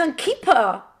Էրդողանի հետ այնքան քիփ է,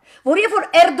 որ երբ որ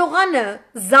Էրդողանը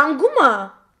զանգում է,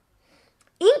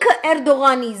 ինքը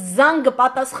Էրդողանի զանգը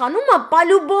պատասխանում է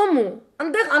պալուբոմու,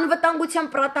 այնտեղ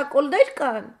անվտանգության պրոտոկոլներ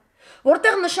կան,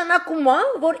 որտեղ նշանակում է,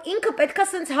 որ ինքը պետքա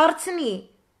սենց հարցնի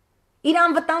իր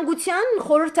անվտանգության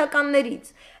խորհրդականներից,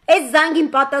 այս զանգին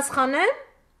պատասխանը,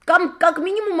 կամ կակ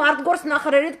մինիմում արտգործ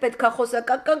նախարարի հետ պետքա խոսա,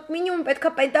 կակ մինիմում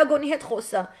պետքա Պենտագոնի հետ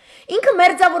խոսա։ Ինքը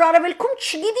մերձավոր արևելքում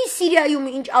չգիտի Սիրիայում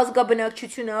ինչ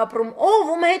ազգաբնակչություն է ապրում,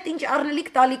 ով ում հետ ինչ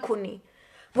առնելիք տալիք ունի։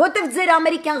 Որտեվ ձեր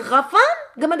ամերիկյան ղաֆան,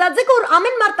 գմդացեք որ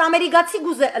ամեն մարդ ամերիկացի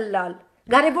գուզե ըլլալ։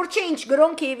 Կարևոր չէ ինչ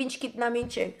գրոնք է եւ ինչ գիտնամին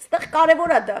չէ։ Այստեղ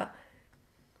կարևոր է դա։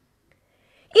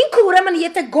 Ինքը ուրեմն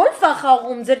եթե գոլֆ է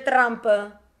խաղում ձեր Տրամպը,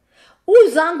 ու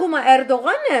զանգում է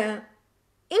Էրդողանը,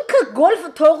 ինքը գոլֆը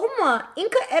թողում է,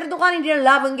 ինքը Էրդողանին իր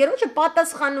լավ ընկերոջը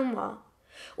պատասխանում է։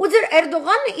 Ու ձեր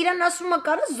Էրդողանը իրան ասում է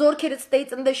կարա զորքերից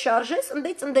տեից ընդե շարժես,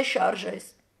 ընդեից ընդե շարժես։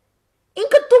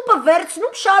 Ինքը տուպը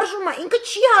վերցնում, շարժում է, ինքը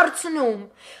չի հարցնում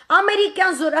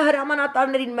ամերիկյան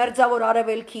զորահրամանատարներին մերձավոր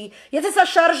արևելքի, եթե սա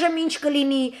շարժեմ ինչ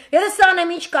կլինի, եթե սա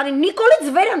անեմ ինչ կանի, Նիկոլից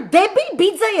վերան դեբիլ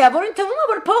բիձե է, որին թվում է,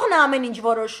 որ փողն է ամեն ինչ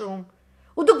որոշում։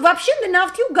 Ու դուք вообще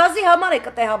նավթի ու գազի համար եք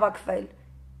այդտեղ հավաքվել։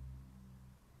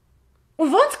 Ու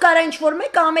ոնց կարա ինչ-որ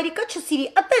մեկը Ամերիկա չսիրի,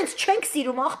 այտենց չենք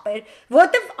սիրում ախպեր,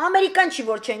 որովհետև Ամերիկան չի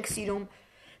որ չենք սիրում։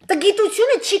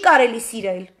 Տգիտությունը չի կարելի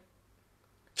սիրել։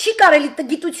 Չի կարելի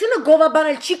տգիտությունը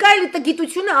գովաբանել, չի կարելի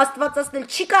տգիտությունը աստվածացնել,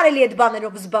 չի կարելի այդ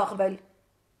բաներով զբաղվել։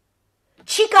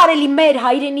 Չի կարելի մեր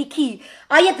հայրենիքի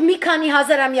այդ մի քանի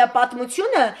հազարամյա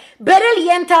պատմությունը բերել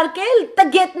ենթարկել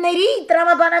տգետների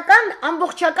տրամաբանական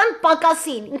ամբողջական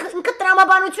պակասին։ Ինքը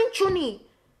տրամաբանություն չունի։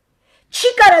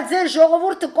 Չի կարա ձեր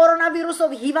ժողովուրդը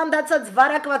կորոնավիրուսով հիվանդացած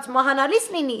վարակված մահանալիս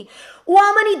լինի ու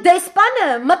ամենի դեսպանը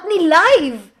մտնի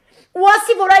լայվ ու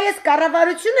ասի, որ այս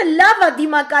կառավարությունը լավ է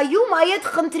դիմակայում այդ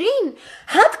խնդրին,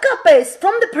 հատկապես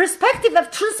from the perspective of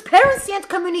transparency and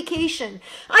communication.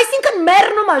 Այսինքն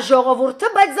մեռնում է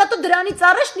ժողովուրդը, բայց զատո դրանից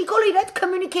առաջ Նիկոլ իր այդ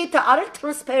communicate-ը արել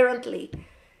transparently.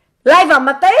 Լայվ է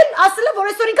մտել, ասել է,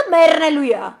 որ այսօր ինքը մեռնելու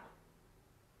է.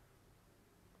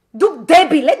 Դուք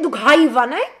դեբիլ եք, դուք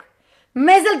հայվան եք,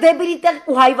 մեզ էլ դեբիլի տեղ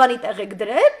ու հայվանի տեղ եք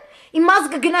դրել, իմ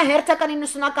ազգը գնա հերթական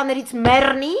 90-ականներից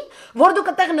մեռնի, որ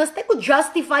դուք այդտեղ նստեք ու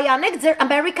justify անեք ձեր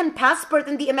American passport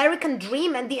and the American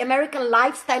dream and the American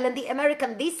lifestyle and the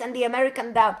American this and the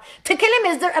American that. Թքել եմ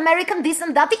ես ձեր American this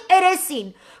and that-ի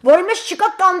երեսին, որի մեջ չկա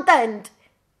content,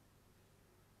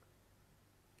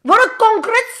 որը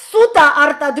կոնկրետ սուտ է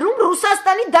արտադրում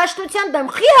Ռուսաստանի Դաշնության դեմ,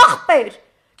 խի աղբեր,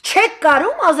 չեք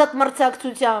կարում ազատ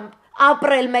մրցակցությամբ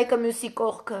ապրել մեկը մյուսի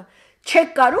կողքը, չեք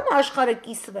կարում աշխարհը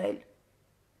կիսվել,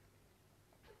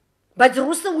 բայց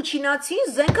ռուսը ու չինացի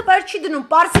զենքը վայր չի դնում,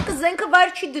 պարսիկը զենքը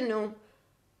վայր չի դնում,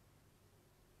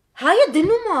 հայը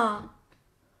դնում է,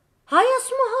 հայը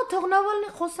ասում է, հա, թող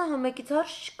Նավալնին խոսա համեկից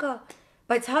հարց չկա,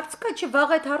 բայց հարց կա, չէ, վաղ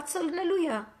այդ հարցը լնելու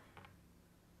է,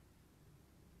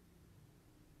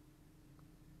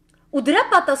 ու դրա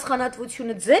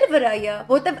պատասխանատվությունը ձեր վրա է,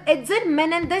 որտև այդ ձեր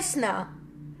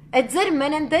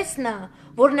Մենենդեսն է,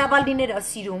 որ Նավալնին էր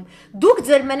ասիրում, դուք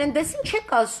ձեր Մենենդեսին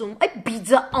չեք ասում, այդ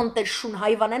բիձա անտերշուն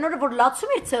հայվան, այն օրը, որ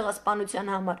լացում էր ցեղասպանության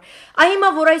համար, հիմա,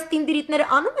 որ այս տինդիրիտները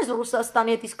անում ես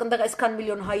Ռուսաստանի հետ, իսկ ընդեղ այսքան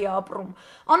միլիոն հայ է ապրում,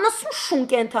 անասուն շուն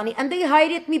կենթանի, ընդեղ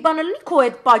հայերի հետ մի բան լինի քո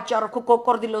այդ պատճառով, քո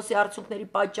կոկորդիլոսի արդյունքների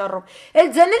պատճառով, այդ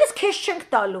ձեներս քեզ չենք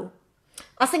տալու,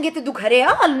 ասենք եթե դուք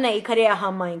հրեա ալնեիք, հրեա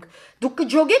համայնք, դուք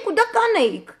կջոգեք ու դա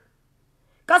կանեիք,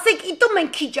 կասեք իտո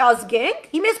մենք քիչ ազգ ենք,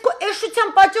 հիմա ես քո էշության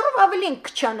պատճառով ավելի ենք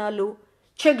քչանալու,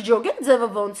 չեք ջոգեք ձևը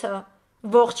ոնց է,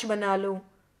 ողջ մնալու,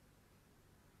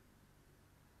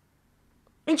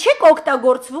 ինչ եք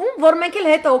օգտագործվում, որ մենք էլ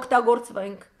հետը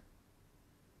օգտագործվենք,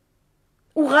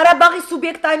 ու Ղարաբաղի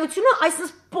սուբյեկտայնությունը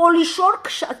այսպես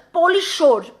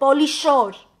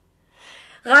պոլիշոր,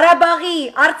 Ղարաբաղի,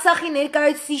 Արցախի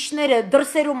ներկայացուցիչները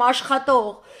դրսերում աշխատող,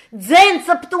 ձեն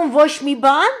ծպտում ոչ մի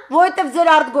բան, որովհետև ձեր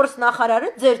արտգործ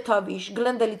նախարարը, ձեր թավիշ,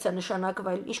 գլնդելից է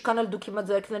նշանակվել, ինչքան էլ դուք հիմա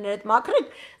ձերքներն հետ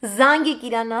մաքրեք, զանգեք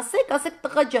իրան ասեք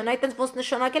տղա ջան, այդ ոնց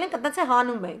նշանակել ենք, այդպես է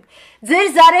հանում ենք,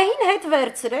 ձեր զարեհին հետ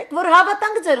վերցրեք, որ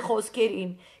հավատանք ձեր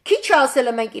խոսքերին, քիչ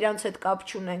ասելը մենք իրանց հետ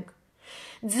կապ չունենք,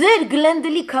 ձեր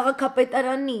գլենդելի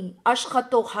քաղաքապետարանի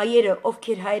աշխատող հայերը,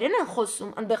 ովքեր հայերեն են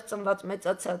խոսում, ընդեղ ծնված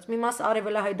մեծացած, մի մասը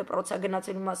արևելահայ դպրոցա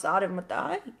գնացել, մի մասը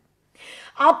արևմտահայ,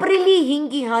 ապրիլի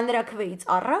 5-ի հանրաքվեից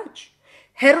առաջ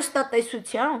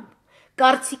հեռուստատեսությամբ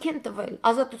կարծիք են տվել,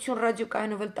 Ազատություն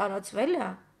ռադիոկայանով էլ տարածվել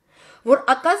է, որ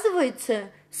ակազվայցը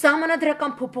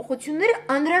սահմանադրական փոփոխությունները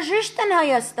անհրաժեշտ են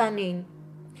Հայաստանին,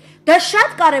 դա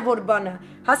շատ կարևոր բան է,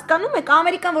 հասկանում եք,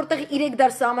 Ամերիկան, որտեղ 3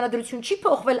 դար սահմանադրություն չի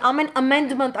փոխվել, ամեն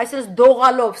amendment, այսպես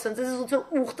դողալով, սենց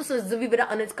ուխտը սենց ձվի վրա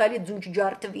անեց կարելի ձուն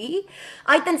չջարդվի,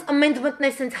 այդ այնց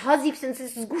amendment-ներ սենց հազիվ, սենց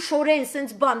զգուշորեն,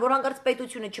 սենց բան, որ հանկարծ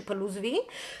պետությունը չփլուզվի,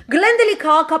 գլենդելի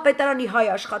քաղաքապետարանի հայ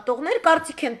աշխատողներ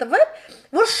կարծիք են տվել,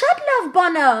 որ շատ լավ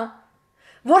բան է,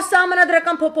 որ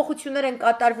սահմանադրական փոփոխություններ են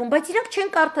կատարվում, բայց իրանք չեն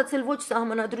կարդացել ոչ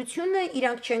սահմանադրությունը,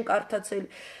 իրանք չեն կարդացել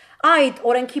այդ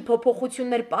օրենքի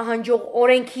փոփոխություններ պահանջող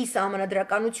օրենքի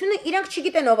սահմանադրականությունը, իրանք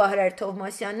չգիտեն ով է Հրայր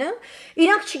Թովմասյանը,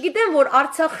 իրանք չգիտեն, որ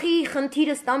Արցախի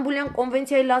խնդիրը Ստամբուլյան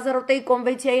կոնվենցիայի, Լազարոտեի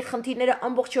կոնվենցիայի խնդիրները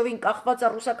ամբողջովին կախված է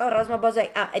ռուսական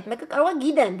ռազմաբազայի, այդ մեկը կարող է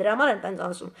գիտեն, դրա համար են տենց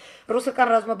ասում, ռուսական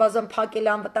ռազմաբազան փակել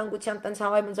է անվտանգության տենց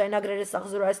համայնք ձայնագրերը սաղ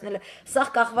զորացնելը, սաղ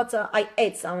կախված է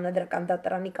այդ սահմանադրական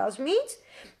դատարանի կազմից,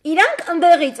 իրանք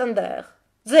ընդեղից ընդեղ,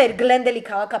 ձեր գլենդելի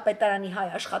քաղաքապետարանի հայ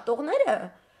աշխատողները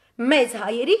մեզ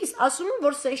հայերից ասում են,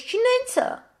 որ սենց չի նենցը,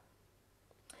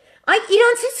 այդ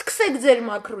իրանցից սկսեք ձեր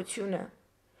մաքրությունը,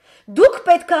 դուք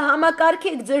պետք է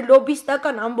համակարգեք ձեր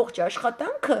լոբիստական ամբողջ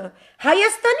աշխատանքը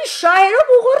Հայաստանի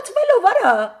շահերով ուղղորդվելով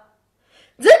արա,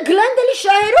 ձեր գլենդելի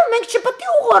շահերով մենք չպետք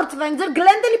է ուղղորդվենք, ձեր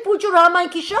գլենդելի պուճուր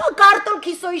համայնքի շահը, կարտոլ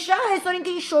քիսոյի շահը, այսօր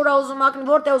ինքը ինչ շորա ուզում ակնի,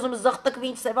 որտե ուզում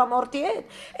զղտկվի ինչ սևամորտի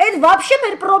հետ, այդ վաբշե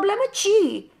մեր պրոբլեմը չի,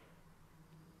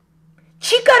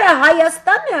 չի կարա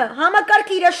Հայաստանը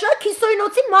համակարգի իր շահ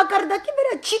քիսոյնոցի մակարդակի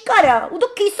վրա չի կարա, ու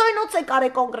դուք քիսոյնոց եք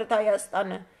արեք կոնկրետ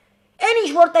Հայաստանը, այն ինչ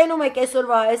որ տենում եք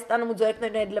այսօրվա Հայաստանում ու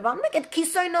ձերքներն հետ լվանում եք, այդ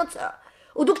քիսոյնոցը,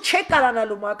 ու դուք չեք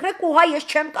կարանալու մաքրեք, ու հայ ես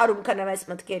չեմ կարում քնեմ այս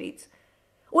մտքերից,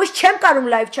 ու ես չեմ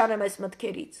կարում լայվ չանեմ այս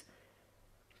մտքերից,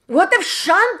 որտև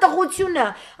շան տղությունը,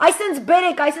 այսենց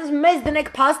բերեք, այսենց մեզ դնեք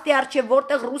փաստի առջև,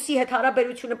 որտեղ ռուսի հետ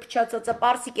հարաբերությունը փչացած է,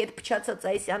 պարսիկի հետ փչացած է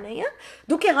այսյանեը,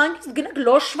 դուք եղանկից գնաք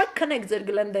լոշվեք քնեք ձեր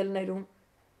գլենդելներում,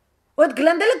 ու այդ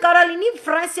գլենդելը կարա լինի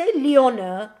Ֆրանսիայի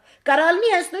Լիոնը,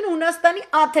 Կարալնի այս նույն Հունաստանի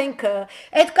Աթենքը,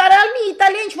 այդ կարալնի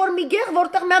Իտալիա ինչ որ մի գեղ,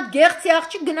 որտեղ մի հատ գեղցի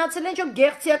աղջիկ գնացել են ինչ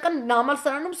գեղցիական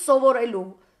համալսարանում սովորելու։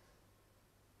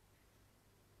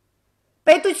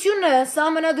 Պետությունը,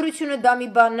 սահմանադրությունը դա մի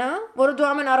բան է, որը դու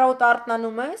ամեն առավոտ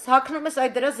արթնանում ես, հագնում ես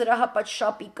այդ դրա զրահապատ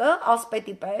շապիկը,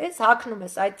 ասպետի պես, հագնում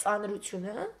ես այդ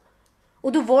ծանրությունը,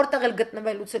 ու դու որտեղ էլ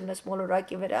գտնվելուց ես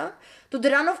մոլորակի վրա, դու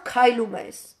դրանով քայլում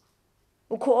ես,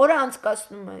 ու քո օրը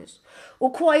անցկացնում ես,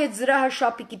 ու քո այդ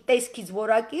զրահաշապիկի տեսքից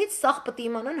որակից սաղ պետք է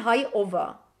իմանան հայ ով է,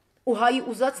 ու հայի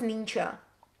ուզածն ինչ է։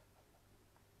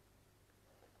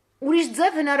 Ուրիշ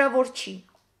ձև հնարավոր չի։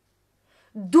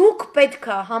 Դուք պետք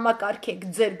է համակարգեք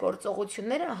ձեր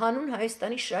գործողությունները հանուն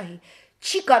Հայաստանի շահի։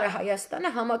 Չի կարա Հայաստանը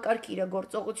համակարգի իր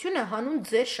գործողությունը հանուն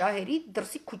ձեր շահերի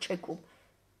դրսի քուչեքում։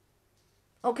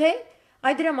 Okay?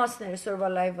 Այդ դրա մասն էր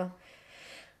այսօրվա լայվը։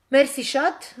 Մերսի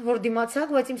շատ, որ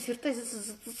դիմացաք, բայց իմ սիրտը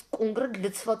կոնկրետ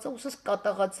լցված է, ուսս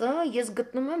կատաղած է, ես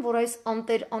գտնում եմ, որ այս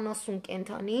անտեր անասուն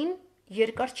կենթանին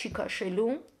երկար չի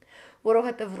քաշելու,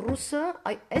 որովհետև ռուսը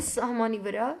այս սահմանի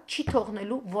վրա չի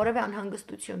թողնելու որևէ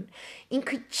անհանգստություն,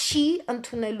 ինքը չի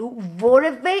ընդունելու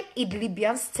որևէ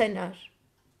իդլիբյան սցենար,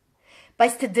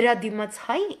 բայց թե դրա դիմաց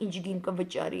հայը ինչ գին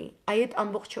կվճարի, այդ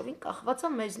ամբողջովին կախված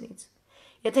է մեզնից,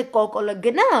 եթե կոկոլը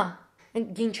գնա,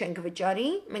 մենք գին չենք վճարի,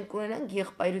 մենք ունենանք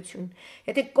եղբայրություն,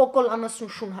 եթե կոկոլ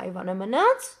անասուն շուն հայվանը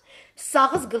մնաց,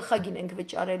 սաղս գլխագին ենք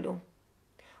վճարելու,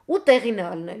 ու տեղին է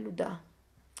ալնելու դա,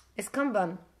 այսքան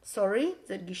բան Sorry,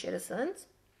 ձեր գիշերը սենց,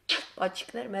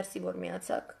 պաչիկներ, մերսի, որ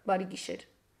միացաք, բարի գիշեր։